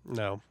now.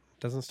 No,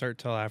 doesn't start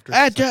till after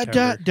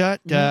September.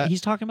 No,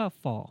 he's talking about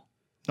fall.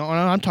 No,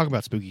 I'm talking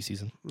about spooky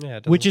season. Yeah,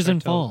 it Which doesn't is start in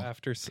till fall.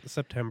 after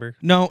September.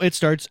 No, it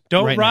starts.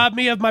 Don't right rob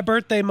me of my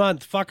birthday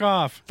month. Fuck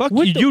off. Now. Fuck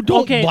What you! the- You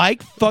don't okay.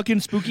 like fucking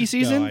spooky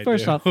season? No, I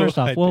First do. off,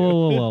 I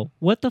whoa.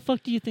 What the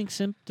fuck do you think?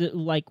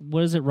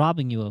 What is it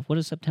robbing you of? What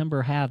does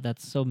September have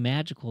that's so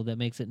magical that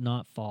makes it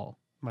not fall?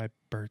 My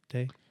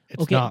birthday.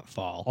 It's Okay. not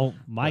fall. Oh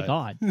my But-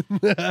 God,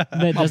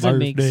 that doesn't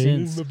make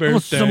sense.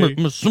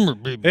 I'm a summer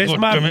baby. It's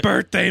God my damn it.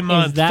 birthday Is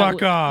month. that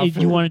Fuck off.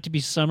 You want it to be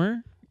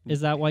summer?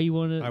 Is that why you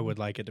want it? I would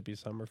like it to be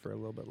summer for a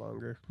little bit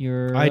longer.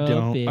 You're I a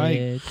don't.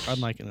 bitch.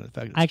 I'm liking the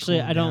fact. It's Actually,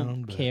 cooling I don't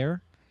down, but-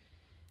 care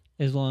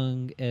as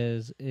long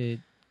as it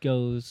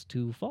goes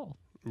to fall.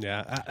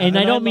 Yeah, And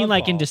I don't mean love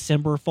like in fall.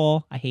 December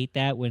fall. I hate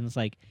that when it's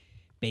like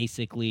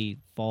basically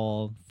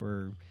fall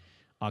for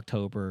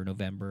October,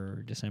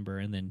 November, December,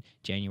 and then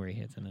January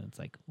hits, and then it's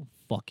like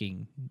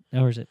fucking.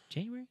 Or is it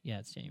January? Yeah,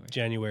 it's January.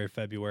 January,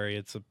 February.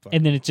 It's a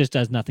And then it just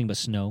does nothing but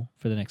snow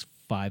for the next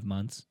 5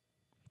 months.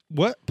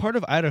 What part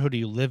of Idaho do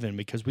you live in?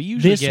 Because we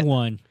usually This get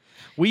one,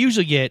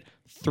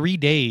 3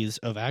 days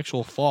of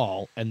actual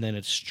fall, and then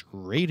it's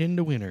straight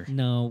into winter.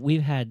 no,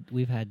 we've had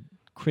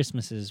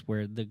Christmases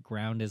where the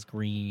ground is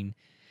green.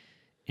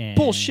 And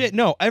Bullshit.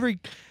 No,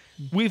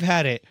 we've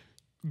had it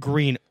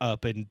green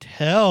up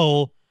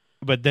until,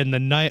 but then the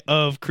night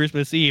of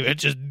Christmas Eve, it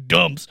just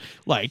dumps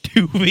like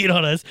 2 feet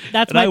on us.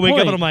 That's and my I wake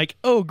point. up and I'm like,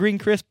 oh, green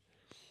crisp.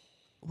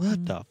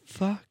 What the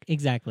fuck?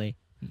 Exactly.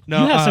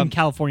 No, you have some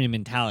California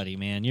mentality,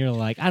 man. You're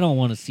like, I don't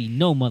want to see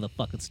no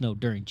motherfucking snow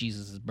during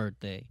Jesus'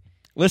 birthday.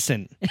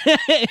 listen.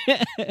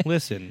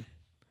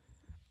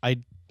 I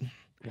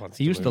Wants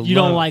used move to You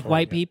don't love like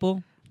white California.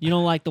 people? You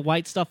don't like the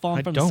white stuff falling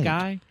I from don't. the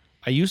sky?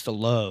 used to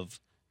love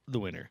the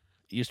winter.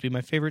 It used to be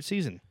my favorite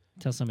season.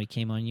 Until somebody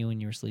came on you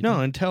when you were sleeping. No,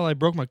 until I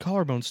broke my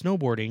collarbone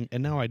snowboarding,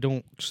 and now I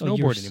don't Oh, snowboard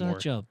you're anymore.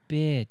 such a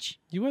bitch.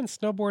 You went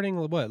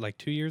snowboarding what, like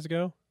 2 years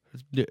ago?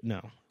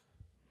 No.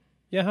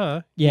 Yeah,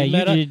 huh? Yeah, you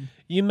met did.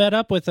 You met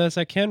up with us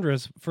at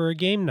Kendra's for a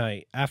game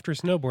night after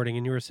snowboarding,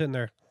 and you were sitting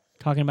there.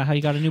 Talking about how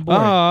you got a new board.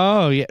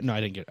 Oh, yeah. No,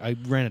 I didn't get it. I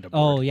rented a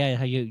board. Oh, yeah,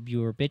 how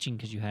you were bitching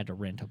because you had to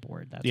rent a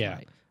board. That's Yeah.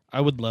 right. I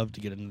would love to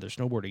get another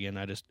snowboard again.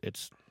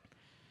 It's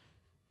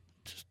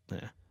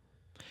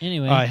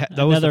Anyway, that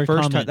was another the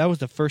first time. comment. That was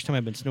the first time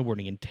I've been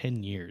snowboarding in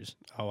 10 years,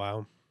 Oh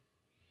wow!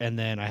 and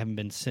then I haven't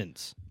been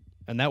since.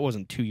 And that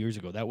wasn't 2 years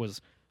ago. That was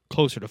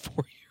closer to 4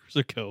 years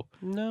ago.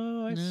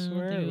 No, I No, I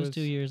swear think it was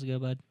 2 years ago,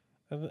 bud.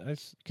 I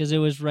Because it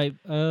was right.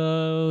 It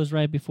was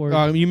right before.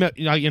 You met.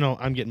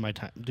 I'm getting my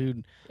time,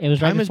 dude. it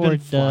was right time has before been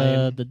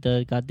flying.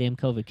 the goddamn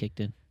COVID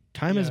kicked in.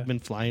 Time has Yeah. been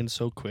flying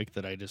so quick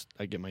that I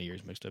get my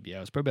years mixed up. Yeah,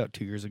 it was probably about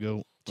 2 years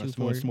ago. Last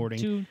time I was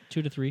snowboarding.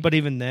 Two to three. But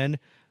even then,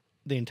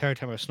 the entire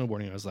time I was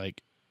snowboarding, I was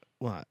like,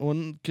 "What?" Well,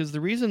 because the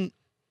reason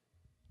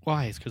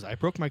why is because I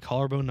broke my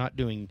collarbone not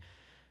doing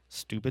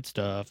stupid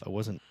stuff. I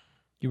wasn't.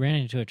 you ran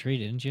into a tree,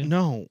 didn't you?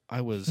 No,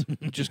 I was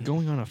just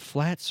going on a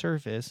flat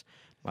surface.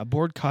 My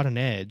board caught an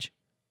edge,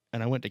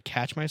 and I went to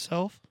catch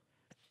myself,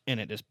 and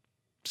it just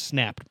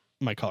snapped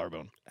my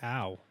collarbone.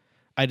 Ow!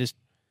 I just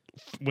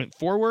went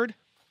forward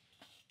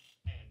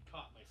and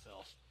caught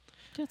myself.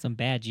 You had some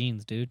bad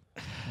genes, dude.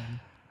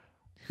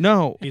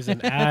 No, He's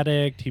an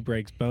addict. He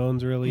breaks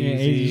bones really Yeah,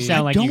 easy. you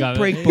sound like don't you got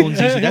break bones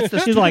easy. That's the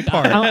He's stupid like,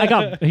 part. I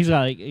got. He's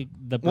got like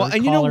the bird Well,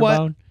 and you know what?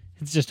 collarbone.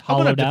 It's just I'm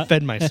gonna hollowed out.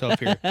 defend myself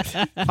here.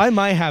 I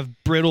might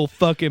have brittle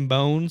fucking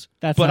bones,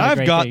 That's but not a I've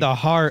great got thing. the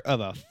heart of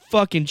a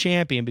fucking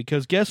champion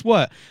because guess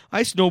what?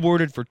 I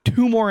snowboarded for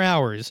 2 more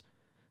hours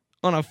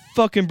on a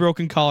fucking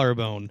broken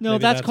collarbone. No,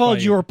 Maybe that's that's called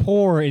why you're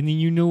poor, and then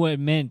you knew what it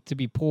meant to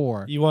be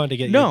poor. You wanted to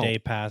get No. your day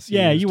pass.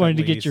 Yeah, used you wanted at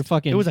to get your least.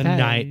 fucking. It was a pass.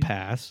 night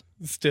pass.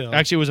 Still.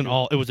 Actually,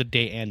 it was a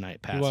day and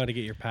night pass. You wanted to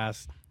get your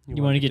pass.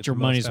 You wanted to get your the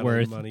most money's out of the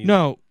worth. money.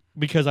 No,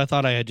 because I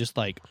thought I had just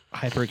like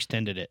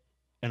hyperextended it,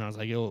 and I was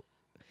like,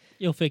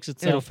 You'll fix it'll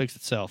itself. fix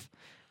itself.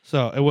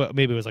 So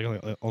maybe it was like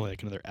only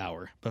like another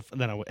hour. But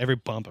then every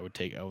bump I would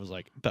take, I was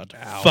like about to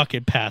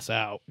fucking pass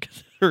out because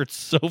it hurts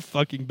so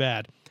fucking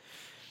bad.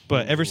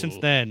 But ever since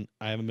then,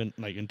 I haven't been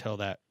like until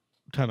that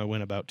time I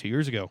went about 2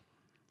 years ago.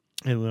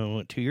 And when I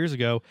went 2 years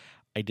ago,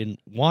 I didn't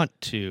want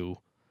to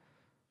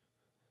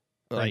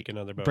break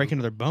another bone. break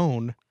another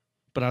bone,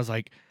 but I was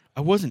like,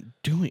 I wasn't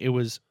doing it.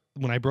 Was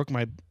when I broke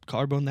my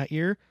collarbone that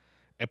year,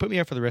 it put me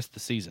out for the rest of the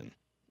season,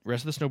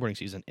 rest of the snowboarding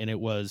season, and it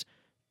was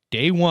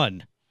day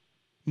one,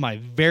 my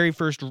very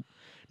first,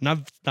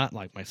 not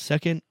like my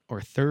second or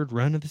third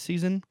run of the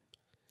season,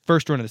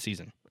 first run of the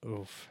season,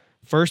 Oof.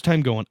 first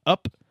time going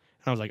up,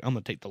 and I was like, I'm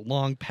gonna take the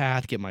long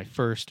path, get my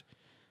first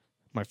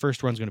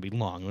run's gonna be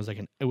long.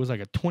 It was like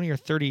a 20 or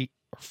 30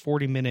 or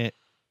 40 minute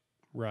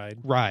Ride.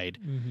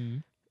 Mm-hmm.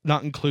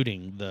 not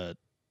including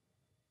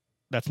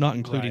that's not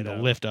including Ride the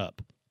up. lift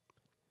up.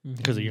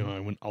 Because Mm-hmm. I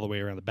went all the way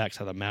around the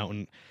backside of the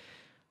mountain.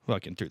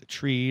 fucking through the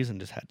trees and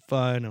just had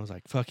fun. I was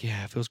like, fuck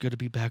yeah, it feels good to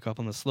be back up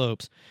on the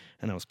slopes.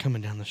 And I was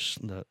coming down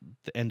the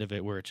end of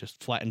it where it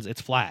just flattens.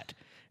 It's flat,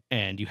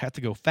 and you have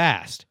to go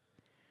fast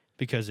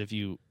because if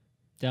you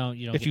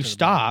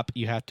stop,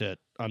 you have to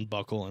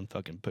unbuckle and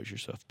fucking push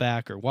yourself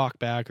back or walk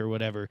back or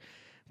whatever.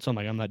 So I'm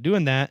like, I'm not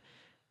doing that.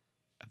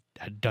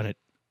 I'd done it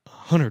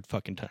 100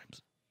 fucking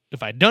times.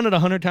 If I'd done it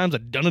 100 times,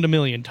 I'd done it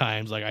 1,000,000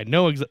 times. Like I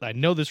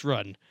know this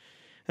run,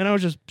 and I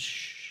was just,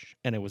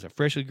 and it was a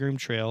freshly groomed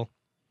trail,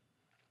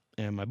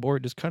 and my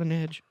board just cut an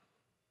edge,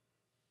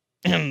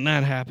 and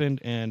that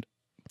happened, and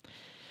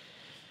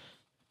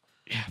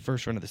yeah,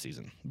 first run of the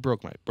season,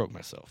 broke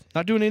myself.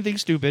 Not doing anything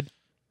stupid,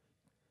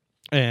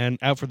 and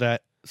out for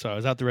that. So I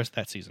was out the rest of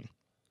that season.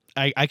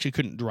 I actually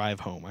couldn't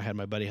drive home. I had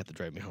my buddy have to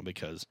drive me home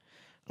because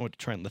I went to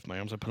try and lift my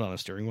arms. I put on a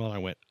steering wheel, and I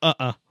went,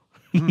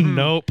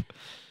 nope.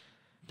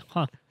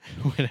 Huh.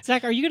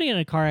 Zach, are you going to get in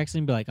a car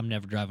accident and be like, I'm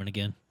never driving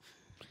again?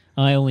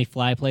 I only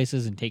fly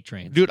places and take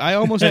trains. Dude, I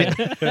almost did.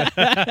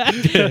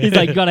 He's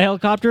like, got a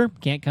helicopter?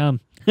 Can't come.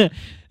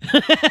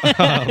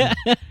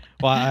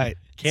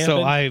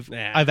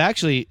 I've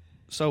actually,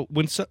 so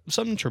when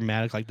something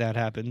traumatic like that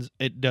happens,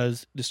 it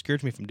does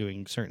discourage me from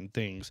doing certain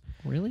things.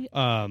 Really?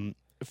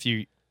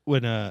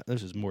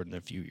 This is more than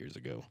a few years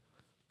ago,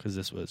 because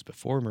this was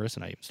before Marissa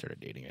and I even started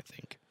dating, I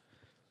think.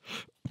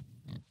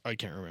 I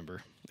can't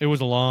remember. It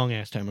was a long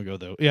ass time ago,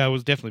 though. Yeah, it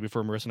was definitely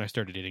before Marissa and I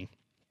started dating,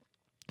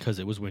 because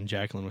it was when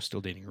Jacqueline was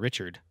still dating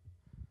Richard.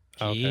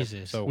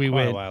 Jesus. So we quite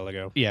went a while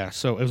ago. Yeah,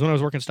 so it was when I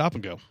was working Stop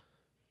and Go.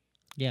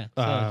 Yeah.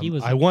 So he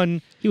was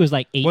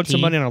like 18. Won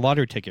some money on a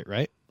lottery ticket,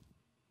 right?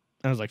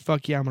 And I was like,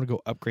 fuck yeah, I'm going to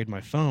go upgrade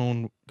my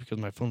phone because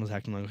my phone was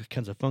acting like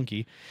kinds of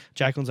funky.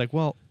 Jacqueline's like,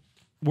 well,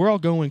 we're all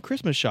going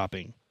Christmas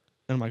shopping.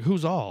 And I'm like,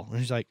 who's all? And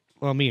she's like,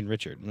 well, me and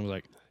Richard. And I was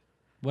like,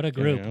 what a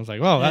group. And I was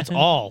like, oh, that's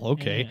all.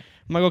 Okay. Yeah.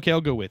 I'm like, okay,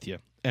 I'll go with you.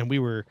 And we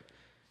were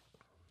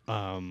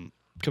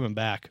coming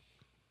back.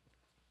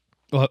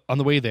 Well, on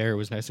the way there, it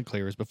was nice and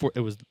clear.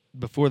 It was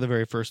before the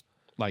very first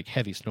like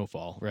heavy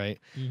snowfall, right?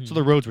 Mm-hmm. So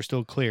the roads were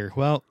still clear.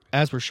 Well,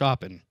 as we're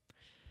shopping,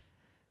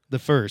 the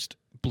first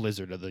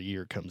blizzard of the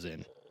year comes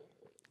in.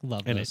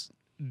 Love and this.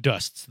 It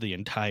dusts the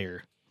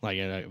entire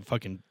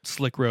fucking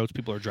slick roads.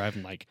 People are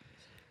driving like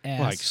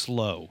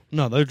slow.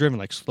 No, they're driving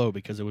like slow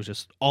because it was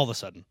just all of a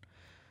sudden.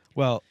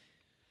 Well,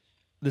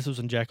 this was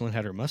when Jacqueline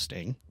had her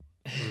Mustang.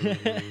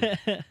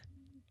 I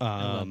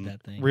love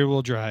that thing. Rear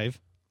wheel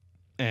drive,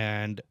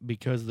 and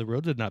because the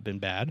roads had not been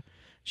bad,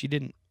 she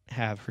didn't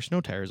have her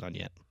snow tires on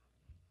yet.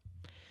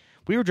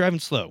 We were driving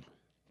slow,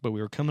 but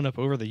we were coming up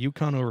over the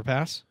Yukon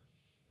overpass,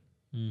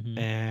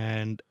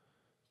 and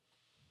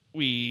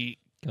we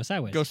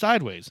go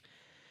sideways,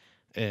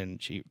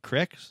 and she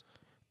corrects,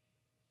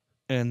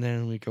 and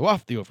then we go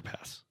off the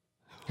overpass,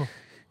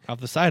 off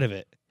the side of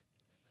it.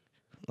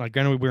 Like,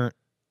 granted, we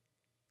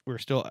were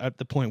still at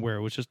the point where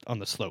it was just on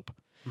the slope,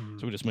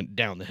 so we just went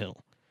down the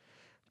hill.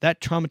 That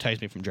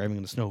traumatized me from driving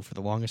in the snow for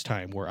the longest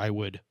time, where I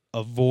would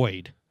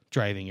avoid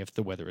driving if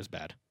the weather is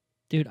bad.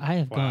 Dude, I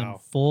have gone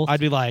full.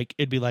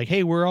 It'd be like,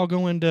 hey, we're all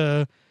going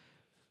to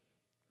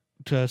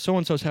so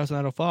and so's house in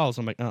Idaho Falls.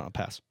 I'm like, oh, I'll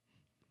pass.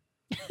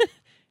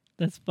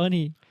 That's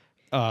funny.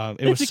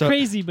 It's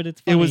crazy, but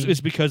it's funny.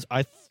 It's because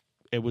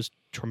it was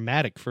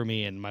traumatic for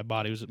me, and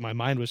my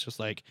mind was just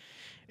like,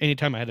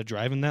 anytime I had to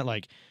drive in that,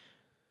 like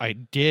I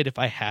did if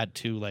I had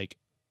to, like,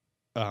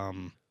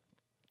 because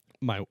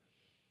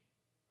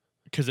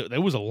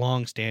it was a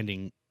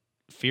long-standing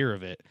fear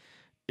of it.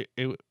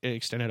 It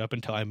extended up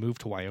until I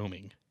moved to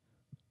Wyoming,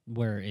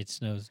 where it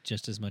snows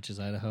just as much as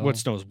Idaho. What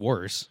snows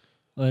worse?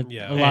 A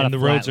lot of the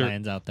roads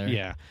lands out there.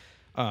 Yeah,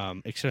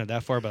 extended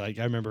that far. But like,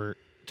 I remember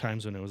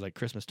times when it was like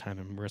Christmas time,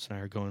 and Marissa and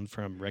I are going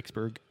from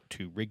Rexburg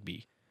to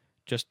Rigby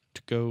just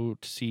to go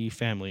to see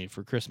family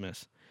for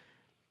Christmas,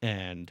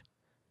 and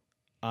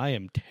I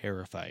am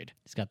terrified.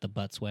 He's got the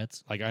butt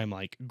sweats. Like, I'm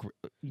like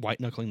white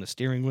knuckling the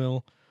steering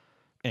wheel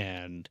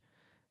and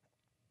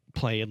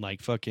playing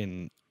like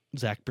fucking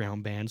Zach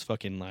Brown Band's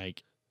fucking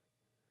like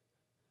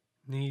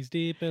knees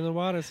deep in the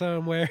water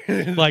somewhere.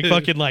 Like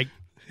fucking like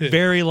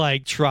very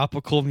like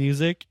tropical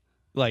music.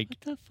 Like,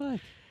 what the fuck?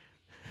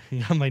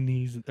 On my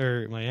knees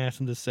or my ass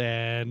in the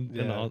sand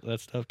and all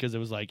that stuff, because it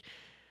was like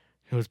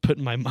it was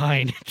putting my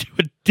mind into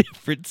a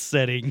different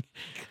setting.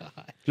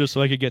 God. Just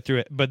so I could get through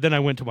it. But then I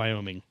went to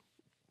Wyoming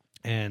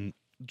and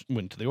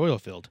went to the oil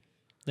field.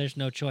 There's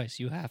no choice.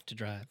 You have to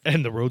drive.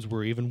 And the roads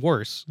were even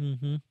worse.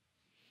 Mm-hmm.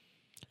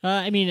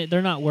 I mean,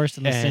 they're not worse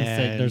in the sense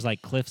that there's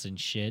like cliffs and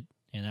shit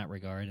in that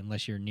regard,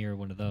 unless you're near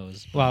one of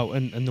those. Wow,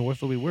 and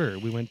north we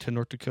went to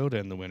North Dakota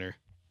in the winter.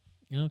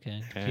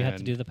 Okay, so you have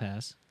to do the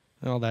pass.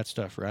 All that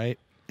stuff, right?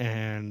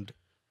 And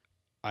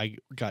I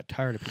got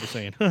tired of people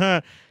saying,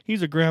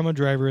 he's a grandma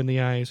driver in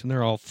the ice, and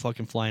they're all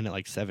fucking flying at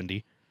like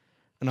 70.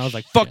 And I was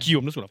like, fuck you,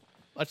 I'm just gonna,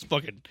 that's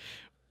fucking,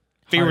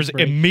 fear was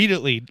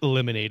immediately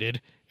eliminated,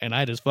 and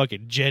I just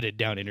fucking jetted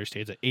down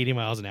interstates at 80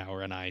 miles an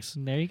hour on ice.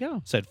 There you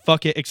go. Said,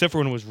 fuck it, except for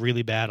when it was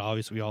really bad,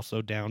 obviously we all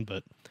slowed down,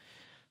 but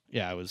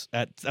yeah,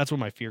 that's when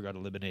my fear got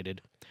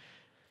eliminated.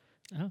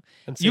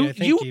 And see, You I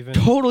think you even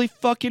totally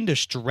fucking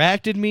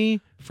distracted me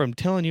from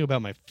telling you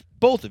about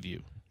both of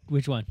you.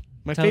 Which one?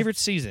 My Tell us- favorite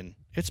season.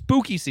 It's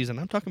spooky season.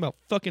 I'm talking about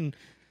fucking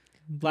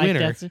Like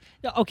winter.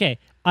 okay.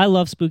 I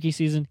love spooky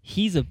season.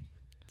 He's a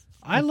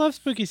I love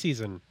spooky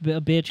season.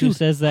 bitch who Dude,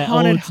 says that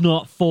haunted- it's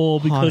not fall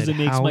because haunted it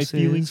makes my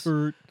feelings houses.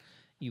 hurt.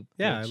 You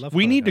Yeah, I bitch. love.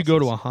 We need to go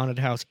to a haunted haunted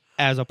house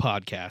as a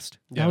podcast.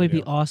 That would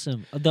be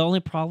awesome. The only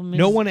problem is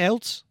No one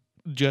else,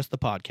 just the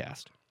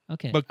podcast.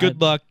 Okay, But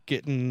good luck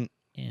getting.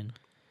 in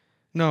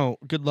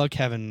Good luck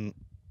having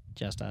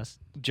just us.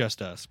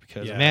 just us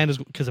because Yeah.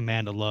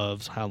 Amanda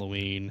loves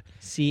Halloween.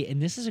 See,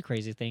 and this is a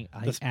crazy thing.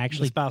 I The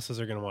actually spouses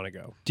are going to want to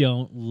go.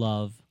 don't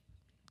love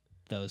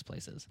those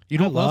places. You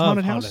don't I love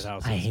haunted houses.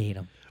 house? I hate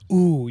them.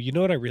 Ooh, you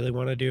know what I really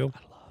want to do?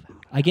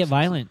 I get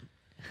violent.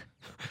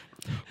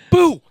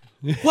 Boo!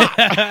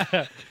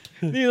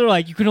 They're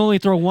like, you can only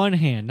throw one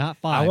hand, not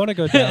five. I want to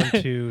go down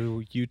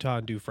to Utah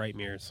and do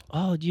Frightmares.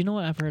 Oh, do you know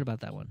what? I've heard about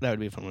that one. That would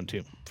be a fun one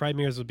too.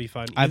 Frightmares would be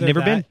fun. I've Either never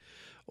that been.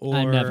 Or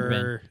I've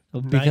never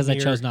been because I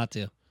chose not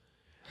to.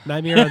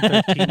 Nightmare on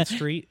 13th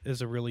Street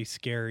is a really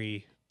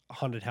scary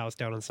haunted house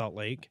down in Salt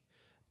Lake.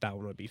 That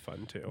one would be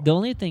fun too. The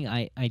only thing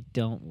I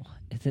don't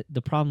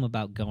the problem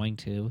about going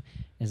to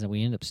is that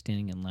we end up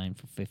standing in line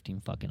for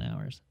 15 fucking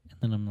hours,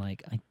 and then I'm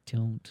like, I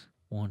don't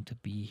want to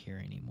be here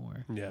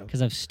anymore Yeah.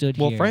 because I've stood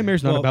Well, here.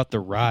 Frightmare's not Well- about the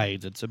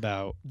rides. It's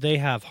about They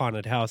have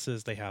haunted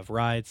houses. They have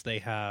rides. They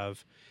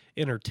have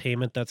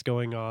entertainment that's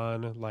going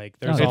on. Like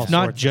there's Oh, all it's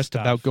not sorts of just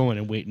stuff. about going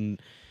and waiting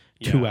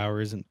 2 Yeah.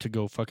 hours and to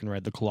go fucking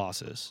ride the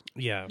Colossus.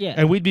 Yeah. Yeah,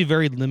 And we'd be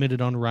very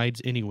limited on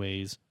rides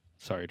anyways.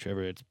 Sorry,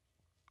 Trevor.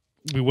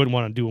 We wouldn't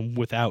want to do them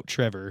without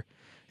Trevor,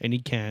 and he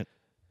can't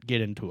get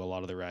into a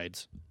lot of the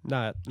rides.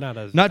 Not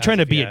as Not trying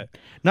as to be yet.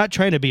 not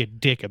trying to be a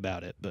dick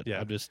about it, but Yeah.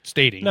 I'm just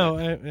stating. No,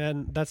 that.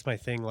 and that's my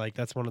thing. Like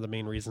that's one of the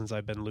main reasons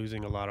I've been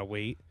losing a lot of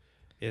weight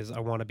is I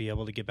want to be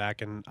able to get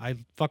back, and I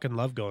fucking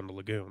love going to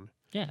Lagoon,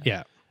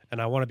 Yeah.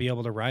 and I want to be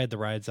able to ride the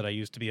rides that I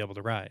used to be able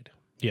to ride.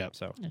 Yeah.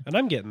 So, and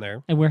I'm getting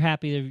there. and we're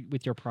happy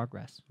with your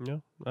progress. You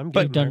know, I'm But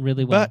getting You've done there.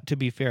 really well. But to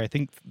be fair, I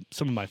think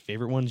some of my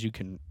favorite ones you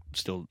can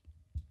still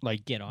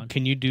like Get on.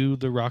 Can you do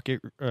the rocket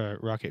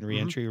and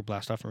reentry or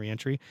blast off and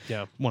reentry?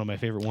 Yeah. One of my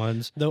favorite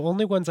ones. The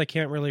only ones I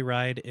can't really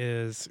ride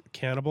is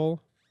Cannibal,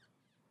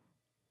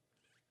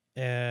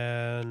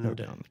 and No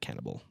down the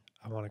Cannibal.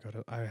 I want to go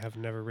to. I have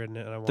never ridden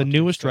it, and I want The to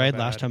newest so ride bad.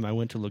 last time I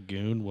went to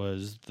Lagoon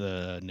was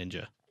the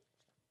Ninja.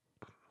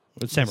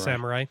 With Samurai.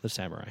 Samurai. The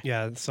Samurai.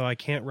 Yeah, so I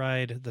can't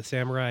ride the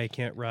Samurai. I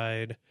can't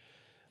ride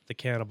the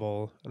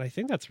Cannibal, and I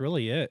think that's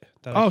really it.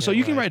 that I Oh, so can't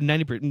you can ride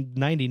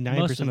 99%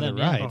 Most of of the them,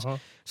 yeah. rides. Uh-huh.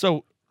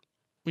 So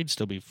we'd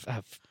still be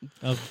have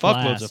A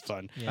fuckloads blast. of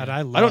fun. Yeah. And I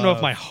I don't know if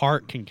love- my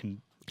heart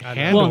can I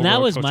know. handle Well, and that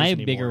roller was coasters my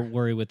anymore. bigger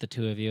worry with the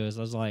two of you. Is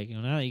I was like,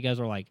 now that you guys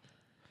are like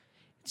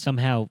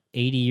somehow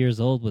 80 years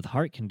old with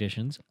heart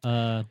conditions.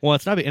 Well,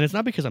 it's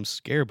not because I'm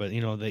scared, but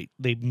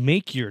they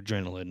make your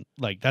adrenaline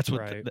like that's what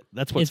Right.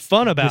 that's what's it's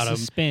fun the about them.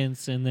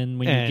 suspense, and then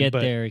when And- you get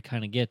but- there, it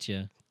kind of gets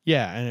you.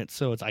 Yeah, and it's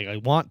like I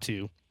want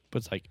to,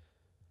 but it's like,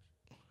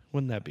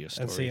 wouldn't that be a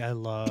story? And see, I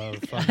love.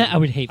 I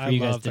would hate for I you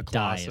guys love to the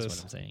die. Is Colossus.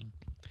 what I'm saying.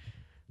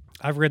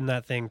 I've ridden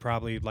that thing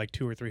probably like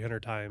 200 or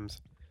 300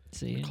 times.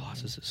 See,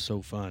 Colossus is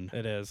so fun.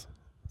 It is.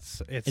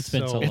 It's It's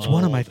been so old. It's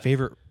one of my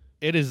favorite.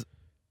 It is,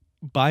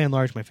 by and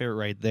large, my favorite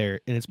ride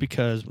there, and it's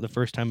because the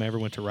first time I ever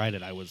went to ride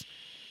it, I was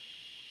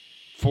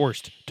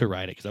forced to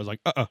ride it because I was like,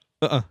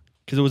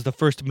 because it was the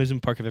first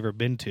amusement park I've ever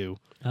been to,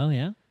 oh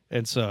yeah,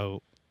 and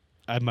so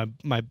I've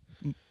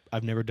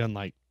never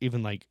done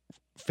even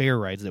fair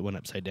rides that went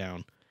upside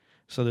down.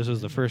 So this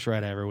was the first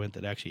ride I ever went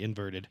that actually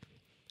inverted,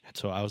 and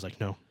so I was like,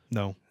 no.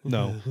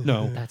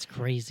 that's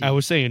crazy. I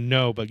was saying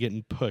no, but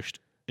getting pushed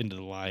into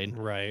the line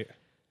Right.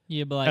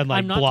 yeah, but like, and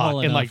I'm not tall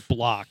and enough.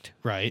 blocked,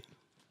 right?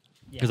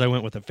 Because Yeah. I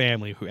went with a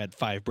family who had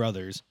 5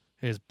 brothers.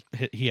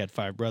 He had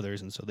 5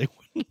 brothers, and so they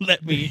wouldn't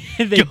let me.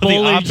 They go the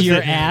bullied your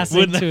opposite- ass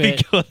wouldn't into let me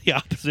it. go the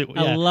opposite way.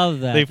 I Yeah. love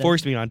that. They That-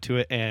 forced me onto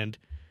it, and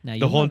Now you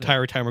the whole love it.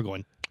 entire time we're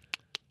going.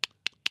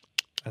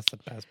 That's the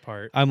best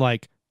part. I'm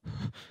like,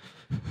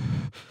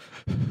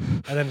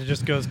 And then it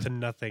just goes to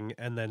nothing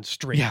and then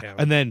straight yeah, down.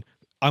 and then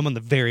I'm on the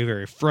very,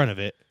 very front of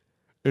it,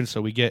 and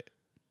so we get,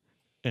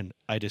 and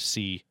I just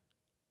see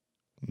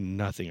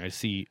nothing. I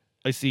see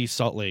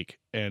Salt Lake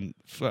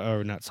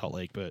or not Salt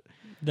Lake, but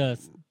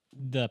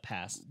the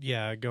past.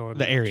 yeah, going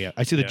the area.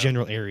 I see the Yeah.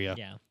 general area.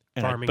 Yeah,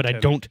 But I Farmington.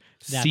 don't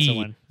That's the see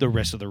one. the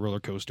rest of the roller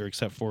coaster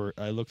except for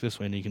I look this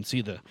way and you can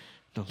see the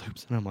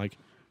loops, and I'm like,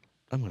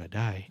 I'm gonna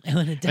die. I'm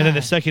gonna die. And then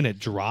the second it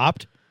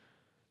dropped,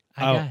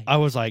 I died. I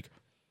was like,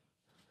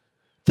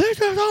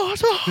 this is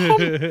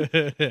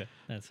awesome.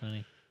 That's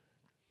funny.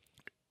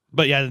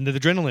 But yeah, the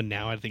adrenaline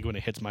now, I think when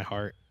it hits my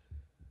heart,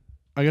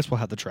 I guess we'll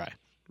have to try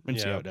and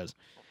see Yeah. how it does.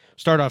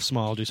 Start off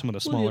small, do some of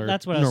the Well, smaller.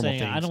 that's what I was normal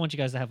saying. I things. don't want you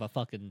guys to have a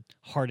fucking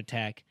heart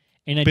attack,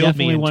 and I Build me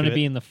definitely want into to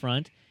be it. in the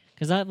front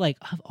because I've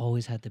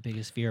always had the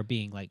biggest fear of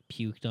being like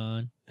puked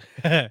on.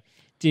 I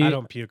Dude,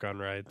 don't puke on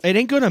rides. It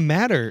ain't gonna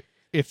matter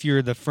if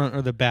you're the front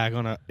or the back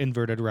on an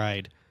inverted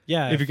ride.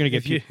 Yeah, If you're gonna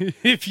get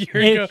if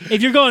you're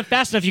If you're going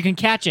fast enough, you can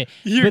catch it.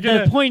 But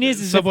the point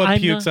is if someone I'm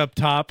pukes not- up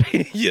top.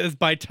 Yes,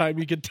 by the time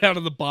you get down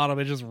to the bottom,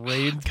 it just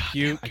rains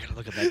puke. I gotta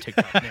look at that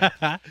TikTok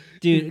now.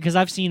 dude, because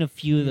I've seen a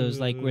few of those,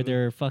 like where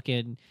they're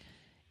fucking,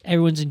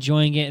 everyone's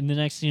enjoying it, and the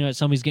next thing you know,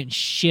 somebody's getting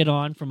shit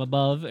on from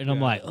above, and I'm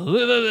like,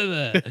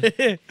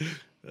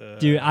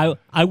 dude,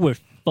 I would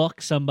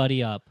fuck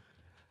somebody up.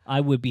 I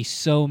would be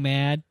so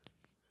mad.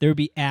 There would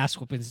be ass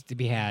whoopings to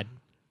be had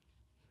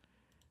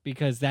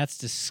because that's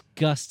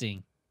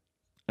disgusting.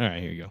 All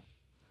right, here you go.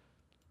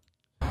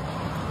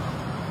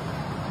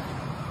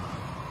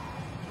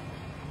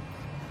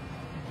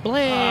 Blah.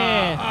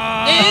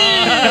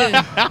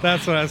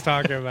 That's what I was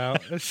talking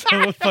about.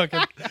 Someone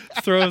fucking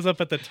throws up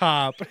at the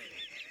top,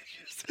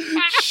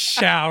 just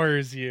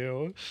showers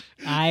you.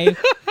 I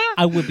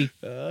would be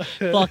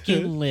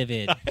fucking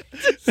livid.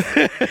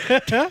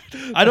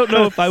 I don't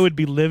know if I would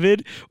be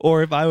livid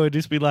or if I would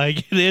just be like,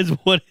 it is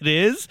what it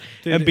is,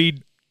 Dude,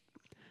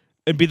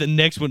 and be the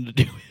next one to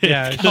do it.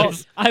 Yeah,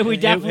 'Cause- I would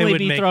definitely would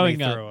be make throwing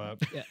me up throw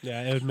up.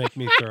 Yeah, it would make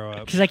me throw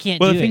up. because I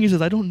can't well, do the thing it.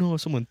 is I don't know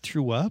if someone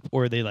threw up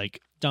or they like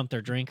Dump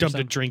their drink. dumped or a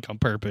something. drink on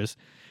purpose.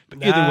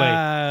 But either way,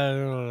 I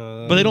don't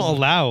know. but they don't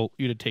allow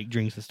you to take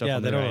drinks and stuff. Yeah,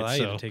 on they the don't ride, allow you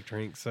so. to take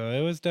drinks, so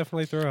it was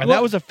definitely throw up. And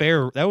that was a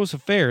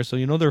fair. So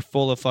they're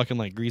full of fucking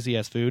like greasy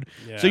ass food.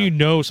 So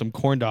Yeah. some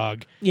corn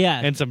dog Yeah,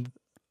 and some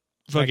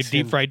fucking Mexican-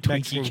 deep fried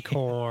Mexican Twinkie.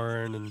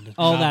 corn and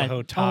All that.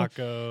 Navajo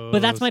tacos.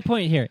 but that's my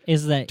point here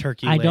is that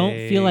Turkey I don't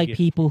feel like leg.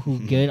 people who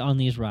get on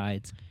these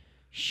rides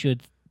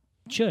should.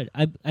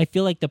 I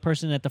feel like the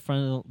person at the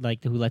front of the,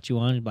 like who let you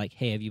on is like,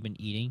 hey, have you been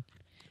eating?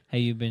 Have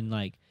you been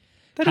like?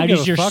 They How don't give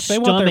does a your fuck. They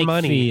stomach want their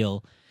money.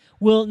 feel?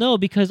 Well, no,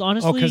 because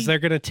honestly, Oh, because they're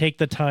gonna take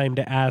the time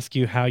to ask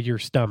you how your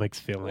stomach's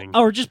feeling.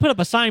 or just put up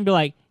a sign and be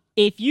like,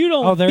 if you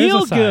don't Oh, there is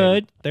feel a sign.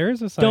 Good, There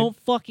is a sign. don't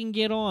fucking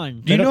get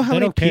on. Do you They know don't- how they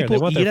many don't care. They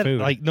people want eat their it?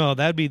 food. Like, no,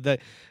 that'd be the.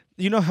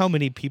 You know how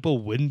many people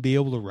wouldn't be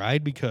able to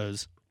ride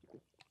because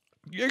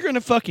you're gonna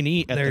fucking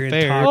eat at They're the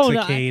fair.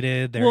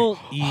 intoxicated. They're well-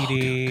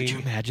 eating. Could you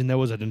imagine that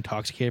was an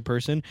intoxicated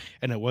person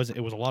and it was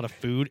a lot of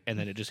food and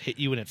then it just hit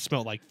you and it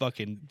smelled like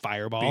fucking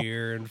Fireball.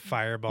 beer and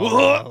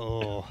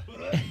Fireball.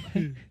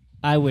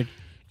 I would,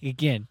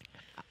 again,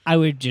 I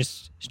would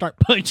just start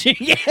punching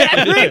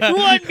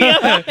everyone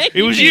behind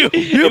It was me. you.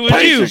 It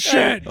was you.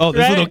 shit. Oh, this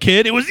Right? little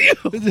kid. It was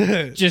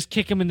you. Just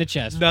kick him in the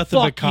chest. Nothing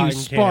Fuck but cotton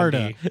you, Sparta.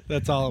 candy.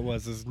 That's all it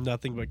was. Is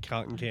nothing but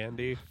cotton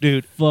candy.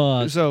 Dude.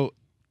 Fuck. So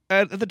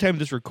at the time of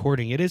this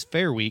recording, it is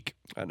Fair Week.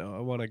 I know. I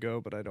want to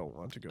go, but I don't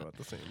want to go at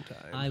the same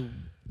time. I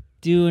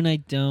do and I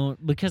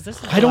don't because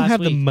this is. I don't last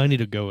have the week. money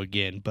to go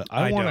again, but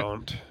I want to.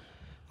 don't.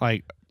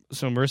 Like,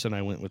 so Marissa and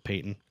I went with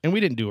Peyton, and we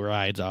didn't do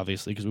rides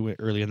obviously because we went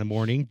early in the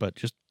morning, but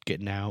just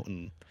getting out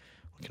and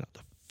looking at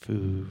the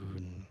food.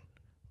 And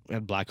we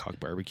had Black Hawk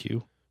barbecue,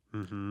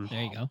 Mm-hmm.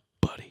 There you go.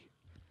 buddy.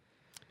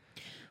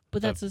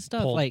 But that's the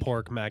stuff. Pulled like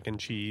pork mac and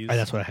cheese.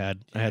 That's what I had.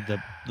 I had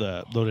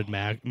the loaded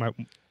mac.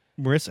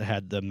 Marissa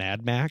had the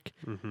Mad Mac,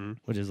 Mm-hmm.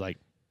 which is like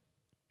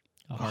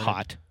a hard-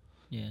 hot.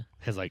 Yeah.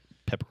 Has like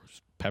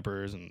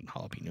peppers and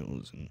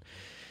jalapenos and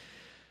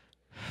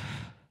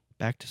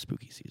back to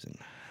spooky season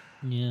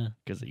Yeah.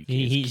 because you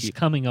He's keep,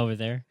 coming over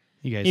there.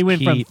 you guys He went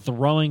keep, from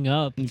throwing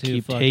up you to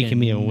keep fucking taking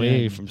me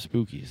away mad. from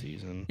spooky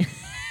season.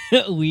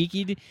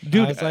 Wiki. Dude,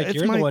 I was like, it's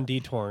you're my- the one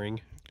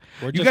detouring.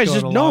 We're You guys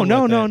just going no.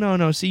 along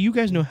with it. See, you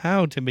guys know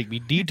how to make me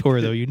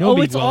detour though. You know Oh,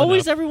 me it's well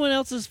always enough. everyone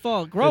else's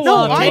fault. Grow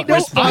No, up. Take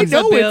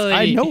responsibility.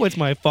 I know it's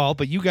my fault,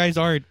 but you guys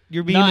aren't.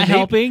 You're being Not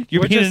helping?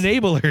 You're We're being just-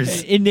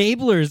 enablers.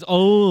 Enablers.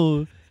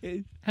 Oh,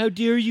 how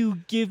dare you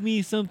give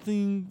me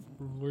something?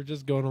 We're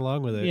just going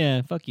along with it.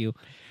 Yeah, fuck you.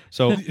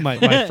 So my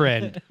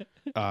friend,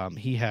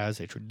 he has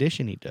a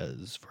tradition he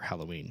does for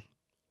Halloween.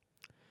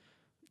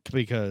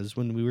 Because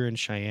when we were in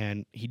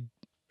Cheyenne, he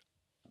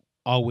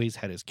always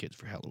had his kids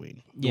for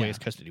Halloween. The way Yeah. his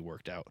custody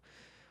worked out.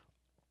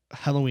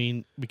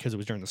 Halloween, because it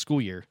was during the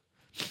school year,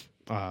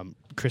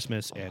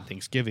 Christmas and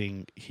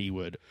Thanksgiving,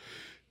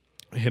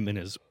 him and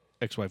his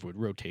ex-wife would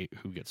rotate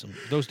who gets them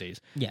those days.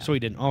 Yeah. So he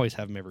didn't always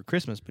have them every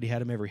Christmas, but he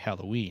had them every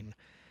Halloween.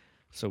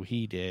 So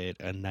he did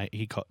a night.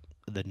 He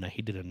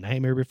did a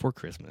Nightmare Before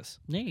Christmas,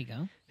 There you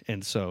go.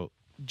 and so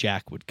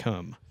Jack would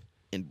come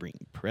and bring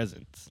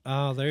presents.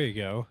 Oh, there you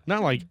go.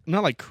 Not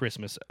like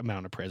Christmas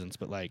amount of presents,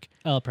 but like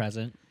A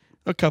present.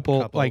 a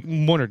couple, Couple. like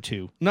one or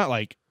two. Not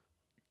like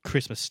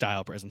Christmas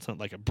style presents, not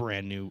like a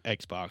brand new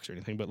Xbox or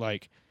anything, but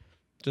like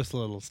Just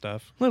little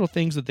stuff. little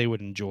things that they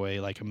would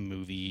enjoy, like a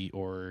movie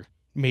or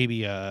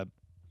maybe a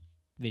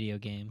Video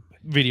game.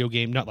 video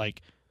game, not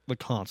like the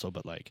console,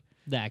 but like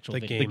The actual The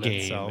video game,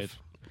 game, itself.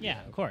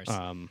 Yeah, of course.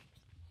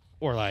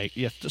 or like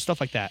just stuff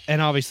like that.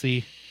 And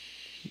obviously,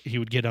 he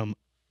would get them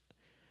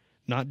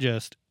not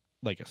just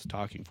like a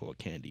stocking full of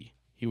candy.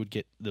 He would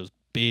get those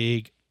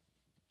big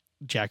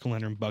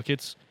jack-o'-lantern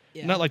buckets,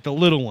 Yeah. not like the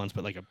little ones,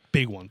 but like a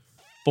big one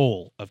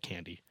full of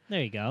candy.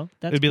 There you go.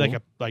 That's It'd be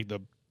cool. like the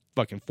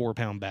fucking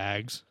 4-pound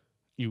bags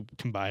you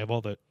can buy of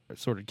all the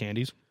assorted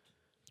candies.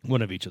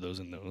 One of each of those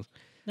in those.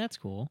 That's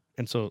cool.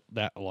 And so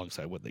that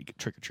alongside what they get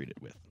trick or treated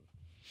with.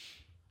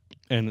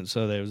 And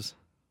so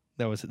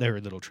That was their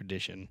little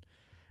tradition.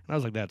 And I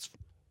was like, that's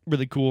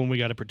really cool, and we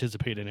got to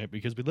participate in it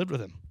because we lived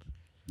with him.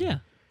 Yeah.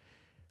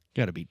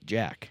 Got to beat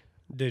Jack.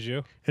 Did you?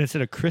 And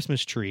instead of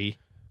Christmas tree,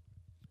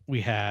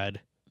 we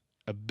had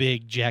a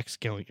big Jack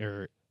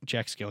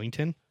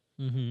Skellington,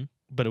 Mm-hmm.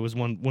 but it was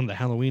one of the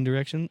Halloween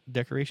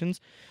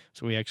decorations.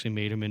 So we actually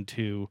made him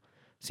into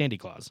Santa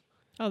Claus.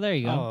 Oh, there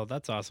you go. Oh,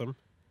 that's awesome.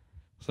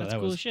 So That's that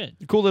cool was shit.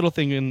 a cool little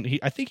thing, and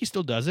I think he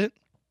still does it.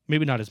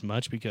 Maybe not as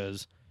much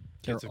because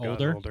They're Kids have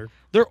gotten older?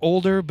 they're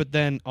older, but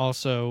then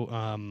also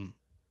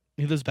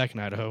he lives back in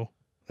Idaho,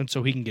 and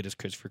so he can get his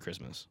kids for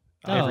Christmas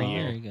every There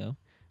year. you go.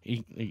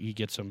 He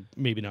gets them,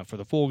 maybe not for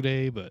the full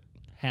day, but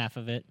Half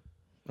of it.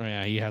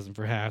 he has them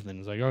for half. Then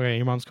he's like, okay,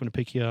 your mom's coming to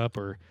pick you up,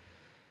 or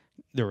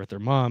they're with their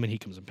mom, and he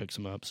comes and picks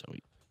them up. So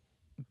he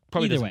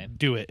probably Either doesn't way.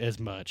 do it as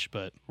much,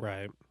 but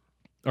Right.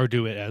 or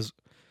do it as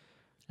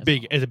That's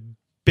big all. as a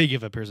big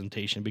of a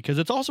presentation because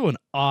it's also an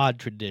odd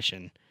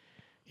tradition.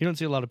 You don't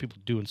see a lot of people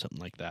doing something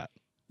like that.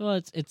 Well,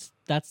 it's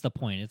that's the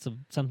point. It's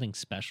something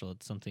special.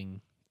 It's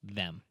something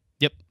them.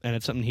 Yep, and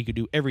it's something he could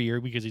do every year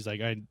because he's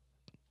like, I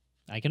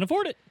I can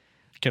afford it.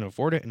 can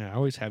afford it, and I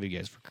always have you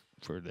guys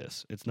for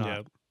this. It's not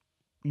Yep.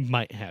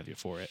 might have you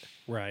for it.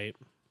 Right.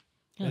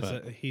 Yeah.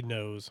 He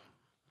knows.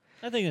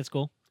 I think that's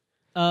cool.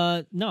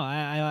 No,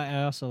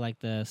 I also like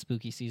the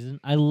spooky season.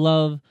 I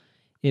love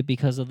it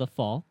because of the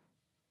fall,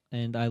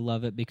 and I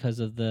love it because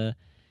of the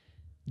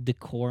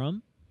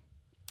decorum.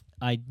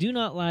 I do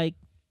not like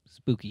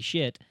spooky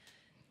shit,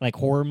 like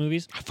horror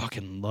movies. I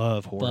fucking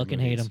love horror. Fucking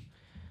hate movies. them.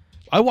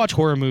 I watch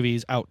horror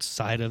movies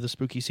outside of the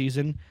spooky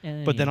season,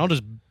 but then I'll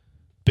just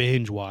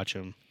binge watch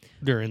them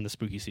during the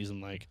spooky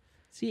season. Like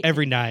see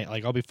every night,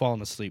 like I'll be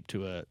falling asleep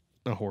to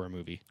a horror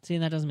movie. See,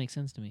 and that doesn't make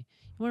sense to me.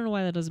 You want to know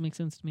why that doesn't make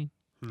sense to me?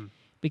 Hmm.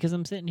 Because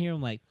I'm sitting here,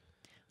 I'm like,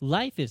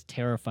 life is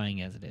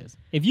terrifying as it is.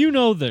 If you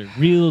know the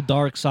real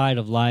dark side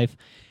of life,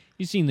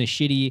 you've seen the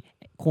shitty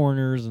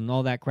corners and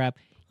all that crap,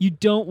 you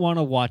don't want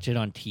to watch it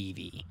on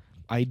TV.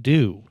 I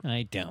do.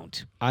 I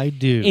don't. I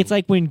do. It's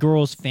like when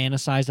girls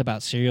fantasize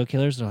about serial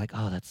killers. They're like,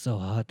 oh, that's so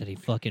hot that he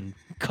fucking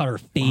cut her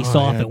face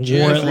off and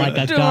wore it like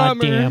a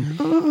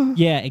goddamn...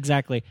 Yeah,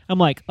 exactly. I'm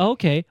like,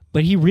 okay,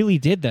 but he really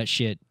did that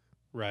shit.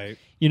 Right.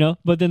 You know,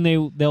 but then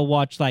they'll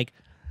watch like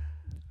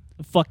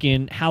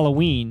fucking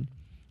Halloween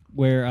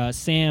where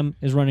Sam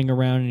is running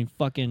around and he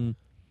fucking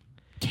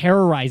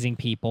terrorizing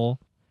people,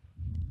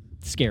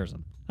 scares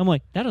them. I'm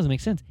like, that doesn't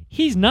make sense.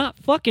 He's not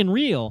fucking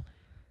real.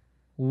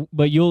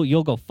 But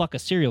you'll go fuck a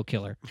serial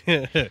killer.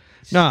 no,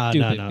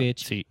 Stupid no. bitch.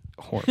 See,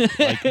 horror.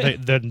 Like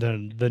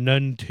the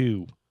Nun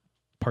 2,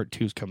 Part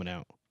 2's coming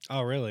out.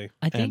 Oh, really?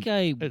 I think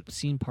And I've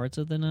seen parts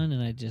of The Nun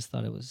and I just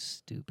thought it was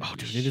stupid. Oh,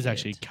 dude, as it is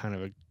actually shit. kind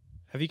of a.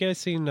 Have you guys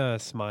seen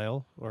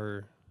Smile?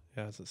 Or,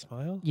 yeah, is it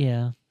Smile?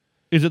 Yeah,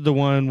 Is it the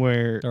one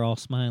where? they're all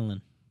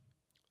smiling.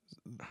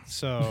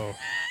 So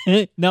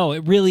No,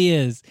 it really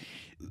is.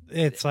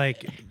 it's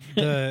like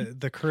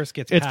the curse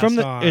gets It's passed from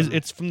the. on.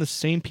 It's from the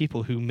same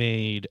people who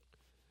made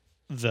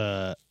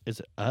the. Is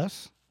it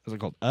Us? Is it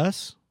called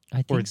Us?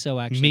 I think so,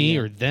 actually. Me yeah.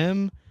 or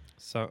them?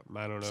 So,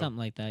 I don't know. Something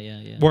like that,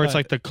 yeah. Where it's But-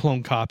 like the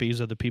clone copies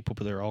of the people,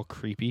 but they're all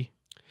creepy.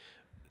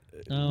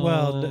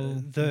 Well,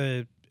 Oh.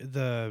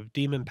 the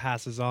demon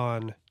passes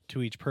on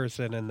to each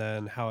person, and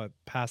then how it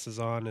passes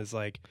on is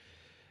like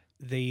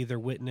they either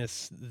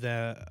witness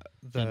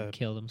Them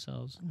kill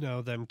themselves.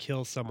 them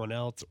kill someone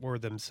else or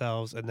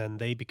themselves, and then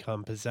they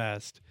become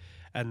possessed,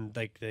 and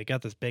like they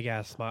got this big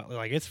ass smile.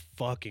 Like it's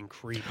fucking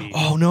creepy.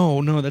 Oh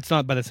no, that's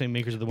not by the same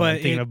makers of the one But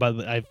I'm thinking it- of.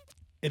 But I've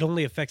It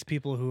only affects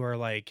people who are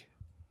like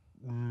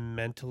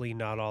mentally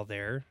not all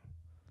there,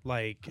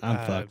 like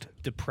I'm fucked.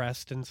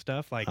 depressed and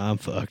stuff. Like, I'm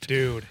fucked.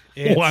 dude,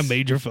 Oh, I'm it's-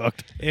 major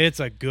fucked.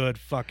 It's a good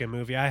fucking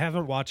movie. I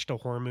haven't watched a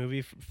horror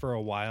movie for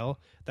a while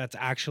that's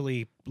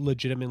actually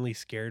legitimately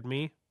scared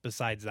me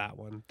besides that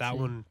one. That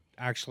one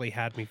actually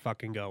had me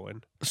fucking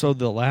going. So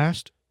the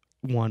last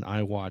one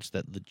I watched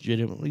that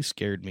legitimately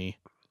scared me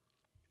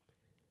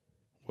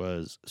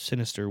was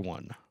Sinister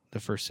 1, the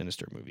first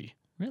Sinister movie.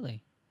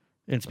 Really?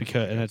 And it's think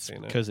because I've it's seen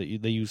it. because they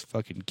use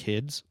fucking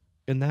kids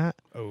in that.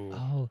 Oh,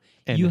 Oh,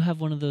 And you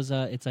have one of those.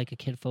 It's like a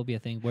kid phobia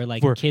thing where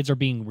like Where- kids are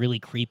being really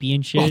creepy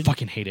and I shit.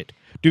 fucking hate it.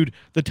 Dude,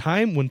 the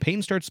time when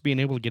Peyton starts being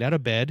able to get out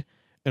of bed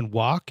and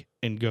walk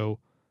and go,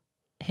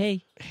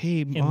 Hey,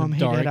 hey, the Mom, hey,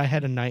 dark. Dad, I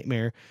had a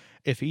nightmare.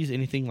 If he's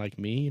anything like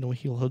me, you know what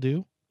he'll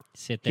do?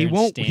 sit there. He and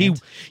won't.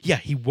 stand.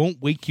 He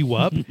won't wake you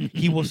up.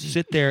 He will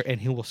sit there and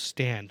he will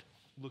stand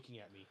looking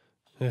at me,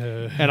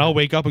 and I'll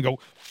wake up and go,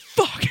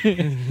 "Fuck!"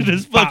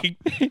 Just fucking.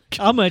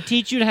 I'm gonna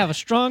teach you to have a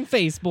strong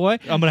face, boy.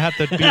 I'm gonna have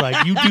to be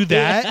like, "You do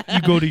that, you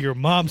go to your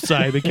mom's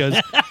side because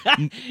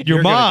your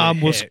You're gonna mom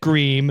get will hit.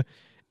 scream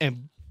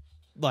and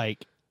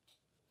like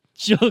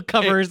She'll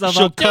cover herself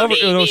she'll up. cover.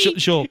 Don't eat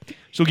me.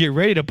 She'll get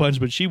ready to punch,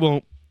 but she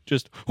won't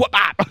just whoop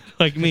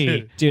like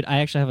me. Dude, I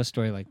actually have a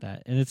story like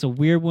that, and it's a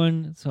weird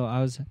one. So I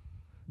was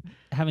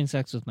having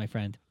sex with my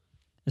friend.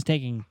 I was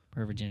taking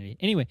her virginity.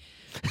 Anyway,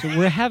 so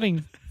we're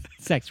having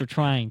sex. We're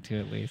trying to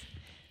at least.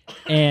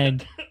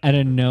 And out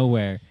of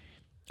nowhere,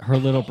 her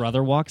little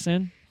brother walks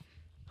in.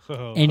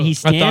 And he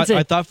stands I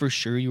at thought for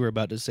sure you were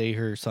about to say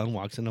her son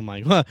walks in. I'm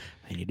like, huh,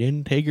 and he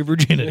didn't take her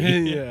virginity.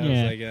 yeah,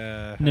 I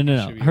Yeah. was like,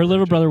 no. should be Her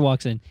little virgin. brother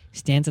walks in,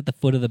 stands at the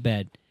foot of the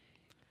bed,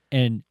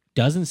 and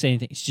doesn't say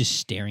anything. He's just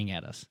staring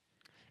at us.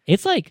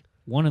 It's like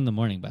 1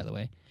 a.m, by the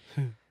way,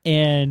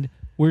 and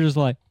we're just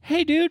like,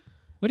 "Hey, dude,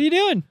 what are you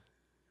doing,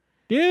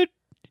 dude?"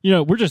 You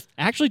know, we're just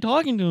actually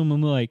talking to him.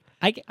 I'm like,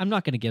 I'm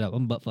not gonna get up.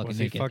 I'm butt fucking Was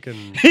he naked.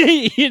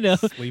 fucking You know,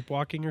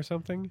 sleepwalking or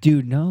something?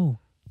 dude, no,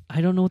 I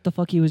don't know what the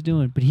fuck he was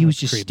doing, but he was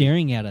just creepy.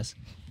 staring at us,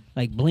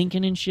 like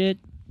blinking and shit.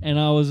 And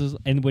I was,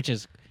 and which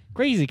is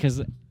crazy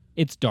because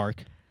it's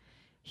dark.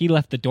 He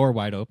left the door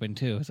wide open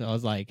too, so I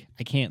was like,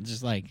 I can't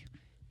just like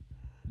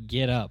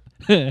get up.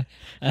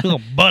 Little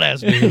butt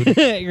ass dude.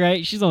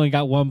 Right? She's only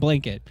got one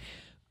blanket.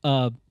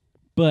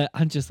 But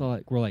I'm just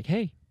like, we're like,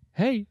 hey.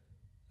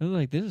 I was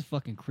like, this is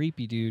fucking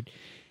creepy, dude.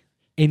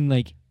 And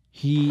like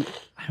I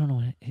don't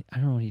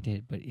know what he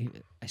did, but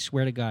I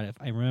swear to God, if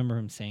I remember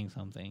him saying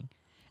something,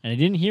 and I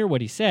didn't hear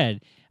what he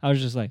said, I was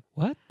just like,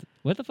 what?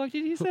 What the fuck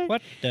did he say?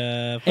 What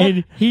the fuck?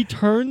 And he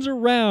turns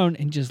around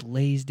and just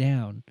lays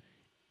down,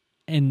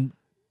 and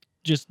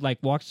just like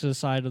walks to the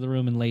side of the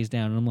room and lays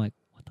down. And I'm like,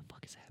 what the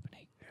fuck is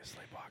happening?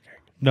 Sleepwalking.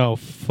 No,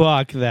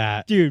 fuck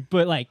that. Dude,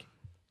 but like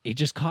it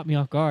just caught me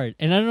off guard.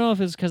 And I don't know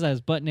if it's because I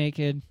was butt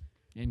naked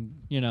and,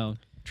 you know.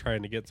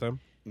 Trying to get some.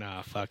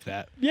 Nah, fuck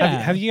that. Yeah.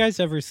 Have you guys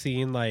ever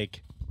seen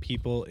like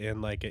people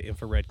in like an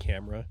infrared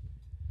camera?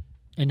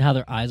 And how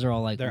their eyes are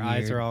all like Their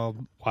eyes weird. are all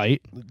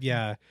White.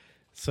 yeah.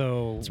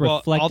 So It's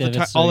reflective. all the it's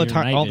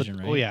time, your all night the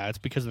vision, Oh right? yeah, it's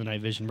because of the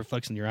night vision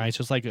reflects in your eyes.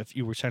 Just like if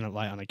you were shining a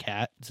light on a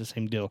cat, it's the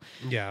same deal.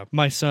 yeah.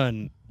 My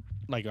son,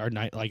 like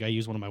I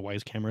use one of my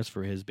wife's cameras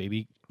for his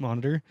baby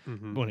monitor.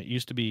 Mhm. When it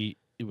used to be,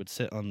 it would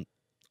sit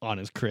on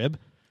his crib.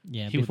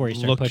 Yeah, He before would you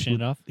start look- pushing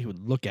it off. He would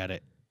look at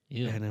it,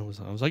 Ew. and I was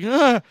like,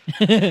 ah,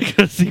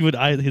 because he would.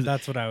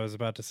 That's what I was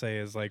about to say.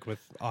 Is like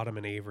with Autumn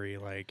and Avery,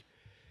 like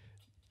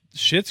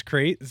shit's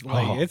crazy.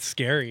 Like Oh. it's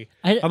scary.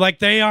 I- I'm like,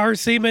 they are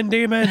semen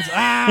demons.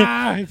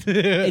 Ah.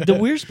 The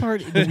weird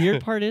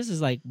part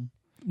is like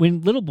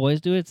when little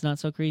boys do it, it's not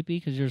so creepy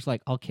because you're just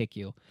like, I'll kick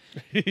you.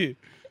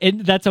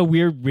 And that's a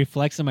weird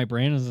reflex in my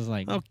brain. Is just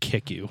like, I'll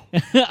kick you.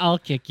 I'll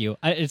kick you.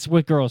 It's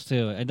with girls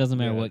too. It doesn't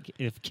matter Yeah. what.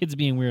 If kids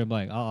being weird, I'm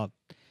like, I'll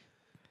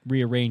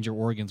rearrange your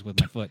organs with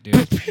my foot, dude.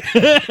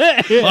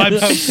 I'm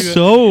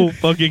so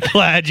fucking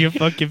glad you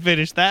fucking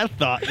finished that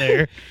thought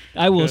there.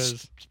 I will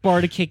Because-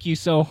 Sparta kick you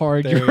so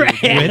hard, There your you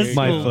ass go. With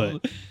my will-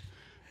 foot.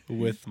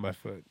 With my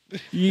foot.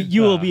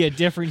 You will be a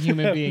different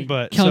human being.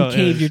 But so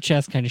concave is- your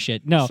chest kind of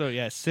shit. No, So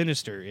yeah,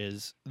 Sinister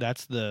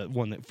that's the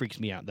one that freaks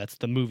me out. That's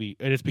the movie,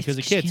 and it's because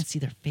of you can't kids. see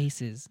their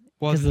faces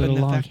Well, because of and the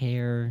the long fact-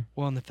 hair.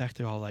 Well, and the fact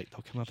they're all like,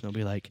 they'll come up and they'll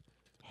be like,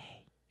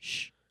 "Hey,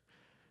 shh."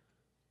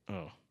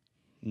 Oh,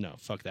 no,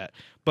 fuck that.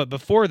 But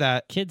before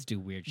that, Kids do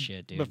weird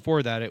shit, dude.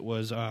 before that, it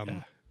was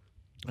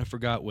I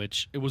forgot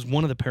which. It was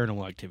one of the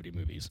Paranormal Activity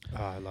movies.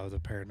 Oh, I love the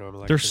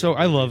paranormal. They're so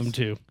Activity I love them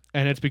movies. too,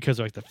 and it's because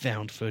of like the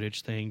found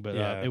footage thing. But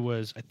Yeah. it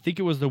was I think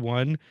it was the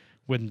one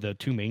when the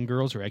two main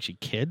girls are actually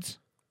kids.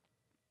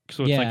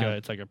 So it's Yeah.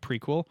 like a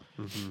prequel.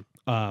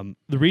 Mhm.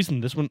 The reason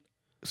this one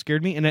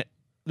scared me, and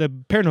the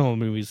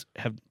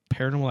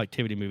paranormal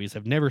activity movies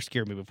have never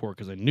scared me before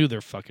because I knew they're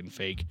fucking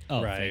fake.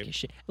 Oh, Right. fake as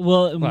shit.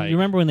 Well, Like- you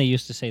remember when they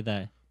used to say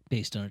that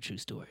based on a true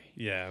story?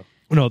 Yeah.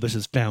 No, this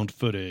is found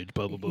footage.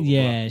 Blah blah blah. blah,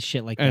 Yeah,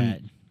 shit like And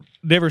that.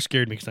 never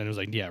scared me because I was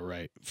like, yeah,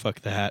 right,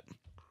 fuck that.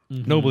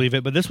 Mhm. No, believe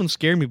it. But this one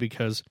scared me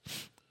because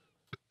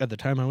at the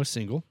time I was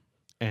single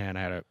and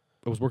I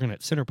was working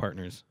at Center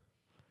Partners.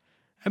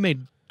 I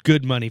made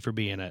good money for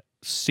being a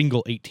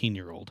single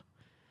 18-year-old.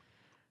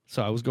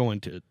 So I was going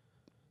to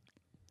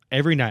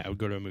every night I would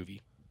go to a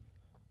movie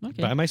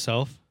Okay. by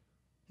myself.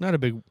 Not a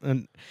big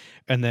and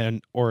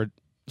then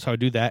so I would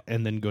do that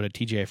and then go to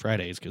TGI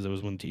Fridays because it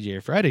was when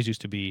TGI Fridays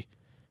used to be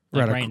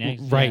Like right right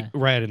next, right yeah.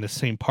 right in the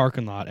same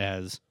parking lot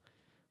as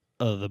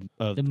the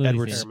movie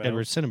Edwards theater.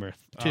 Edwards Cinema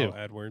too Oh,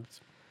 Edwards.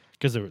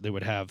 because they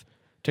would have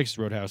Texas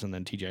Roadhouse and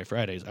then TGI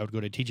Fridays. I would go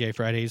to TGI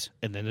Fridays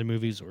and then the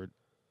movies or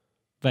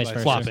Vice Vice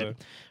versa. flop versa. it.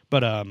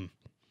 But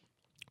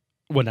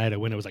one night I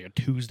went. It was like a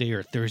Tuesday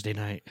or Thursday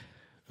night.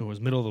 It was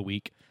middle of the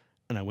week,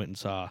 and I went and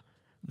saw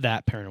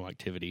that Paranormal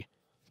Activity.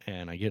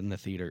 And I get in the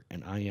theater,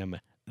 and I am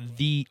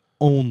the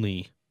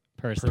only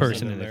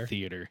person in in the there.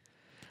 theater.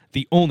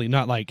 The only,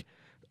 not like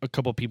a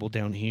couple people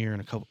down here and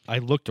a couple. I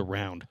looked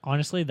around.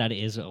 Honestly, that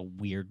is a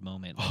weird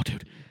moment. Oh,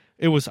 dude,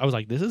 I was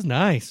like, this is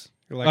nice.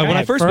 You're like, When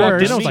I at first walked in,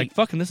 I was first- like,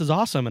 fucking, this is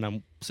awesome. And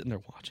I'm sitting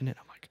there watching it.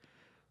 I'm like,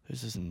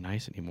 this isn't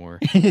nice anymore.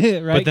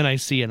 right? But then I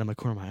see it in the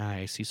corner of my eye,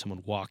 I see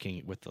someone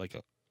walking with like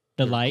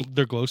the light.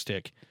 their glow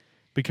stick,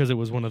 because it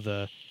was one of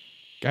the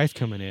guys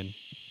coming in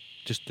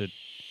just to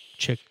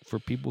check for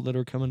people that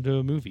are coming to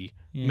a movie.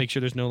 Yeah. Make sure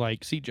there's no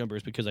like seat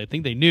jumpers, because I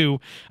think they knew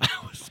I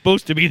was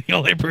supposed to be the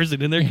only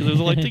person in there because there was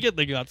a like ticket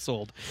that got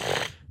sold.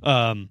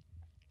 I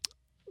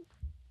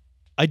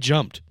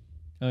jumped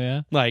Oh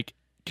yeah. like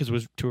because it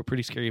was to a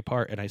pretty scary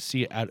part, and I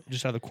see it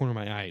just out of the corner of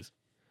my eyes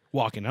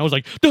walking. I was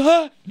like,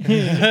 duh!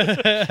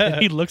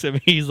 And he looks at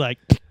me. He's like,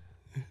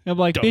 I'm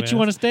like, bitch, Dumbass. you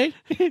want to stay?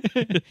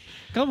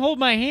 Come hold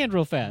my hand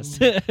real fast.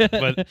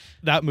 But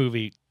that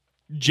movie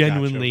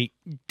genuinely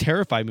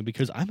terrified me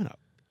because I'm in a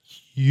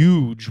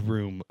huge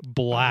room,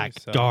 black,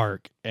 yourself.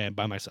 dark, and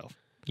by myself.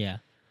 Yeah.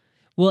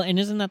 Well, and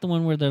isn't that the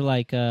one where they're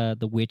like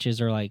the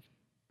witches are like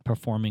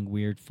performing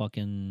weird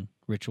fucking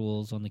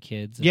rituals on the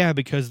kids? Yeah,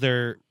 because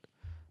they're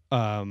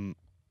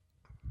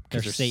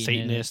They're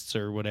Satanists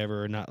or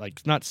whatever, or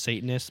not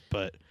Satanists,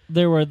 but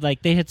They were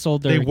like they had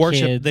sold their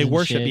kids they and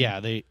worship shit. yeah,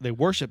 they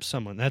worship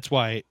someone. That's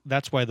why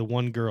the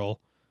one girl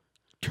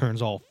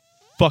turns all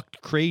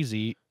fucked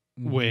crazy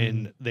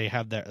when they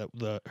have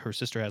her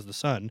sister has the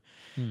son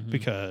Mhm.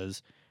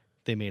 because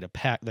they made a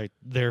pact,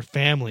 their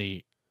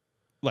family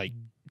like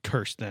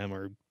cursed them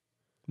or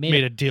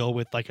made a deal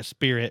with like a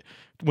spirit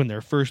when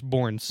their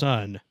firstborn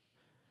son,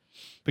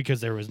 because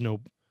there was no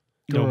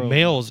Girl.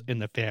 males in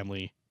the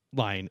family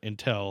line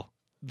until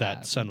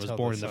that son was until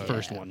born the in the son.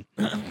 first one.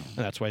 And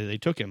that's why they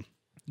took him.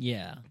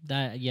 Yeah,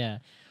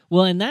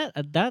 Well, and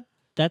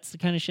that's the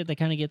kind of shit that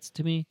kind of gets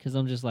to me because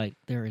I'm just like,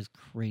 there is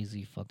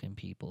crazy fucking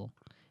people,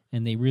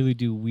 and they really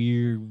do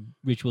weird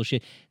ritual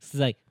shit. It's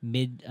like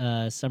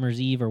Summer's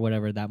Eve or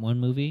whatever, that one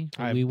movie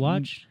we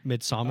watched.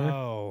 Midsummer.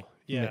 Oh,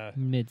 yeah.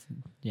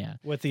 Yeah.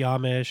 With the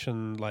Amish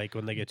and like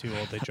when they get too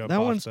old, they jump That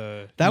off one's-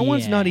 the. That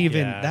one's not Yeah.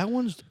 even. Yeah. That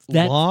one's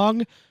That's-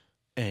 long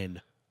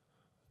and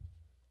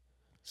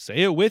say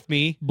it with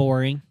me.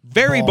 Boring.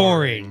 Very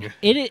Boring. boring.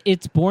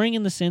 It's boring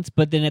in the sense,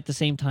 but then at the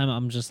same time,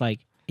 I'm just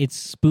like, it's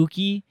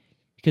spooky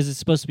because it's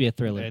supposed to be a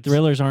thriller. It's-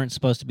 Thrillers aren't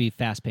supposed to be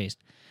fast paced.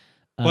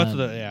 What's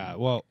the yeah?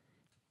 Well,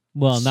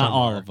 Well, not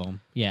all Some are. of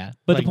them. Yeah,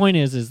 but Like- the point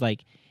is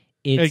like,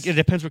 it's it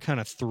depends what kind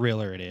of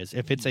thriller it is.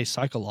 If it's a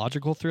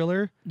psychological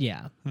thriller,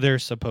 yeah, they're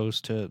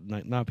supposed to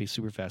not be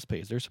super fast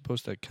paced. They're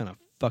supposed to kind of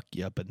fuck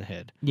you up in the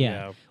head.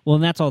 yeah. Well,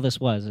 and that's all this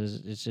was.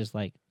 It's just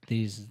like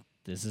this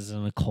is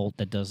an occult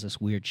that does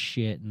this weird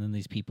shit, and then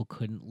these people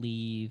couldn't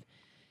leave.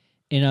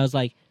 And I was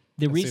like,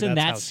 the See, reason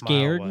that's that how Smile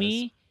scared was.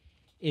 me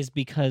is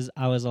because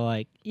I was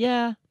like,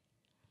 yeah,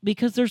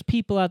 because there's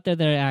people out there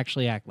that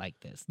actually act like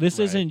this. This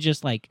Right. isn't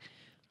just like,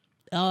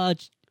 oh,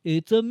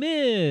 it's a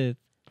myth.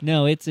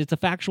 No, it's a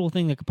factual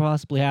thing that could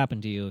possibly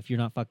happen to you if you're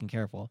not fucking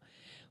careful.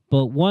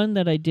 But one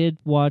that I did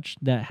watch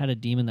that had a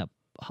demon that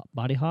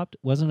body hopped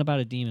wasn't about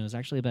a demon. It was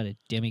actually about a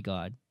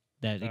demigod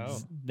that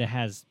that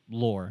has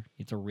lore.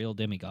 It's a real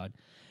demigod.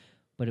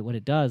 But what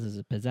it does is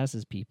it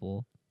possesses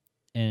people,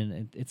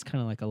 and it's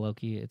kind of like a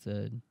Loki. It's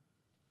a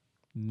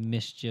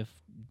mischief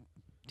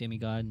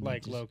demigod.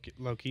 Like Just-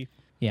 Loki.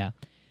 yeah.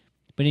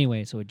 But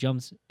anyway, so it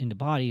jumps into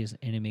bodies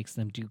and it makes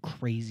them do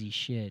crazy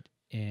shit.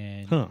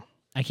 And Huh.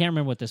 I can't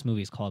remember what this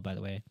movie is called, by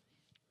the way.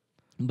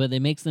 But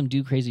it makes them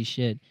do crazy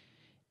shit.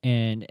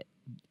 And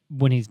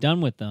when he's done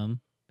with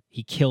them,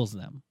 he kills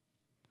them.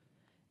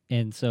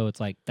 And so it's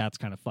like, that's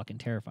kind of fucking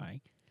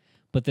terrifying.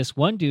 But this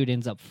one dude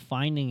ends up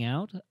finding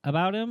out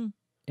about him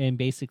and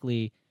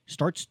basically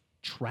starts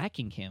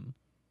tracking him,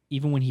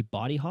 even when he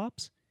body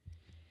hops.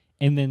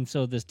 And then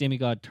so this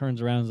demigod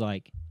turns around and is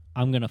like,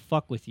 I'm going to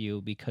fuck with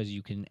you because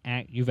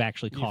you've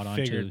actually caught on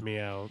to figured me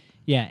out.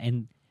 yeah,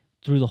 and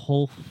through the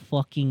whole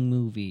fucking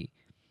movie,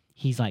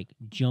 he's like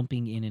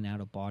jumping in and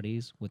out of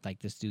bodies with like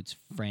this dude's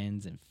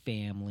friends and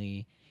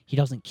family. He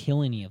doesn't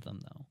kill any of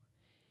them though.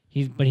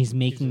 He's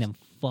making them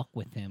fuck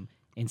with him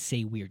and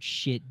say weird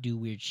shit, do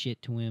weird shit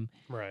to him.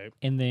 Right.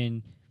 And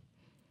then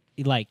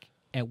like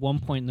at one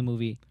point in the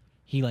movie,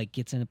 he like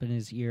gets up in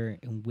his ear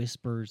and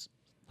whispers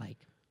like,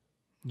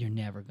 you're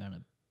never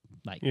gonna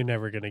You're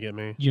never gonna get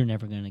me. you're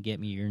never gonna get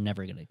me, you're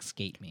never gonna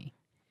escape me.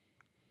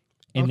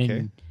 And Okay.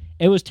 then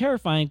it was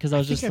terrifying because I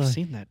was think just I've like,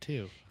 seen that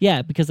too.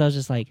 yeah, because I was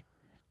just like,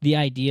 the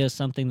idea of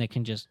something that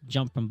can just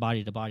jump from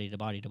body to body to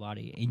body to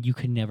body, and you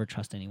can never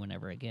trust anyone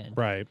ever again.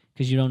 Right.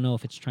 Because you don't know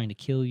if it's trying to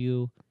kill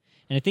you.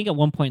 And I think at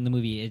one point in the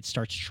movie, it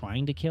starts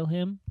trying to kill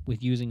him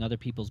with using other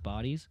people's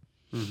bodies.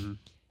 Mm-hmm.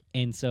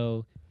 And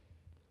so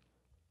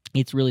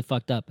it's really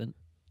fucked up. And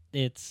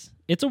it's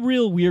a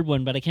real weird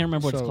one, but I can't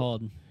remember what it's So-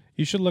 called.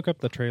 You should look up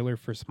the trailer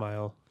for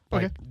Smile.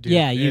 Okay. Dude,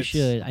 yeah, you it's-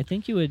 should. I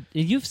think you would.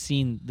 You've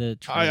seen the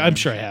trailer. I'm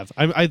sure I have.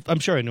 I'm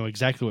sure I know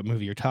exactly what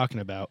movie you're talking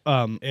about.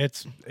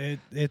 It's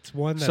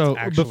one that's So,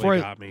 actually before I-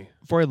 got me.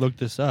 Before I look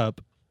this up,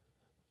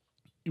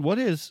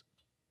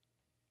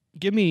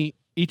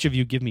 each of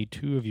you give me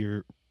two of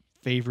your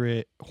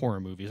favorite horror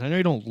movies. I know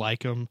you don't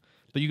like them,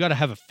 but you got to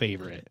have a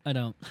favorite I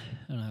don't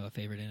have a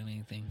favorite in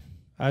anything.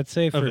 I'd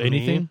say for of me,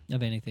 anything.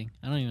 Of anything.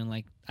 I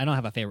don't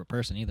have a favorite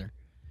person either.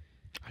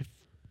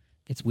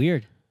 It's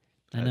weird.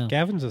 I know.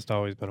 Gavin's just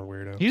always been a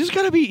weirdo. He's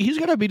got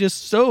to be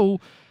just so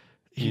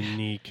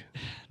Unique.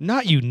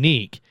 not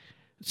unique,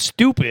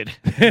 stupid.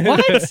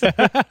 What?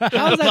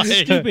 How is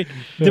that stupid?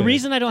 The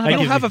reason I don't have I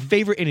don't have a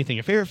favorite anything.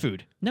 A favorite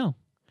food. no.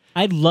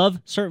 I love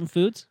certain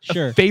foods.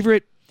 Sure. A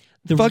favorite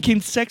The-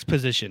 fucking sex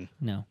position.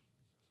 No.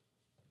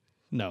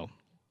 No.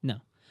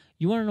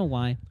 You want to know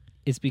why?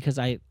 It's because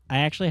I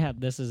actually have,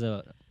 this is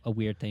a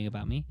weird thing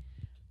about me.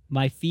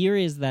 My fear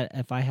is that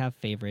if I have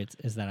favorites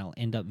is that I'll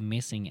end up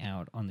missing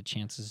out on the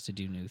chances to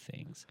do new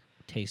things,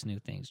 taste new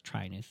things,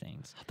 try new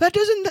things. That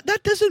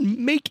doesn't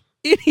make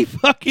any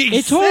fucking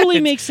It totally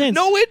sense. makes sense.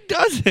 No, it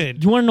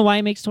doesn't. You want to know why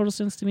it makes total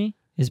sense to me?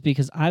 Is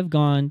because I've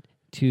gone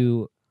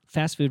to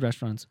fast food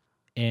restaurants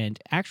and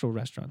actual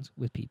restaurants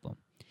with people,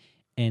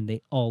 and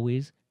they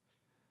always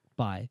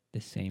buy the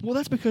same. Well,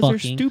 that's because they're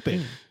fucking stupid.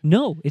 thing.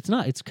 No, it's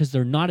not. It's because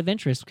they're not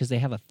adventurous because they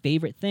have a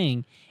favorite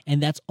thing,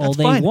 and that's all That's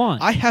they fine.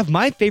 want. I have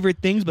my favorite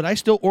things, but I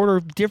still order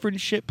different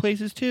shit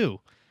places too.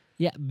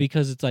 Yeah,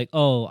 because it's like,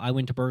 oh, I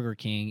went to Burger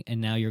King, and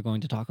now you're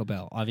going to Taco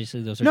Bell.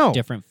 Obviously, those are No,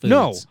 different foods.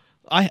 No,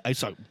 I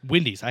saw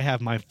Wendy's. I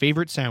have my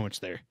favorite sandwich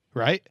there,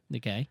 right?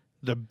 Okay.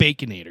 The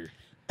Baconator.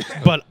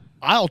 But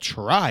I'll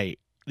try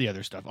the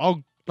other stuff.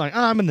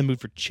 I'm in the mood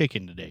for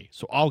chicken today,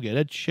 so I'll get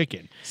a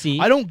chicken. See,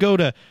 I don't go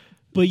to.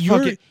 but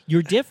fucking-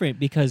 you're different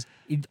because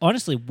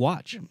honestly,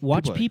 watch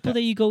people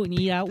that you go and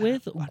eat out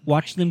with.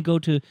 Watch them go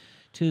to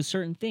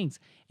certain things,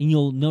 and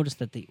you'll notice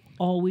that they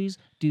always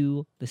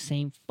do the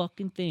same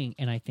fucking thing,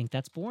 and I think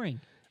that's boring.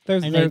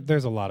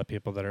 There's a lot of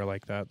people that are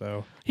like that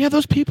though. Yeah,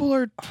 those people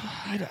are.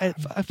 I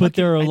But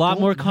they're a lot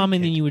don't more like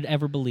common than it. you would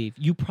ever believe.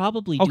 You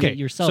probably do Okay, it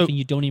yourself, so and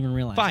you don't even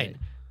realize fine. it.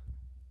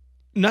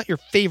 Not your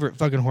favorite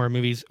fucking horror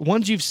movies.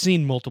 Ones you've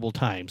seen multiple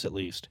times at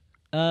least.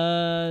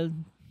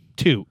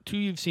 Two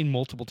you've seen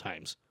multiple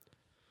times.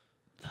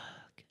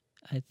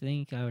 I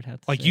think I would have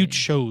to Like say, you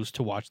chose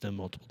to watch them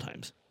multiple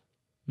times.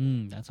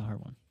 that's a hard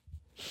one.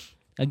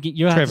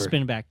 You'll have to Trevor.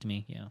 spin it back to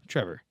me. Yeah.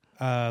 Trevor,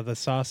 The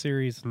Saw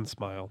series and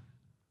Smile.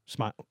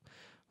 smile.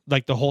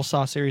 Like the whole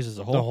Saw series as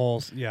a whole.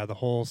 The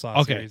whole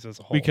Saw Okay, series as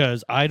a whole.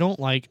 because I don't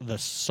like the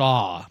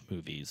Saw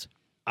movies.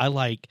 I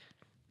like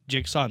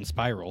Jigsaw and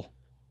Spiral.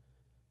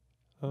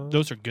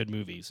 Those are good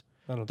movies.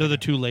 They're the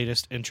two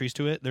latest entries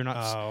to it. They're not.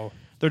 Oh,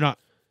 They're not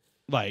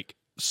like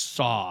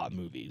Saw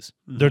movies.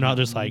 They're not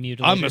just like I'm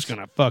Mutilators. just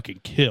gonna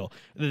fucking kill.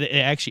 They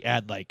actually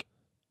add like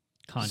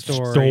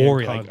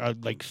Story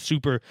and like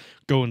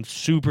going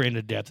super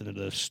into depth into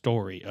the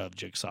story of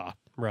Jigsaw.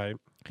 right.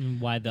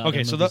 Why the Okay,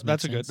 other so movies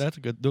that's a make good. sense. That's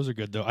a good. Those are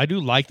good though. I do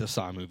like the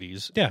Saw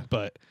movies. Yeah.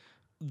 but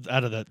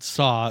out of the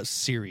Saw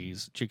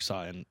series,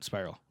 Jigsaw and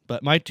Spiral.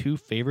 But my two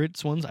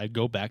favorites ones I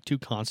go back to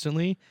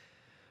constantly.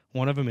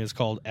 One of them is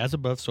called As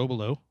Above, So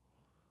Below.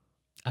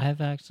 I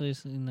have actually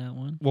seen that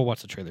one. We'll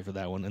watch the trailer for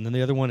that one, and then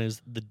the other one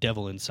is The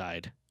Devil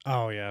Inside.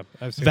 Oh yeah,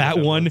 I've seen That The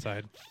Devil one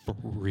Inside.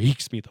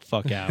 Freaks me the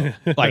fuck out.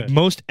 Like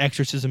most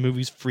exorcism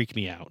movies freak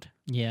me out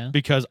Yeah.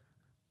 because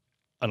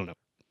I don't know.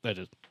 I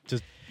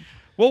just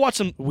we'll watch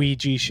some.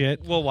 Ouija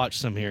shit. We'll watch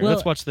some here. Well,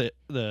 Let's watch the.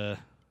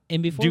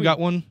 And before Do you we- got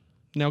one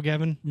now,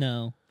 Gavin?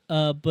 No.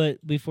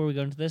 But before we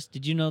go into this,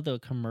 did you know the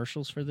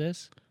commercials for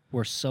this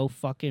were so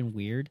fucking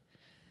weird?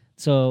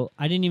 So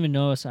I didn't even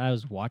notice I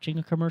was watching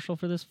a commercial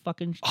for this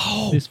fucking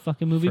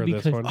movie For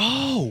this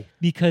one?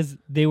 because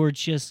they were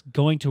just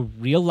going to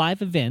real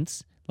life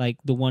events like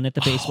the one at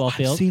the baseball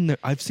field.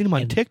 I've seen them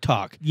on And-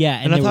 TikTok. Yeah,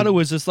 and I they thought were- it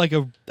was just like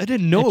I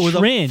didn't know a it was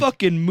trend. a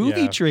fucking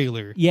movie Yeah.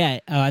 trailer. Yeah,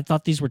 I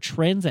thought these were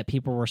trends that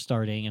people were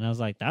starting, and I was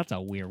like, "That's a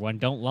weird one.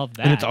 Don't love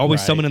that." And it's always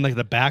Right. someone in like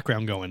the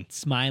background going,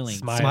 smiling.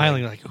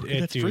 Smiling, like, ooh,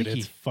 that's dude, freaky.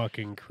 it's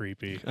fucking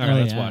creepy. all right, Oh,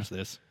 let's yeah. watch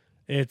this.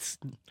 It's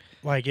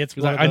like it's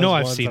He's one like, of I know those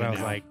I've ones seen that it I was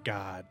now. like,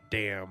 God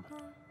damn.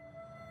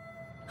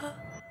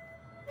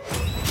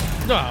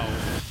 No,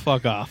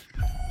 fuck off.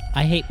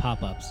 I hate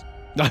pop-ups.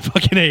 I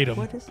fucking hate them.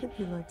 What is it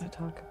you like to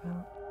talk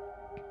about?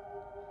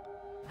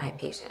 Hi,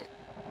 patient.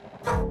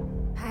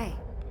 Hi.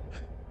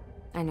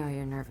 I know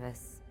you're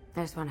nervous.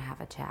 I just want to have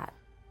a chat.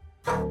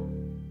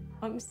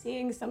 I'm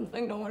seeing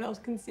something no one else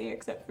can see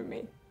except for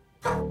me.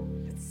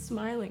 It's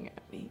smiling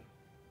at me.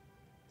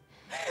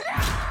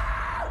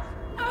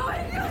 Oh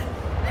my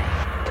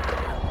God!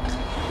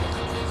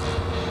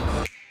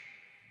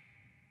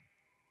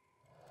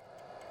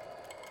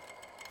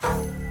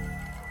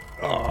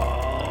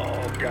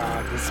 Oh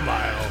God, the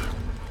smile.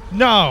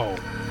 No.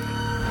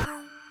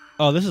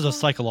 Oh, this is a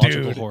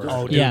psychological Dude, horror.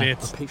 oh dude, Yeah.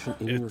 it's A patient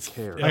in your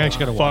care I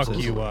actually gotta watch fuck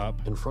this. you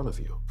up. in front of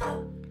you.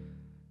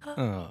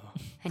 Oh.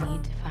 I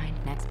need to find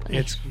an explanation.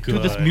 It's good.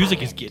 Dude, this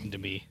music is getting to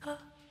me.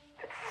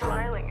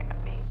 Smiling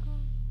at me.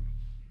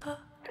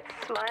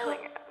 It's smiling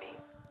at me.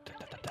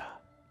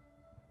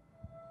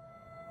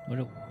 What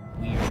a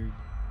weird.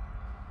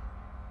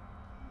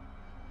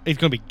 He's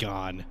gonna be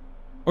gone,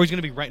 or he's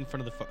gonna be right in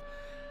front of the.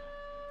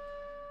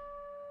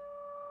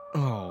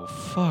 Oh,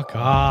 fuck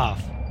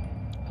off!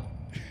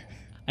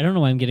 I don't know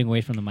why I'm getting away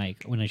from the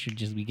mic when I should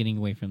just be getting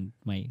away from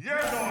my. You're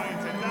going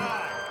to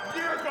die!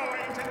 You're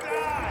going to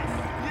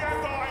die!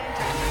 You're going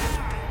to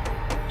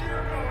die!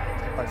 You're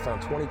going to I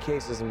found 20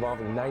 cases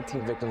involving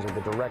 19 victims with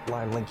a direct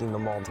line linking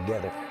them all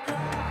together.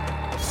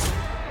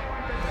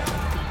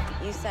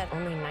 You said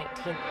only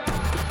 19.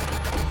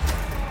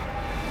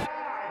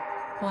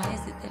 Why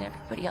is it that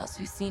everybody else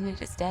who's seen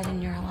it is dead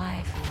and you're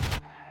alive?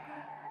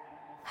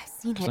 I've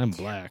seen it. I'm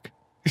too. black.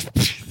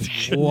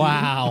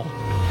 Wow.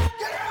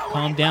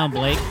 Calm down,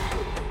 Blake.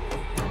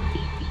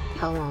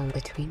 How long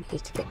between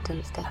each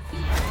victim's death?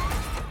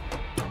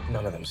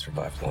 None of them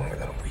survived longer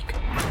than a week.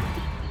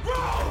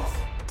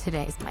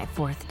 Today's my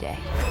 4th day.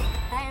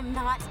 I am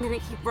not gonna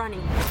keep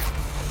running.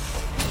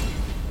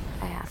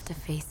 I have to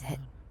face it.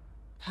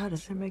 How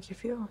does it make you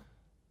feel?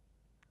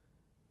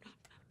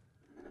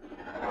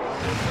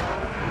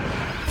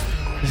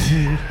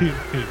 Dude.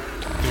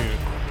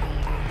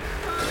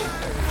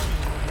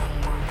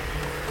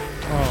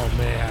 Oh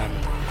man.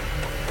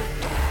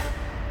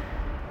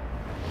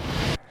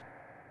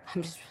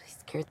 I'm just really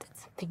scared that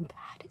something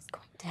bad is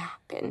going to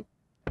happen.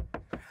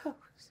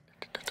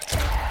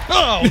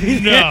 Oh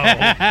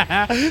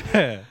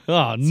no!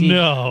 Oh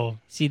no!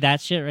 See that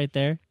shit right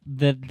there?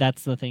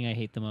 That's the thing I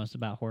hate the most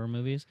about horror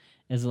movies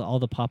is all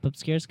the pop-up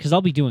scares. Because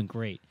I'll be doing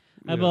great.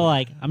 I'll be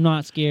like, I'm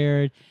not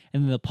scared,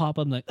 and then the pop-up,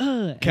 I'm like,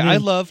 ugh. Okay,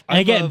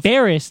 I get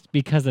embarrassed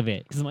because of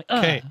it. Because I'm like, ugh.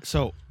 Okay,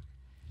 so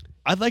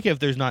I'd like it if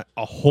there's not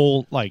a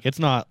whole it's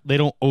not they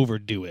don't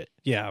overdo it.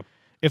 Yeah.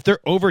 If they're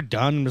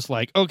overdone, I'm just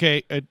like,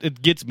 okay,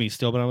 it gets me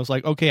still, but I was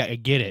like, okay, I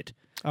get it.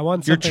 I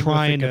want You're something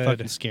trying with a to good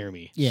fucking scare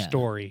me.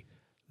 story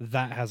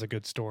that has a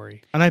good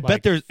story. And I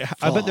bet Like,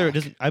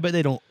 I bet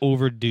they don't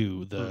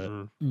overdo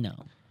the No.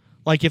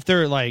 like if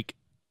they're like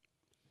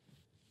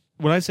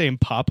when I say in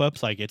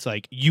pop-ups, like it's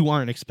like you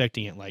aren't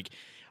expecting it. Like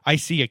I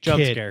see a Jump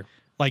kid scare.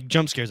 like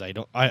jump scares. I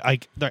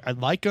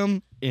like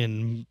them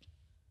in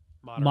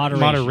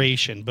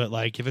Moderation. but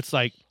like if it's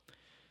like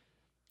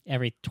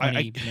Every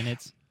 20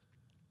 minutes.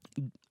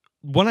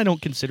 one I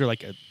don't consider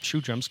like a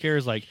true jump scare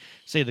is like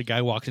say the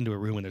guy walks into a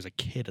room and there's a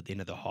kid at the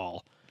end of the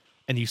hall,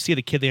 and you see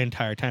the kid the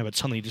entire time, but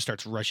suddenly he just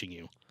starts rushing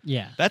you.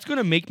 Yeah. That's going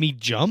to make me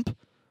jump,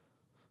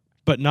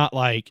 but not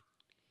like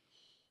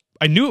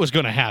I knew it was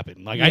going to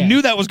happen. Like I Yeah.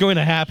 knew that was going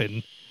to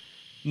happen,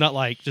 not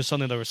like just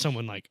something there was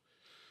someone like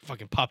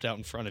fucking popped out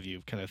in front of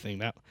you kind of thing.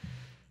 That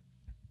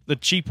the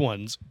cheap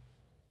ones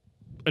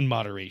in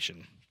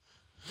moderation.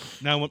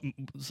 Now, We'll have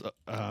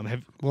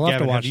Gavin,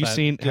 to watch have you that.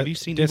 seen? Have you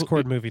seen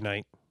Discord movie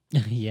night?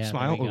 Yeah.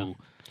 Smile? there we go. Ooh.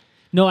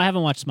 No, I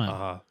haven't watched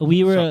Smile.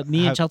 Me and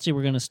have- Chelsea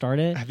were going to start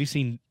it. Have you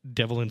seen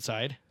Devil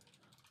Inside?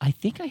 I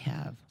think I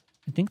have.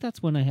 I think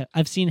that's when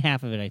I've seen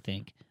half of it, I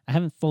think. I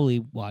haven't fully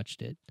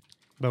watched it.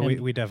 But And-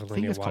 we I definitely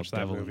think need it's to watch called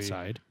that Devil movie.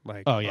 Inside.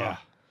 Like, Oh yeah.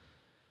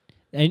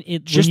 And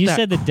when Just you that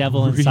said the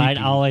devil inside,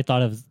 creepy- all I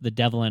thought of was the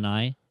devil and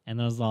I,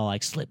 and I was all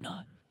like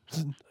Slipknot.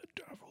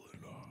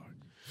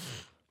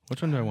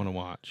 Which one do I want to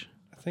watch?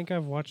 I think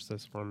I've watched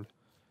this one.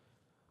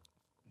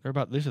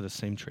 These are the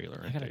same trailer.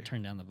 I Right gotta there.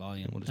 turn down the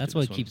volume. We'll just That's do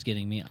what this one. keeps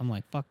getting me. I'm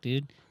like, fuck,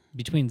 dude.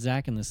 Between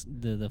Zach and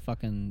the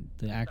fucking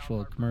the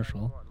actual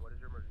commercial.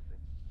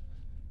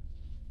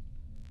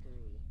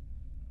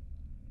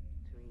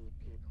 Three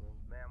people.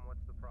 Ma'am,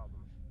 what's the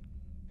problem?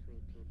 3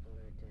 people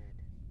are dead.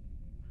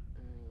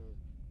 I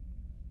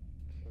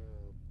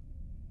killed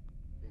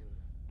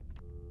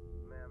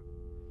them. Ma'am.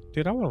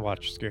 Dude, I want to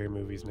watch scary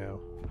movies now.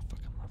 I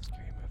fucking love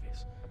scary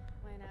movies.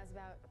 When I was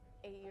about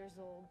 8 years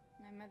old,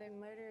 my mother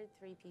murdered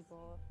 3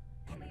 people.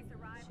 She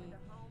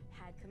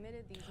had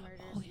committed these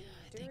murders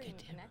during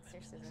an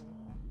exorcism.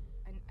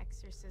 An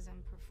exorcism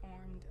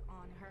performed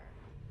on her.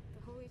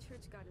 The Holy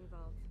Church got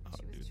involved. Oh,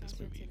 She was dude, this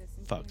transferred movie to the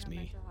fucks Centennial me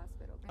Mental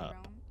Hospital in up.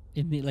 Rome.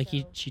 Isn't it like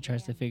she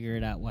tries to figure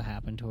it out what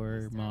happened to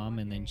her mom,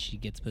 and then she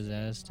gets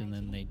possessed, and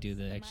then they do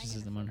the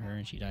exorcism on her,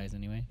 and she dies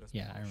anyway?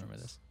 Yeah, I remember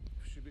this.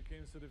 She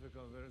became so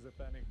difficult. There is a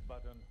panic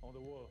button on the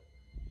wall.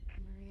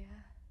 Maria,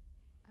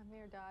 I'm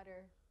your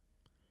daughter.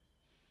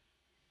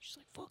 She's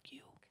like, fuck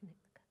you.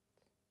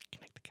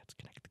 Connect the cuts.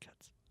 Connect the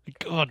cuts.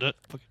 God, that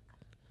fucking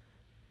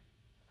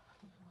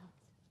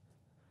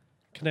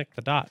Connect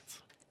the dots.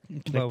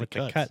 Connect Well, the with the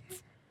cuts.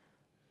 cuts.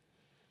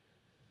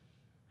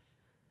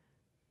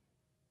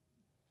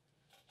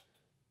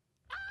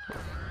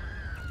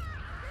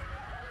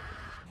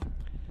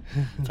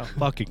 It's a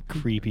fucking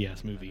creepy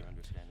ass movie.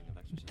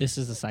 This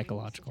is a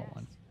psychological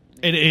one.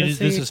 It is.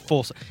 This is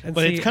full, and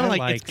but it's see, kind of I like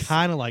like it's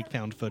kind of like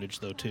found footage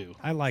though too.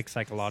 I like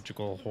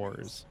psychological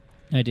horrors.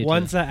 I do.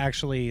 Ones that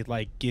actually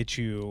like get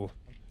you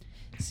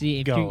See,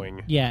 if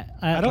going. Yeah,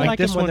 I don't like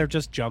this them when one- they're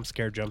just jump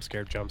scare, jump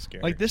scare, jump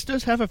scare. Like this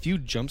does have a few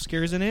jump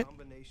scares in it,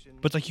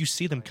 but it's like you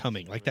see them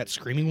coming. Like that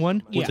screaming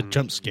one was a Yeah.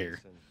 jump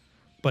scare,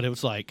 but it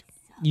was like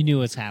you knew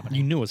what's happening.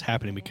 you knew it was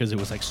happening because it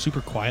was like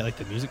super quiet. Like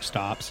the music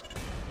stops.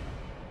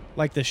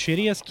 Like the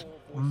shittiest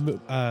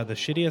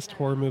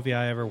horror movie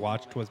I ever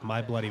watched was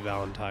My Bloody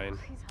Valentine.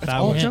 That's that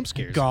all was jump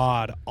scares.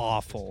 God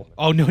awful.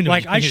 Oh no!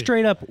 Like I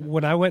straight up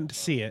when I went to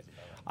see it,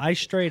 I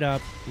straight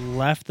up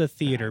left the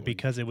theater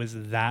because it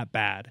was that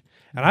bad.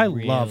 And I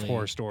love Really?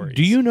 horror stories.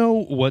 Do you know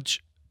what?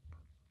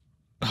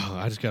 Oh,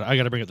 I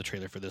got to bring up the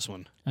trailer for this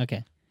one.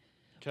 Okay.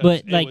 'Cause But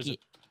it like, was-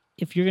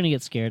 if you're gonna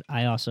get scared,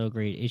 I also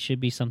agree. It should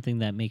be something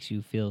that makes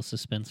you feel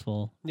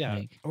suspenseful. Yeah,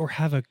 like- or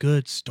have a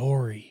good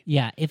story.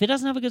 yeah. If it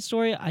doesn't have a good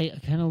story, I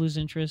kind of lose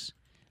interest.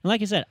 And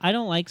like I said, I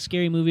don't like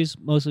scary movies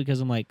mostly because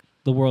I'm like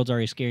the world's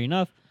already scary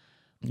enough.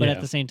 But Yeah.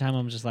 at the same time,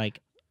 I'm just like,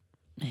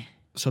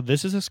 So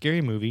this is a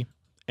scary movie,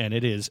 and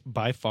it is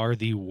by far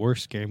the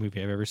worst scary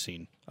movie I've ever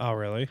seen. Oh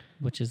really?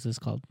 which is this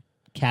called?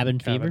 Cabin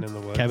Fever. Cabin in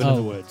the Woods. Cabin in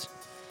the Oh. Woods.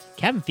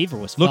 Cabin Fever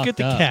was Look fucked at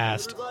the up.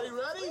 cast.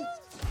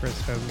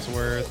 Chris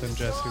Hemsworth and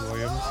Jesse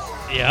Williams.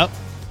 Yep.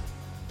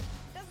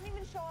 Doesn't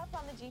even show up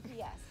on the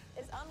GPS.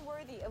 It's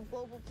unworthy of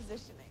global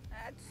positioning.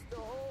 That's the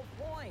whole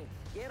point.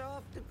 Get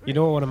off the grid. You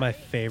know what one of my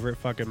favorite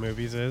fucking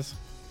movies is?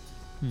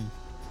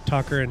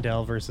 Tucker and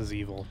Dale versus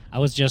Evil. I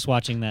was just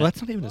watching that. Well,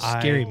 that's not even a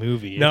scary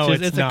movie. No,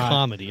 it's not. a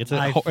comedy. It's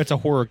a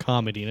horror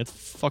comedy, and it's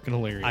fucking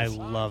hilarious. I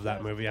love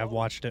that movie. I've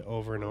watched it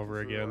over and over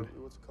again.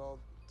 What's it called?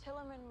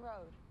 Tillerman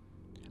Road.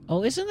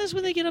 Oh, isn't this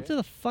when they get up to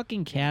the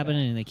fucking cabin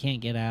and they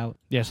can't get out?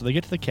 Yeah, so they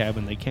get to the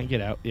cabin, they can't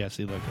get out. Yeah,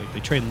 see, look, like they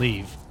try and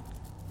leave.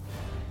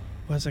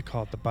 What is it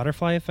called? The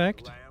Butterfly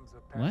Effect?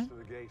 What?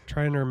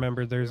 Trying to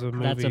remember. There's a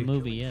movie. That's a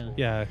movie, yeah.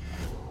 Yeah.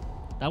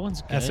 That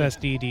one's good.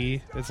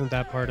 SSDD. Isn't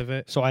that part of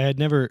it? So I had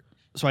never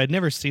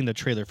seen the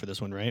trailer for this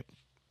one, right?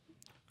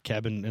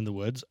 Cabin in the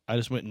Woods. I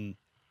just went and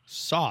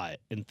saw it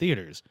in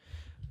theaters.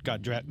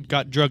 Got drugged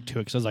to it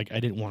because I was like, I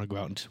didn't want to go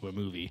out into a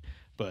movie.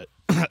 But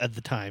at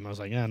the time, I was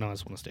like, yeah, no, I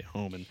just want to stay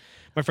home. And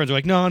my friends were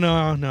like,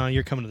 no,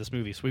 you're coming to this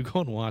movie. So we go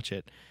and watch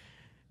it.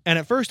 And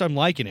at first, I'm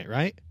liking it,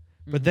 right?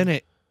 Mm-hmm. But then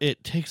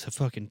it takes a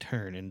fucking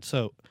turn. And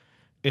so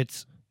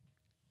it's...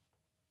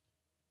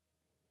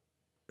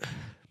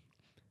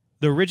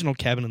 The original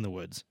Cabin in the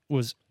Woods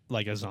was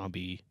like a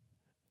zombie.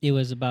 It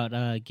was about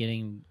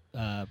getting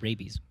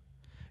rabies.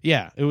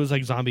 Yeah, it was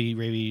like zombie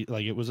rabies.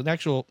 Like it was an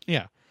actual...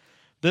 Yeah.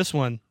 This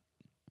one,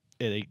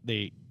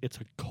 it's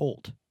a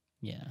cult.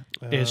 Yeah.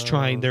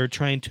 They're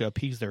trying to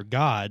appease their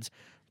gods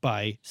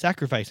by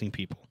sacrificing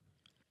people.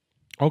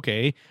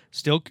 Okay,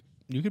 still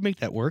you could make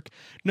that work.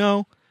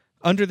 No,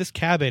 under this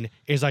cabin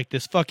is like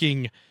this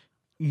fucking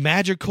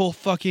magical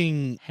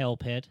fucking hell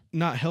pit.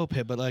 Not hell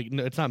pit, but like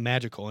no, it's not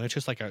magical, and it's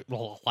just like a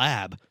little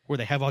lab where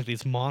they have all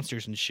these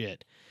monsters and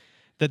shit.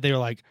 That they're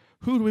like,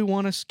 who do we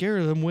want to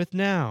scare them with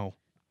now?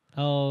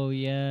 Oh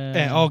yeah.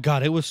 And, oh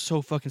god, it was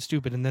so fucking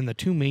stupid. And then the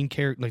two main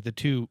characters, like the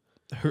two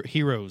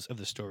heroes of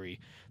the story,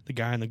 the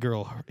guy and the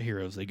girl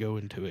heroes, they go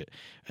into it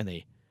and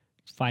they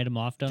fight them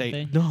off, don't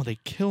they? No, they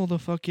kill the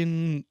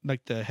fucking,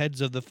 like the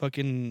heads of the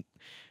fucking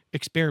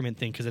experiment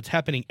thing because it's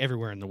happening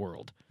everywhere in the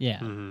world. Yeah.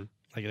 Mm-hmm.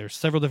 Like there's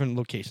several different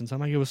locations. I'm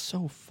like, it was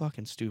so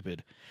fucking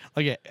stupid.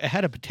 Like it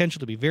had a potential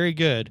to be very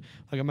good.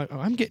 Like I'm like, oh,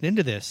 I'm getting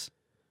into this.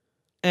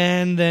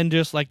 And then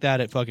just like that,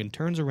 it fucking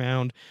turns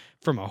around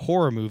from a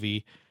horror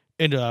movie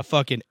into a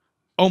fucking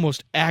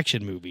almost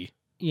action movie.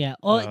 Yeah.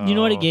 Oh, you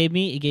know what it gave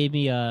me? It gave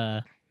me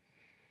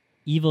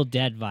Evil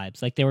Dead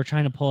vibes. Like they were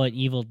trying to pull an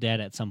Evil Dead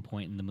at some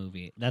point in the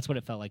movie. That's what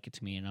it felt like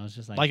to me. And I was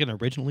just like an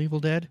original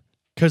Evil Dead?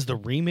 Because the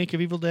remake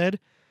of Evil Dead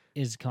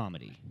is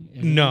comedy.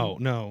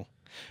 No.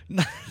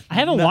 I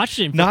haven't watched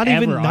it in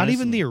forever, not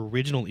even the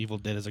original Evil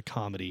Dead is a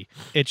comedy.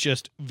 It's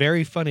just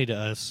very funny to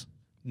us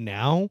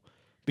now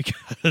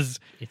because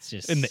it's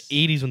just in the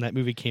 80s when that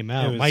movie came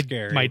out,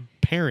 my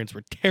parents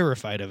were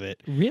terrified of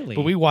it. Really?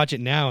 But we watch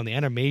it now and the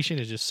animation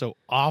is just so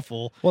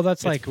awful. Well,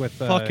 that's it's like with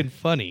fucking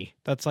funny.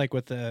 That's like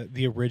with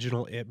the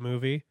original It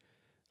movie.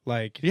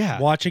 Like, yeah,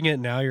 watching it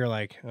now, you're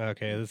like,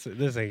 okay,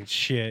 this ain't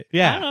shit.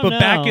 Yeah, but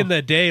back in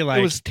the day, like,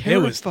 it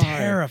was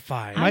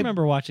terrifying. I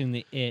remember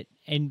watching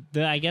and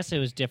I guess it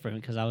was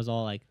different because I was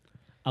all like,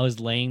 I was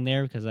laying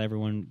there because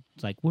everyone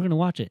was like, we're gonna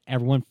watch it.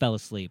 Everyone fell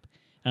asleep,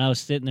 and I was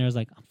sitting there. I was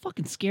like, I'm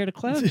fucking scared of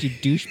clowns, you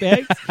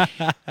douchebags.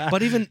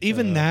 But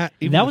even that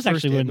was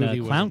actually when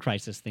the clown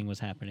crisis thing was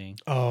happening.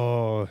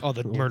 Oh,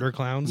 the murder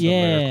clowns. Yeah,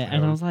 the murder clowns.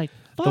 and I was like,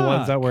 fuck. The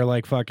ones that were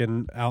like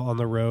fucking out on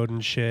the road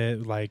and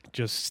shit, like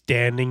just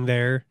standing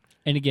there.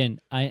 And again,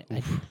 I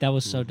that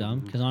was so dumb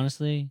because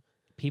honestly,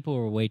 people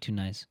were way too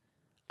nice.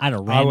 I'd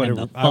have ran them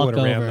the fuck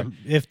over.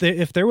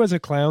 If there was a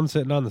clown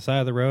sitting on the side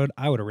of the road,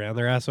 I would have ran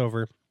their ass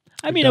over.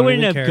 I mean, I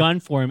wouldn't have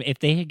gone for him. If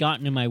they had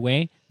gotten in my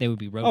way, they would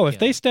be roadkill. Oh, if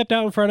they stepped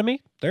out in front of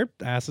me, their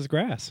ass is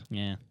grass.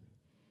 Yeah.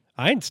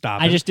 I ain't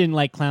stopping. I just didn't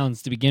like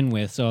clowns to begin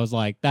with, so I was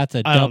like, that's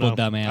a double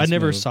dumbass I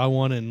never move. saw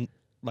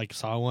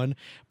one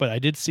but I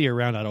did see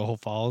around Idaho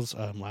Falls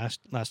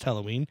last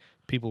Halloween.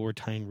 People were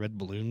tying red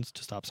balloons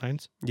to stop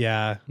signs.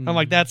 Yeah. I'm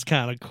like, that's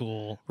kind of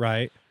cool.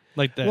 Right.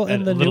 Like that. Well,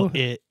 and the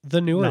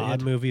newer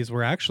nod. It movies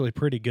were actually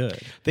pretty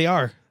good. They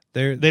are.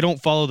 They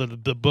don't follow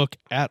the book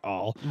at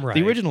all. Right.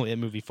 The original It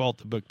movie followed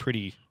the book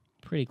pretty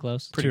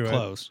close. Pretty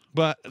close.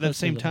 But at the Close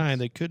same to the time, books.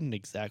 they couldn't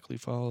exactly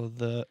follow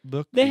the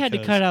book. They had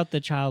to cut out the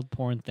child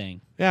porn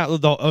thing. Yeah.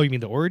 You mean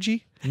the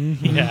orgy?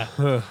 Yeah.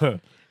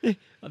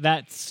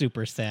 That's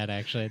super sad,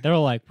 actually. They're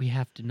like, we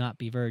have to not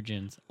be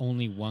virgins.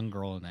 Only one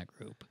girl in that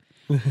group.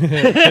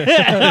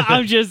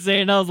 I'm just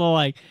saying, I was all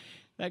like,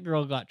 that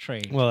girl got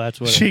trained. Well, that's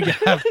what she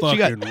got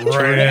fucking railed.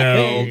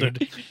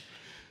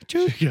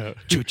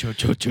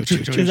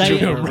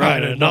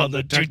 Riding on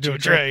the choo-choo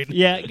train.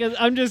 Yeah, because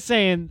I'm just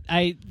saying,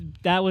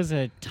 that was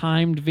a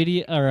timed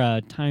video or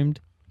a timed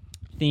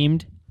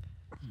themed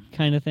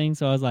kind of thing.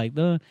 So I was like,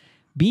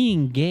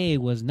 being gay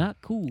was not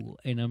cool,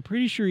 and I'm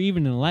pretty sure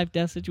even in a life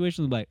death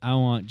situation, like I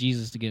want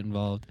Jesus to get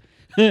involved.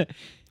 Yeah,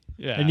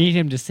 I need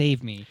him to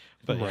save me.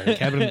 But yeah,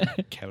 Cabin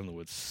in the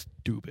Woods,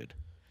 stupid.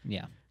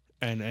 Yeah,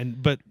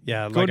 but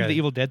yeah, going to the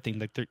Evil Dead thing,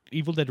 like the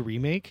Evil Dead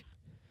remake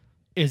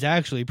is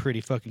actually pretty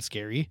fucking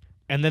scary.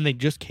 And then they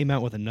just came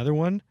out with another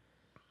one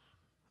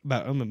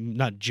about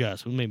not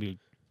just, maybe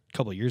a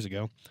couple of years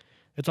ago.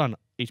 It's on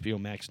HBO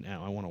Max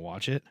now. I want to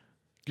watch it.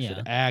 Yeah,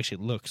 it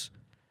actually looks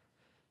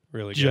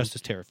really just good.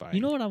 as terrifying.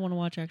 You know what I want to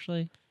watch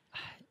actually,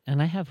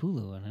 and I have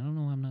Hulu, and I don't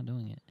know why I'm not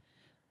doing it.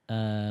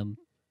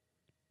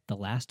 The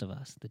Last of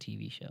Us, the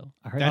TV show.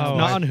 I heard That's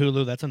not on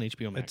Hulu. That's on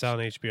HBO Max. It's on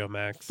HBO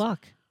Max.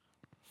 Fuck.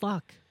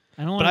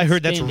 I don't. But I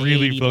heard that's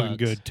really fucking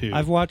good too.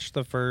 I've watched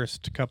the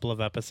first couple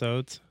of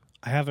episodes.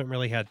 I haven't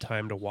really had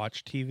time to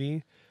watch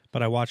TV,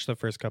 but I watched the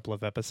first couple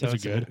of episodes.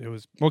 Is it good? It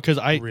was because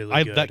really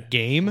I good. that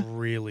game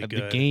really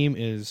good. The game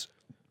is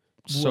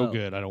so Well,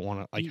 good. I don't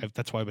want to.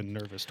 That's why I've been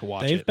nervous to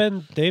watch They've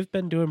it.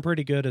 been doing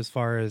pretty good as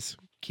far as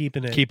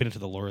keeping it to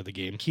the lore of the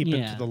game.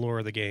 Yeah. to the lore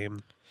of the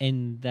game.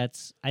 And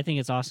I think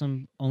it's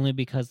awesome only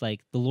because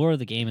like the lore of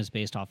the game is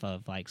based off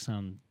of like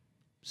some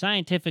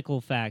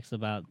scientifical facts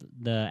about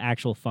the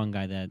actual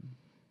fungi that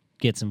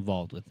gets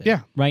involved with it.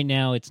 Yeah. Right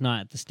now it's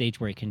not at the stage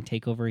where it can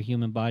take over a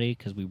human body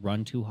because we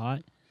run too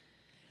hot.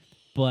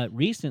 But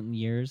recent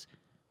years,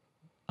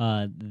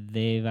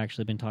 they've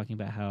actually been talking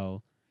about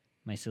how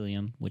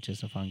mycelium, which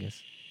is a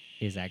fungus,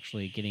 is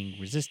actually getting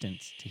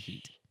resistance to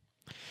heat.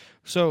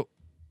 So,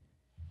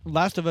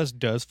 Last of Us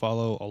does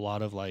follow a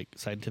lot of like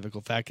scientific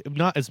fact,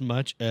 not as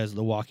much as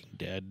The Walking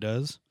Dead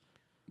does.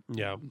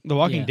 Yeah, The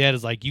Walking Dead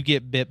is like you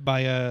get bit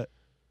by a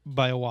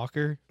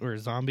walker or a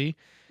zombie,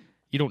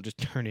 you don't just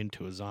turn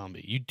into a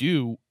zombie. You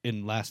do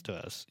in Last of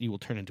Us. You will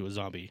turn into a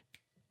zombie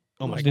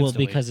almost well,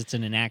 instantly. because it's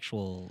an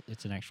actual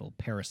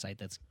parasite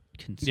that's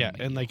consuming.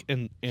 Yeah, and like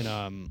in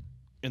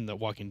the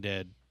Walking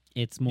Dead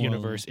it's more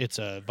universe, it's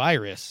a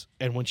virus,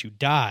 and once you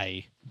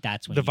die,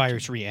 that's when the you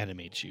virus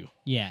reanimates you.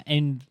 Yeah,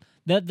 and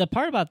the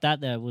part about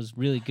that was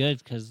really good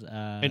because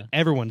and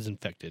everyone's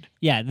infected.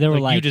 Yeah, they were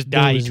like you just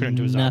die, there you was turn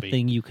into a zombie.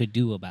 nothing you could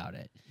do about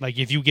it. Like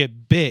if you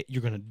get bit,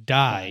 you're gonna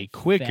die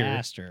quicker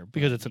faster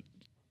because it's an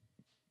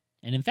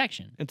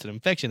infection. It's an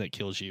infection that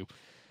kills you,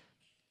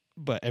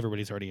 but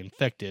everybody's already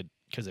infected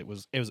because it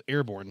was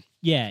airborne.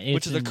 Yeah,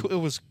 which is it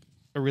was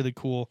a really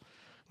cool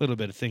little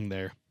bit of thing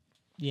there.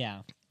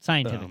 Yeah,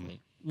 scientifically,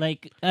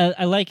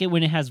 I like it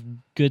when it has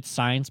good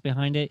science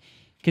behind it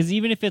because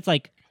even if it's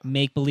like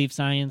make believe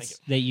science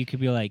that you could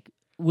be like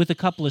with a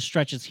couple of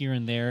stretches here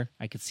and there,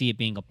 I could see it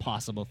being a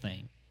possible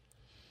thing.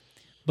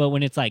 But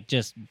when it's like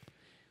just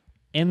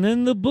and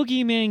then the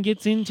boogeyman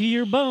gets into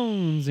your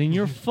bones and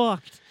you're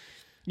fucked.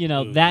 You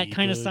know, that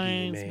kind of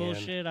science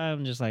bullshit,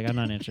 I'm just like, I'm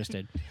not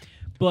interested.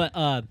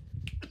 But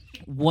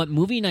what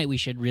movie night we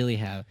should really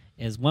have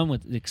is one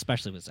with,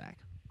 especially with Zach.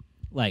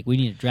 Like, we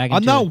need to drag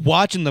I'm not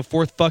watching The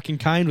Fourth Fucking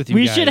Kind with you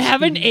we guys. should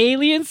have an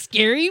alien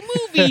scary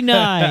movie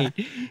night.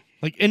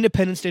 Like,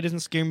 Independence Day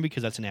doesn't scare me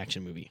because that's an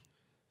action movie.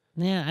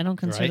 Yeah, I don't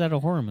consider that a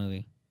horror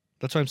movie.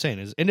 That's what I'm saying.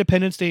 Is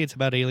Independence Day, it's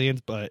about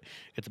aliens, but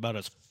it's about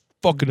us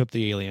fucking up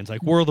the aliens.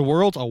 Like, War of the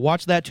Worlds, I'll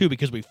watch that too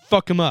because we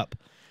fuck them up.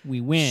 We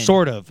win.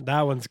 Sort of.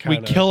 That one's kind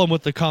of... We kill them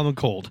with the common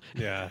cold.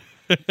 Yeah.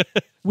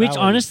 Which,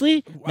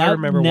 honestly, I that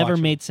remember never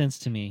watching. made sense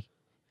to me.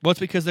 Well, it's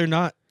because they're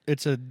not...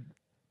 It's a...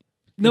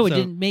 No, it's it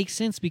didn't make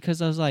sense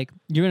because I was like,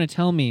 you're going to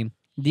tell me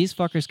these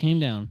fuckers came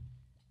down.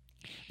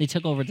 They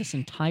took over this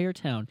entire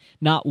town.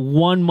 Not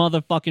one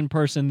motherfucking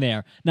person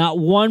there. Not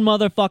one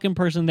motherfucking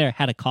person there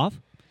had a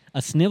cough,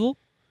 a snivel.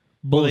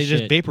 Well, Bullshit. they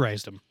just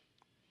vaporized them.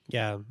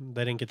 Yeah,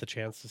 they didn't get the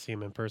chance to see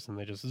him in person.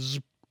 They just... Zzz.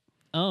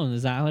 Oh,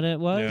 is that what it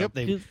was?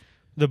 Yep.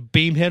 The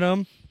beam hit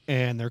them,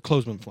 and their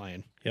clothes went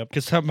flying. Yep.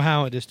 Because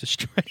somehow it just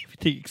destroyed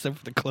everything except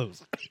for the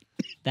clothes.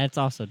 That's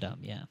also dumb,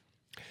 yeah.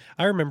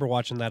 I remember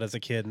watching that as a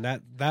kid, and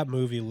that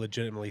movie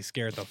legitimately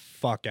scared the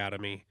fuck out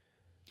of me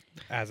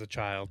as a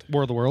child.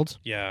 War of the Worlds?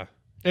 Yeah.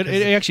 It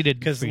actually did.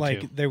 Because,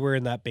 like, too. they were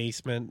in that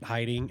basement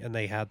hiding, and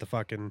they had the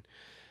fucking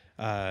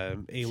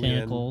alien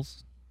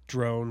Tentacles.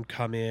 drone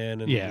come in,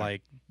 and, Yeah.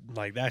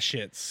 like that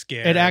shit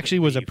scared It actually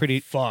was a the pretty...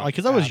 fuck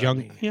Because I was out of young.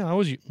 me. Yeah,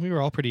 we were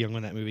all pretty young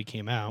when that movie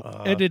came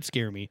out. It did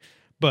scare me.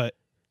 But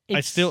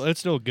it's still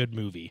a good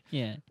movie.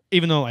 Yeah.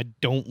 Even though I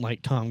don't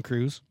like Tom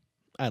Cruise,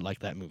 I like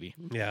that movie.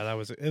 Yeah, it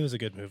was a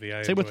good movie.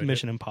 Same with enjoyed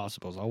Mission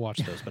Impossibles. I'll watch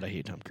those, but I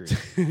hate Tom Cruise.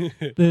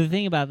 But the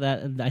thing about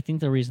that, I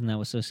think the reason that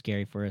was so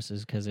scary for us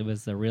is because it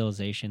was the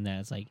realization that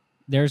it's like,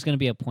 there's going to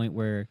be a point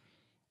where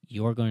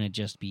you're going to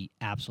just be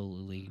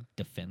absolutely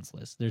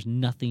defenseless. There's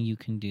nothing you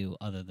can do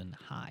other than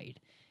hide.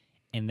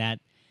 And that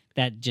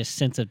just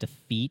sense of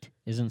defeat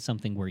isn't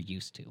something we're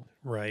used to.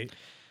 Right.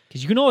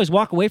 Because you can always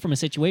walk away from a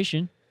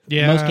situation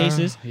in most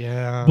cases.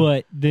 Yeah.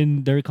 But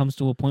then there comes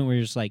to a point where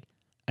you're just like,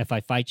 if I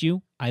fight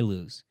you, I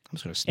lose. I'm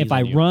just gonna sneeze if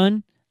I on you.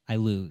 run, I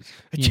lose.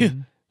 You know?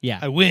 Yeah.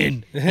 I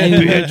win. And-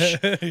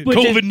 Bitch. But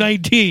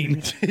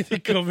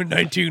COVID-19.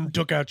 COVID-19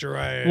 took out your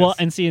ass. Well,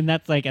 and see, and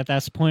that's like, at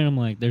that point, I'm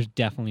like, there's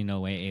definitely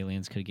no way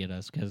aliens could get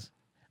us because,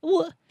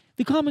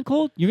 the common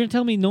cold? You're going to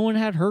tell me no one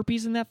had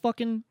herpes in that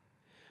fucking...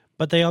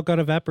 But they all got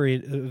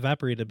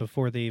evaporated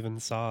before they even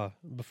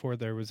before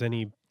there was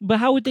any But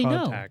how would they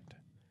contact.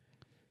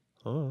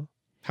 know?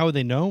 How would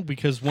they know?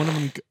 Because one of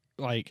them,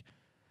 like,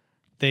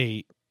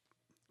 they...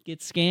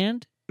 Get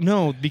scanned?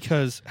 No,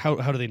 because how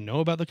do they know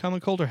about the common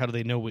cold, or how do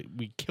they know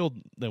we killed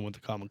them with the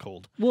common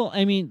cold? Well,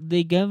 I mean,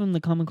 they gave him the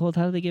common cold.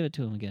 How did they give it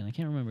to him again? I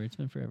can't remember. It's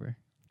been forever.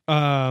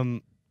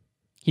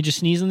 He just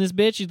sneezed on this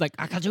bitch. He's like,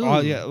 "Akaju." Oh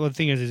yeah. Well, the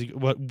thing is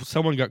what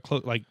someone got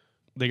close. Like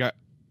they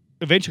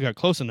eventually got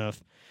close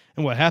enough,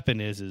 and what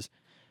happened is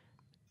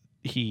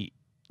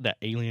that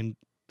alien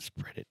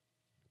spread it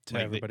To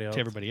everybody else. To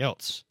everybody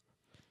else.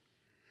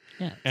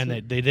 Yeah, And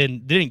so- they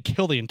didn't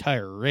kill the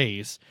entire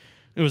race.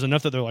 It was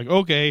enough that they're like,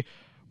 okay,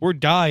 we're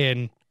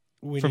dying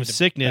We from need to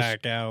sickness,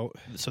 back out.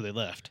 so they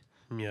left.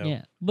 Yep.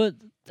 Yeah, but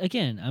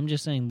again, I'm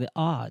just saying the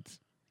odds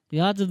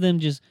of them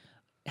just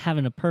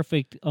having a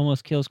perfect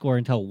almost kill score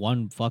until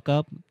one fuck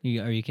up. Are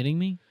you kidding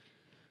me?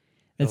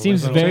 That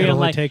seems Well, very it only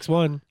unlike. takes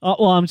one.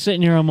 Well, I'm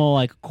sitting here. I'm all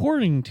like,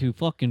 according to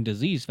fucking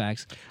disease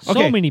facts, so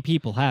Okay. many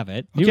people have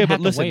it. You Okay, have but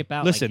to listen, wipe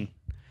out, listen.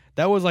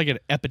 That was like an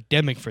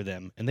epidemic for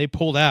them, and they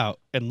pulled out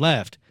and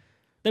left.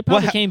 They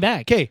probably What came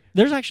back. Okay,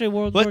 There's actually a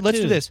World War let's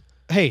II. do this.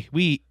 Hey,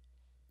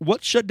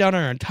 what shut down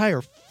our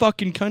entire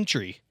fucking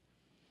country?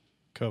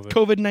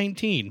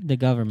 COVID-19. The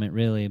government,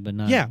 really, but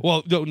not. Yeah,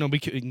 well, no,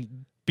 because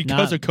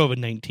Not- of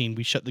COVID-19,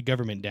 we shut the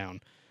government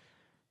down.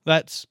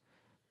 That's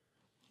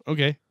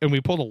okay, and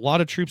we pulled a lot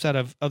of troops out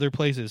of other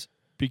places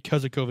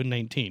because of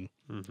COVID-19.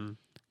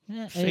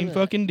 Yeah, Same it-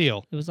 fucking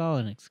deal. It was all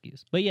an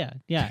excuse. But yeah.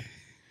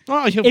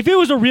 Oh, If it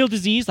was a real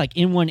disease like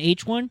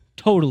N1H1,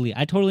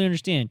 I totally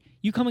understand.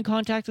 You come in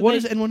contact with what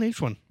it. is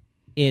N1H1?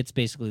 It's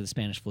basically the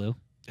Spanish flu.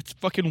 It's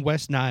fucking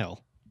West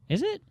Nile.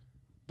 Is it?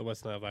 The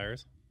West Nile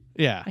virus.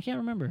 Yeah, I can't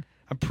remember.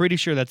 I'm pretty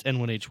sure that's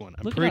N1H1.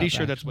 I'm Look it pretty up,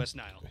 sure that's actually. West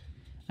Nile.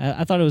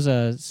 I thought it was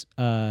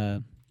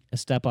a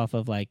step off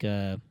of like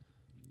the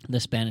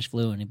Spanish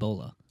flu and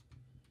Ebola,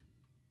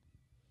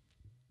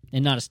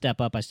 and not a step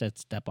up. I said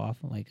step off,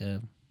 like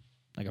a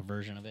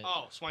version of it.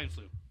 Oh, swine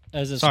flu.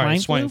 Is it Sorry,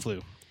 swine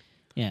flu.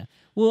 Yeah.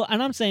 Well,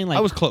 and I'm saying like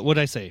I was close. What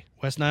did I say?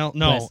 West Nile?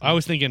 No, West I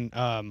was thinking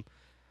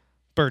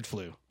bird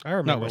flu. I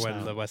remember West when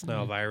Nile. the West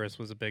Nile virus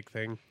was a big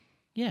thing.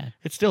 Yeah.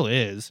 It still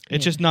is.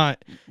 It's Yeah. just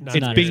not. Not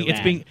It's as being. It's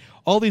bad. being.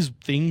 All these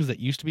things that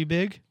used to be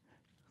big,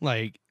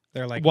 like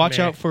They're like watch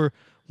meh. out for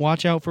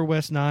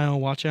West Nile.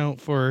 Watch out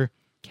for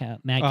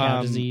mad cow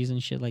um, disease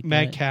and shit like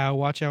mad that. cow.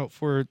 Watch out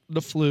for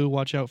the flu.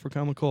 Watch out for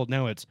common cold.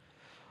 Now it's,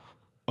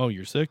 oh,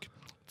 you're sick.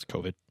 It's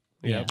COVID.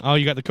 Yeah. Oh,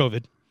 you got the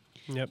COVID.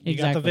 Yep. You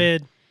got Exactly. the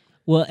vid.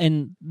 Well,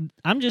 and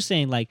I'm just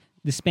saying, like,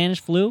 the Spanish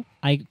flu,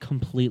 I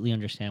completely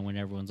understand when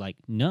everyone's like,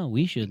 no,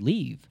 we should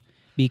leave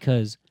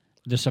because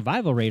the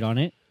survival rate on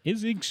it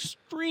is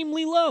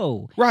extremely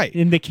low. Right.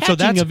 And the So catching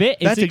that's- of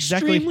it is that's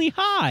exactly- extremely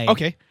high.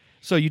 Okay,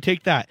 so you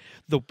take that.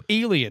 The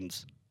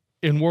aliens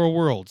in War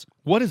Worlds.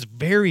 What is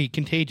very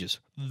contagious?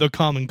 The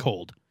common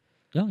cold.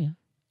 Oh, yeah.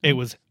 It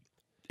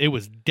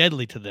was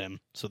deadly to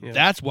them. So Yeah.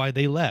 that's why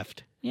they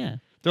left. Yeah.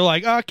 They're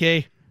like,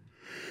 okay,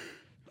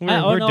 we're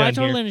I done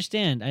totally here.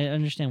 understand. I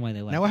understand why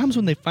they left. Now, what happens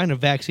when they find a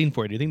vaccine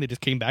for it? Do you think they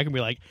just came back and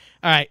be like,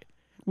 all right,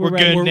 We're we're,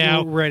 ready- good We're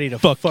now. we're ready to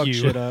fuck fuck you.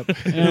 shit up.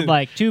 And I'm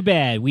like, too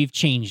bad. We've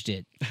changed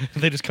it.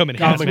 They just come in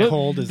Common hazmat.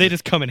 cold is They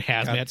just come in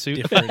hazmat suit.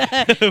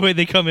 different. When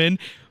they come in,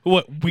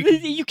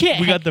 You can't.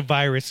 we got the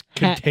virus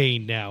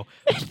contained now.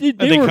 They, And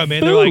they were come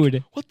in, they're like,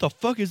 food. what the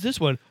fuck is this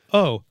one?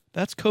 Oh,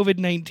 that's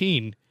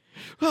COVID-19.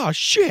 Oh,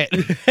 shit.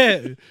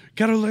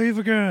 Gotta leave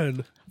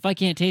again. If I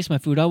can't taste my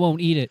food, I won't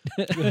eat it.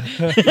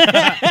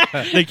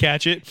 They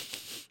catch it.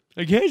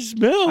 I can't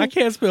smell. I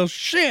can't smell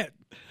shit.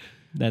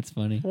 That's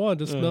funny. I wanted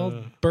to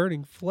smell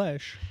burning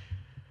flesh.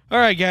 All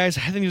right, guys.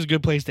 I think this is a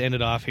good place to end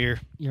it off here.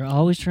 You're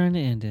always trying to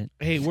end it.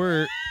 Hey,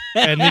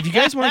 and if you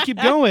guys want to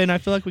keep going, I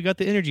feel like we got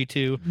the energy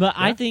to. But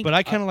I think. But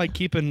I kind of like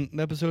keeping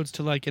episodes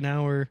to like an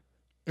hour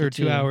or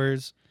 2 2.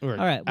 hours or All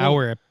right, well-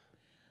 hour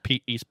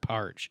each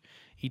part.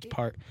 Each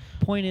part.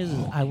 Point is,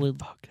 I would.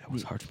 Fuck, that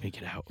was hard to make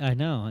it out. I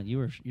know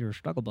you were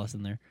struggle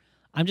busting there.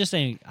 I'm just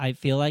saying. I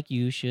feel like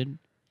you should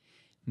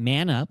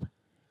man up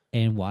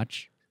and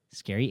watch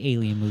scary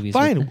alien movies.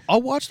 with Fine,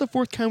 I'll watch the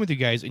fourth kind with you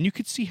guys, and you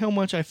could see how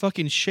much I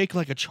fucking shake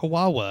like a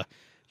chihuahua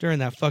during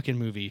that fucking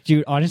movie.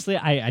 Dude, honestly,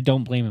 I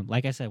don't blame him.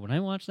 Like I said, when I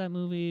watched that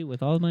movie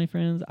with all of my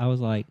friends, I was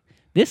like,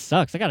 "This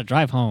sucks. I got to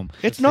drive home."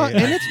 It's not,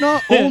 and it's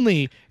not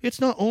only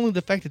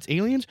the fact it's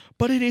aliens,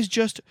 but it is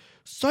just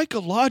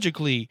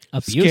psychologically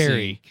Abusing.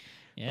 scary.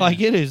 Yeah. Like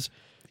it is,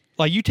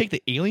 like you take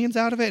the aliens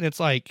out of it, and it's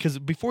like because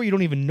before you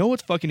don't even know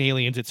it's fucking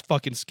aliens, it's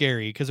fucking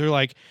scary because they're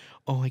like,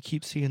 "Oh, I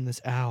keep seeing this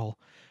owl,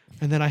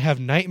 and then I have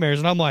nightmares,"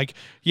 and I'm like,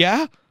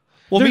 "Yeah,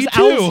 well, There's me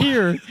too." owls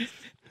here.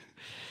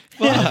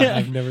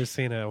 I've never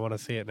seen it. I want to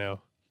see it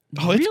now.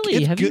 Oh, it's, Really?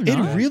 it's Have you good. It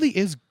not? really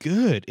is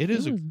good. It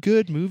is a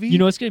good movie. You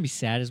know what's gonna be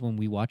sad is when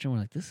we watch it, and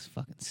we're like, "This is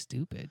fucking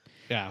stupid."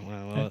 yeah.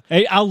 Well,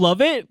 Hey, I'll love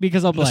it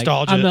because I'll be like,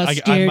 nostalgia. "I'm not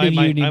scared I of you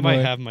might, anymore." I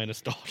might have my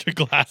nostalgia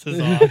glasses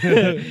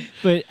on.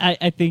 But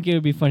I think it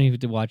would be funny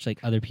to watch like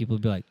other people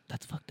be like,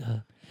 "That's fucked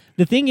up."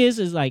 The thing is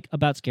like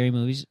about scary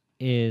movies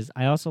is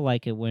I also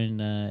like it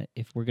when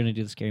if we're gonna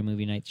do the scary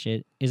movie night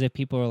shit is if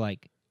people are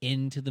like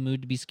into the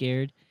mood to be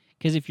scared.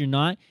 Because if you're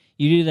not,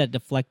 you do that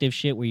deflective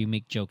shit where you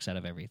make jokes out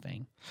of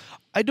everything.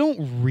 I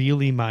don't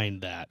really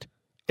mind that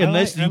I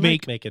unless like you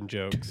make making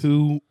jokes.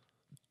 too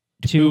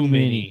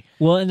many.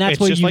 Well, and that's it's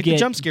what just you like get. the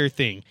jump scare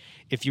thing.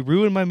 If you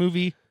ruin my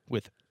movie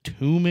with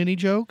too many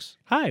jokes,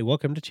 Hi,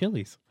 welcome to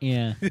Chili's.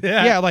 Yeah.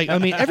 yeah, like I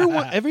mean,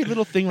 every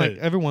little thing, like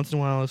every once in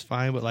a while is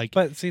fine, but like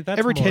But see, that's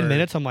every 10 more-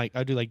 minutes,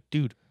 I do like,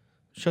 dude,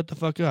 shut the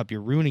fuck up.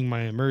 You're ruining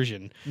my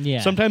immersion.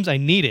 Yeah. Sometimes I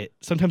need it.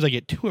 Sometimes I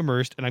get too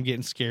immersed and I'm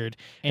getting scared,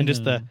 and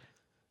just the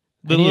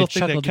The I need a little thing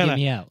chuckle that to get kind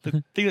me of out.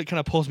 the thing that kind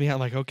of pulls me out.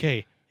 Like,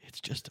 okay,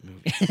 it's just a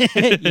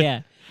movie.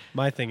 Yeah.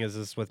 My thing is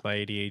this with my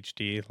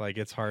ADHD. Like,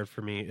 it's hard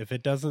for me. If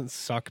it doesn't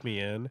suck me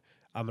in,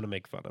 I'm gonna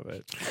make fun of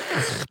it.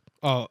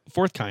 Oh,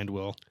 Fourth Kind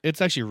will.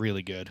 It's actually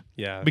really good.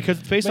 Yeah, because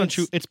it's based on Makes-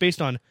 true. It's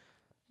based on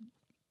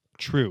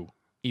true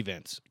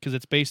events. Because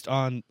it's based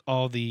on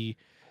all the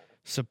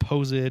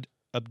supposed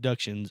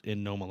abductions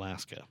in Nome,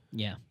 Alaska.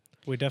 Yeah.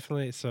 We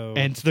definitely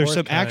And there's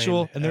some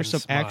actual. And there's some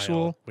Smile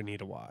actual. we need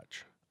to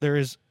watch. There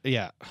is.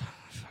 Yeah.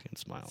 Fucking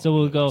Smile. So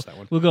we'll I'm gonna go. watch that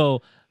one. We'll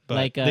go. But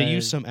like they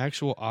use some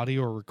actual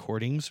audio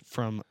recordings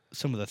from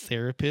some of the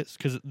therapists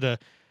because the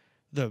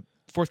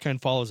Fourth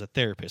Kind follows a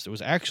therapist. It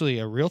was actually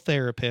a real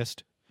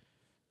therapist.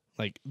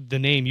 Like the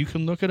name, you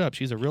can look it up.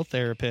 She's a real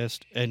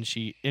therapist, and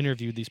she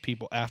interviewed these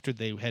people after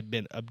they had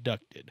been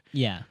abducted.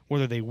 Yeah.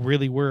 Whether they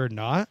really were or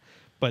not,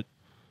 but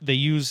they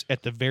use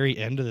at the very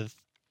end of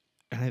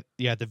at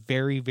the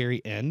very,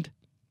 very end,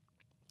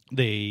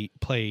 they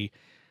play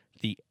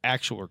the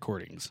actual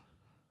recordings.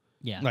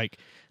 Yeah. Like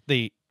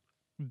they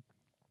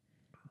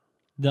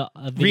the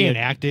video,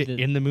 reenact it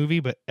in the movie,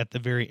 but at the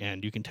very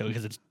end, you can tell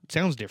because it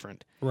sounds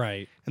different.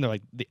 Right. And they're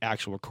like, the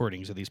actual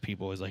recordings of these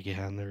people is like,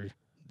 yeah, and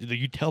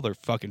you tell they're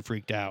fucking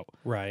freaked out.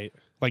 Right.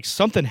 Like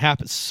something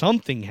happened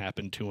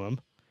to them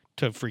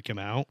to freak him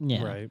out.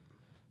 Yeah. Right.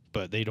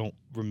 But they don't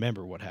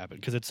remember what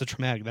happened because it's a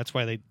traumatic. That's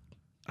why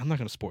I'm not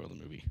going to spoil the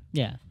movie.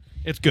 Yeah.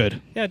 It's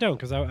good. Yeah, don't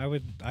because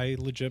I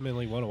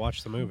legitimately want to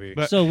watch the movie.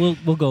 But- So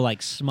we'll go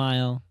like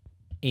Smile,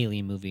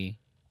 Alien movie,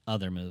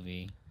 other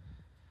movie.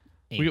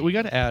 We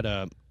got to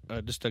add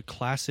just a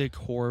classic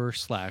horror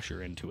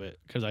slasher into it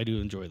because I do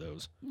enjoy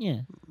those.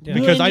 Yeah.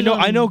 Because I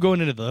know going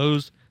into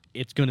those,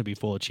 it's going to be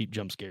full of cheap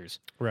jump scares.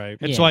 Right.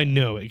 And so I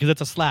know it because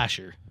it's a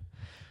slasher,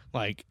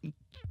 like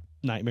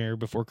Nightmare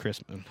Before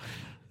Christmas,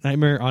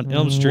 Nightmare on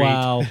Elm Street.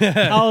 Wow.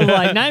 I was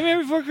like, Nightmare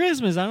Before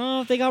Christmas. I don't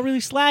know if they got really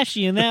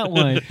slashy in that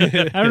one. I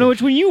don't know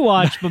which one you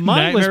watched, but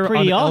mine Nightmare was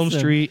pretty on awesome. Elm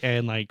Street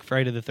and like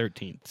Friday the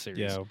 13th series.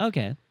 Yeah.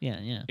 Okay.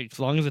 Yeah. As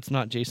long as it's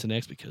not Jason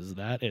X, because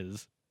that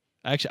is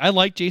actually I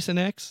like Jason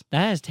X.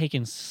 That has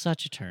taken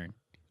such a turn.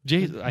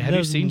 Have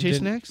you seen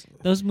Jason X?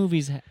 Those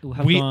movies have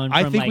gone.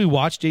 I from, think like, we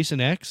watched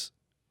Jason X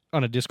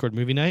on a Discord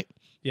movie night.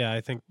 Yeah,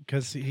 I think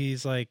because he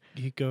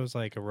goes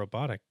like a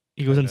robotic.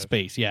 He goes in kind of-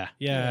 space. Yeah.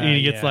 Yeah. And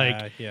he gets yeah,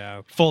 like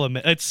yeah. full of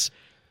it's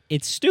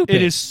stupid.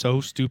 It is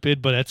so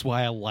stupid, but that's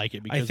why I like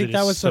it because I think it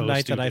that is was so the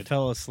night that I stupid.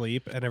 fell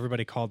asleep and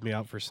everybody called me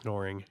out for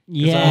snoring. 'Cause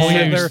Yeah. I was Oh, yeah,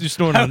 sitting you're there-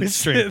 snoring I on was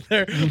stream. sitting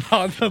there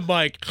on the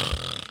mic.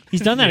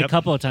 He's done that a Yep.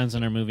 couple of times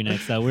on our movie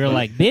nights, though. We were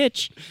like,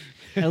 bitch,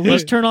 at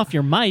least turn off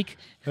your mic.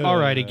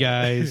 Alrighty,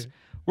 guys.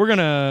 We're going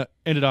to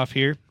end it off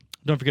here.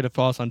 Don't forget to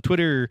follow us on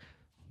Twitter,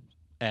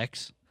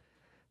 X.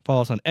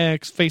 Follow us on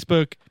X,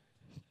 Facebook,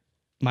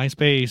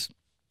 MySpace.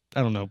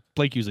 I don't know.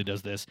 Blake usually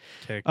does this.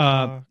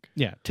 TikTok.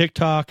 Yeah,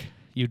 TikTok,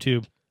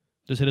 YouTube.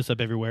 Just hit us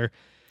up everywhere.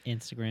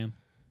 Instagram.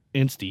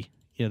 Insty.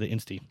 Yeah, the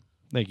Insty.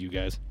 Thank you,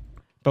 guys.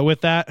 But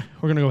with that,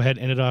 we're going to go ahead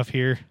and end it off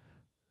here.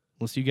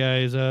 We'll see you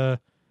guys.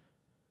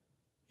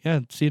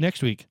 See you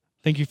next week.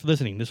 Thank you for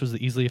listening. This was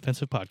the Easily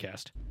Offensive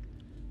Podcast.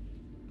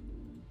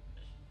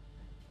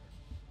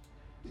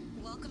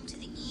 Welcome to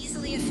the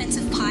Easily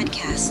Offensive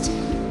Podcast.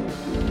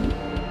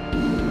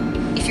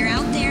 If you're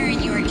out there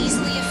and you are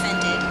easily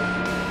offended,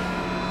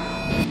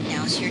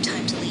 now's your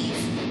time to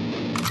leave.